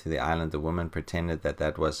Cage over to the island. The woman pretended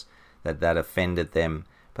that offended them,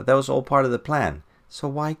 but that was all part of the plan. So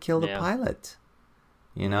why kill the pilot?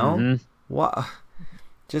 What?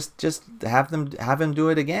 Just have him do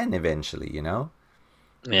it again eventually.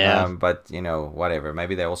 Yeah. But whatever.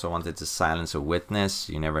 Maybe they also wanted to silence a witness.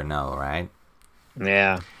 You never know, right?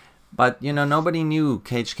 Yeah. But, nobody knew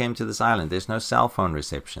Cage came to this island. There's no cell phone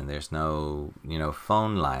reception. There's no,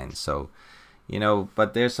 phone line. So,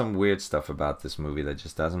 but there's some weird stuff about this movie that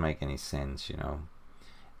just doesn't make any sense,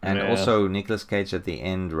 And also Nicolas Cage at the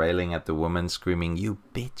end railing at the woman screaming, "You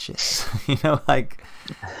bitches." Like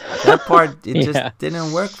that part, it just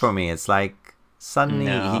didn't work for me. It's like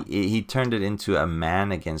suddenly he turned it into a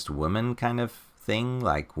man against women kind of thing.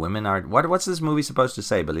 Like women are, what's this movie supposed to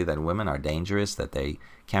say? Believe that women are dangerous, that they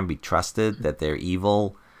can't be trusted, that they're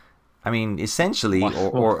evil. I mean, essentially,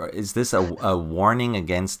 or is this a warning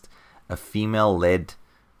against a female-led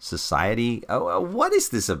society? What is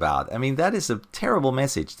this about? I mean, that is a terrible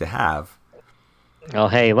message to have. Oh,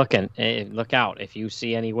 hey, look out. If you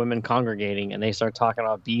see any women congregating and they start talking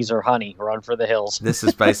about bees or honey, run for the hills. This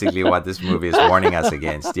is basically what this movie is warning us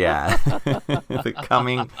against. Yeah. The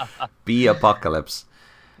coming bee apocalypse.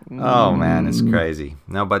 Oh, man, it's crazy.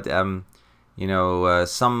 No, but,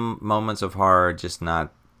 some moments of horror, just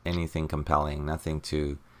not anything compelling, nothing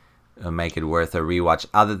to make it worth a rewatch,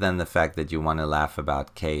 other than the fact that you want to laugh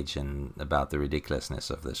about Cage and about the ridiculousness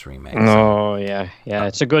of this remake. Oh yeah,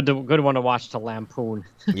 it's a good one to watch to lampoon.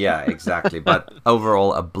 Yeah, exactly. But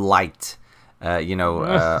overall, a blight,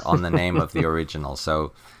 on the name of the original.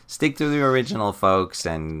 So stick to the original, folks,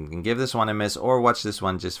 and give this one a miss, or watch this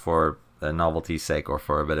one just for novelty's sake or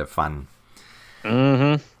for a bit of fun.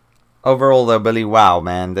 Mm-hmm. Overall, though, Billy, wow,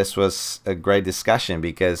 man, this was a great discussion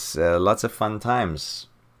because lots of fun times.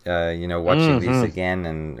 Watching these again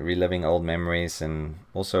and reliving old memories, and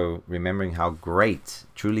also remembering how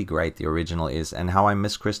truly great the original is, and how I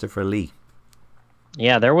miss Christopher Lee.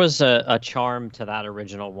 Yeah, there was a charm to that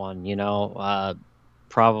original one,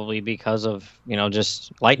 probably because of,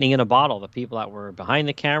 just lightning in a bottle. The people that were behind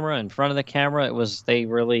the camera, in front of the camera,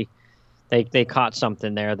 they caught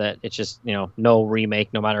something there that it's just, no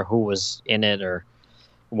remake, no matter who was in it or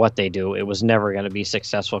what they do, it was never going to be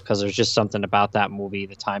successful because there's just something about that movie,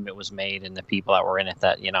 the time it was made, and the people that were in it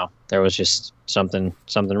that there was just something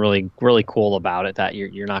really really cool about it that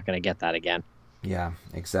you're not going to get that again. Yeah,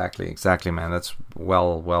 exactly, man. That's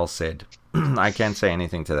well said. I can't say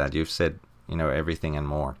anything to that. You've said everything and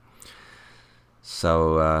more.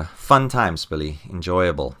 So fun times, Billy.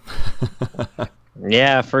 Enjoyable.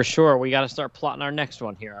 Yeah, for sure. We got to start plotting our next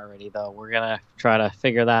one here already, though. We're gonna try to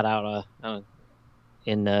figure that out.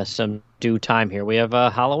 In some due time here. We have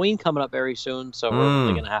Halloween coming up very soon, so we're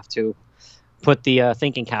really going to have to put the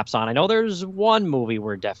thinking caps on. I know there's one movie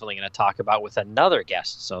we're definitely going to talk about with another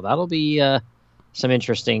guest, so that'll be some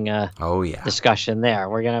interesting discussion there.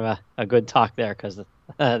 We're going to have a good talk there because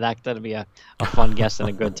that's going to be a fun guest and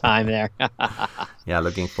a good time there. Yeah,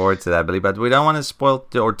 looking forward to that, Billy. But we don't want to spoil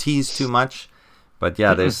or tease too much. But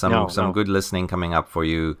yeah, there's some good listening coming up for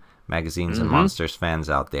you Magazines and Monsters fans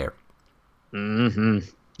out there. Mm-hmm.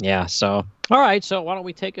 Yeah, so all right, so why don't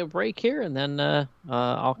we take a break here, and then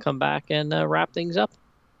I'll come back and wrap things up.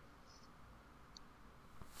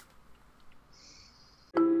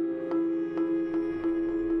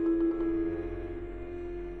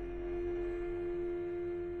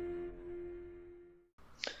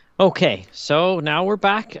 Okay, so now we're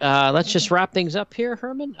back. Let's just wrap things up here,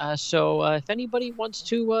 Herman. So if anybody wants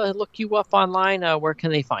to look you up online, where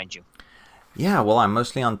can they find you? Yeah, well, I'm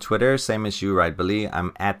mostly on Twitter, same as you, right, Billy?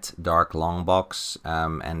 I'm at Dark Longbox,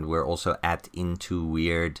 and we're also at Into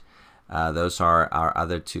Weird. Those are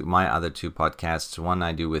my other two podcasts. One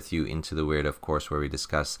I do with you, Into the Weird, of course, where we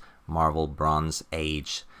discuss Marvel Bronze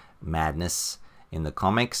Age madness in the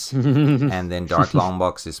comics. And then Dark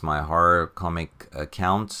Longbox is my horror comic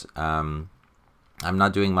account. I'm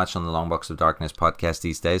not doing much on the Longbox of Darkness podcast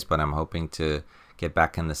these days, but I'm hoping to get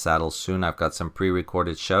back in the saddle soon. I've got some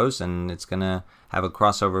pre-recorded shows, and it's gonna have a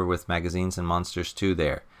crossover with Magazines and Monsters 2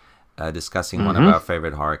 there, discussing one of our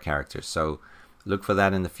favorite horror characters. So look for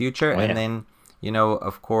that in the future. And then,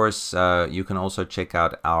 of course, you can also check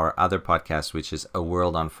out our other podcast, which is A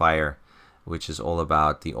World on Fire, which is all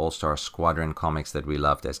about the All-Star Squadron comics that we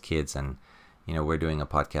loved as kids, and we're doing a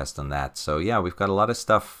podcast on that. So yeah, we've got a lot of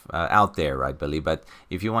stuff out there, right, Billy? But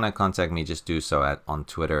if you want to contact me, just do so on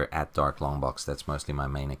Twitter at Dark Longbox. That's mostly my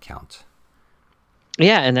main account.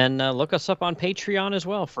 Yeah, and then look us up on Patreon as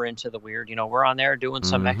well for Into the Weird. We're on there doing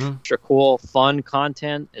some extra cool, fun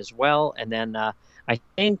content as well. And then I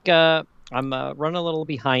think I'm running a little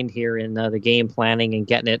behind here in the game planning and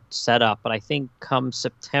getting it set up. But I think come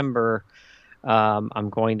September, I'm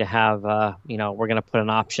going to have, we're going to put an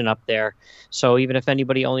option up there. So even if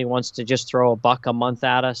anybody only wants to just throw $1 a month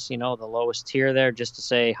at us, the lowest tier there, just to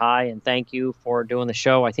say hi and thank you for doing the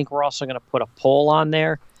show. I think we're also going to put a poll on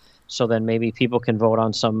there. So then maybe people can vote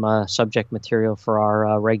on some subject material for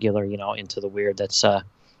our regular, Into the Weird. That's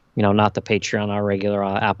not the Patreon, our regular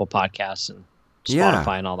Apple Podcasts and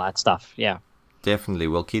Spotify and all that stuff. Yeah. Definitely.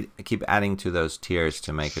 We'll keep adding to those tiers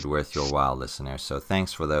to make it worth your while, listeners. So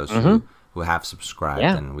thanks for those who have subscribed,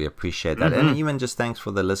 and we appreciate that. And even just thanks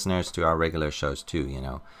for the listeners to our regular shows too,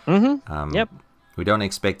 Yep. We don't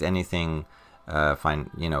expect anything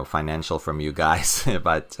financial from you guys,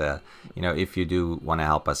 but if you do want to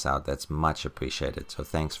help us out, that's much appreciated. So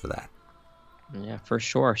thanks for that. Yeah, for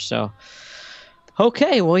sure. So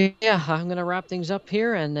okay, well, yeah, I'm going to wrap things up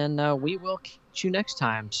here, and then we will catch you next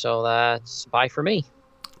time. So that's bye for me.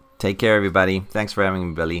 Take care, everybody. Thanks for having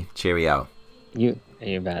me, Billy. Cheerio. You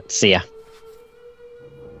bet. See ya.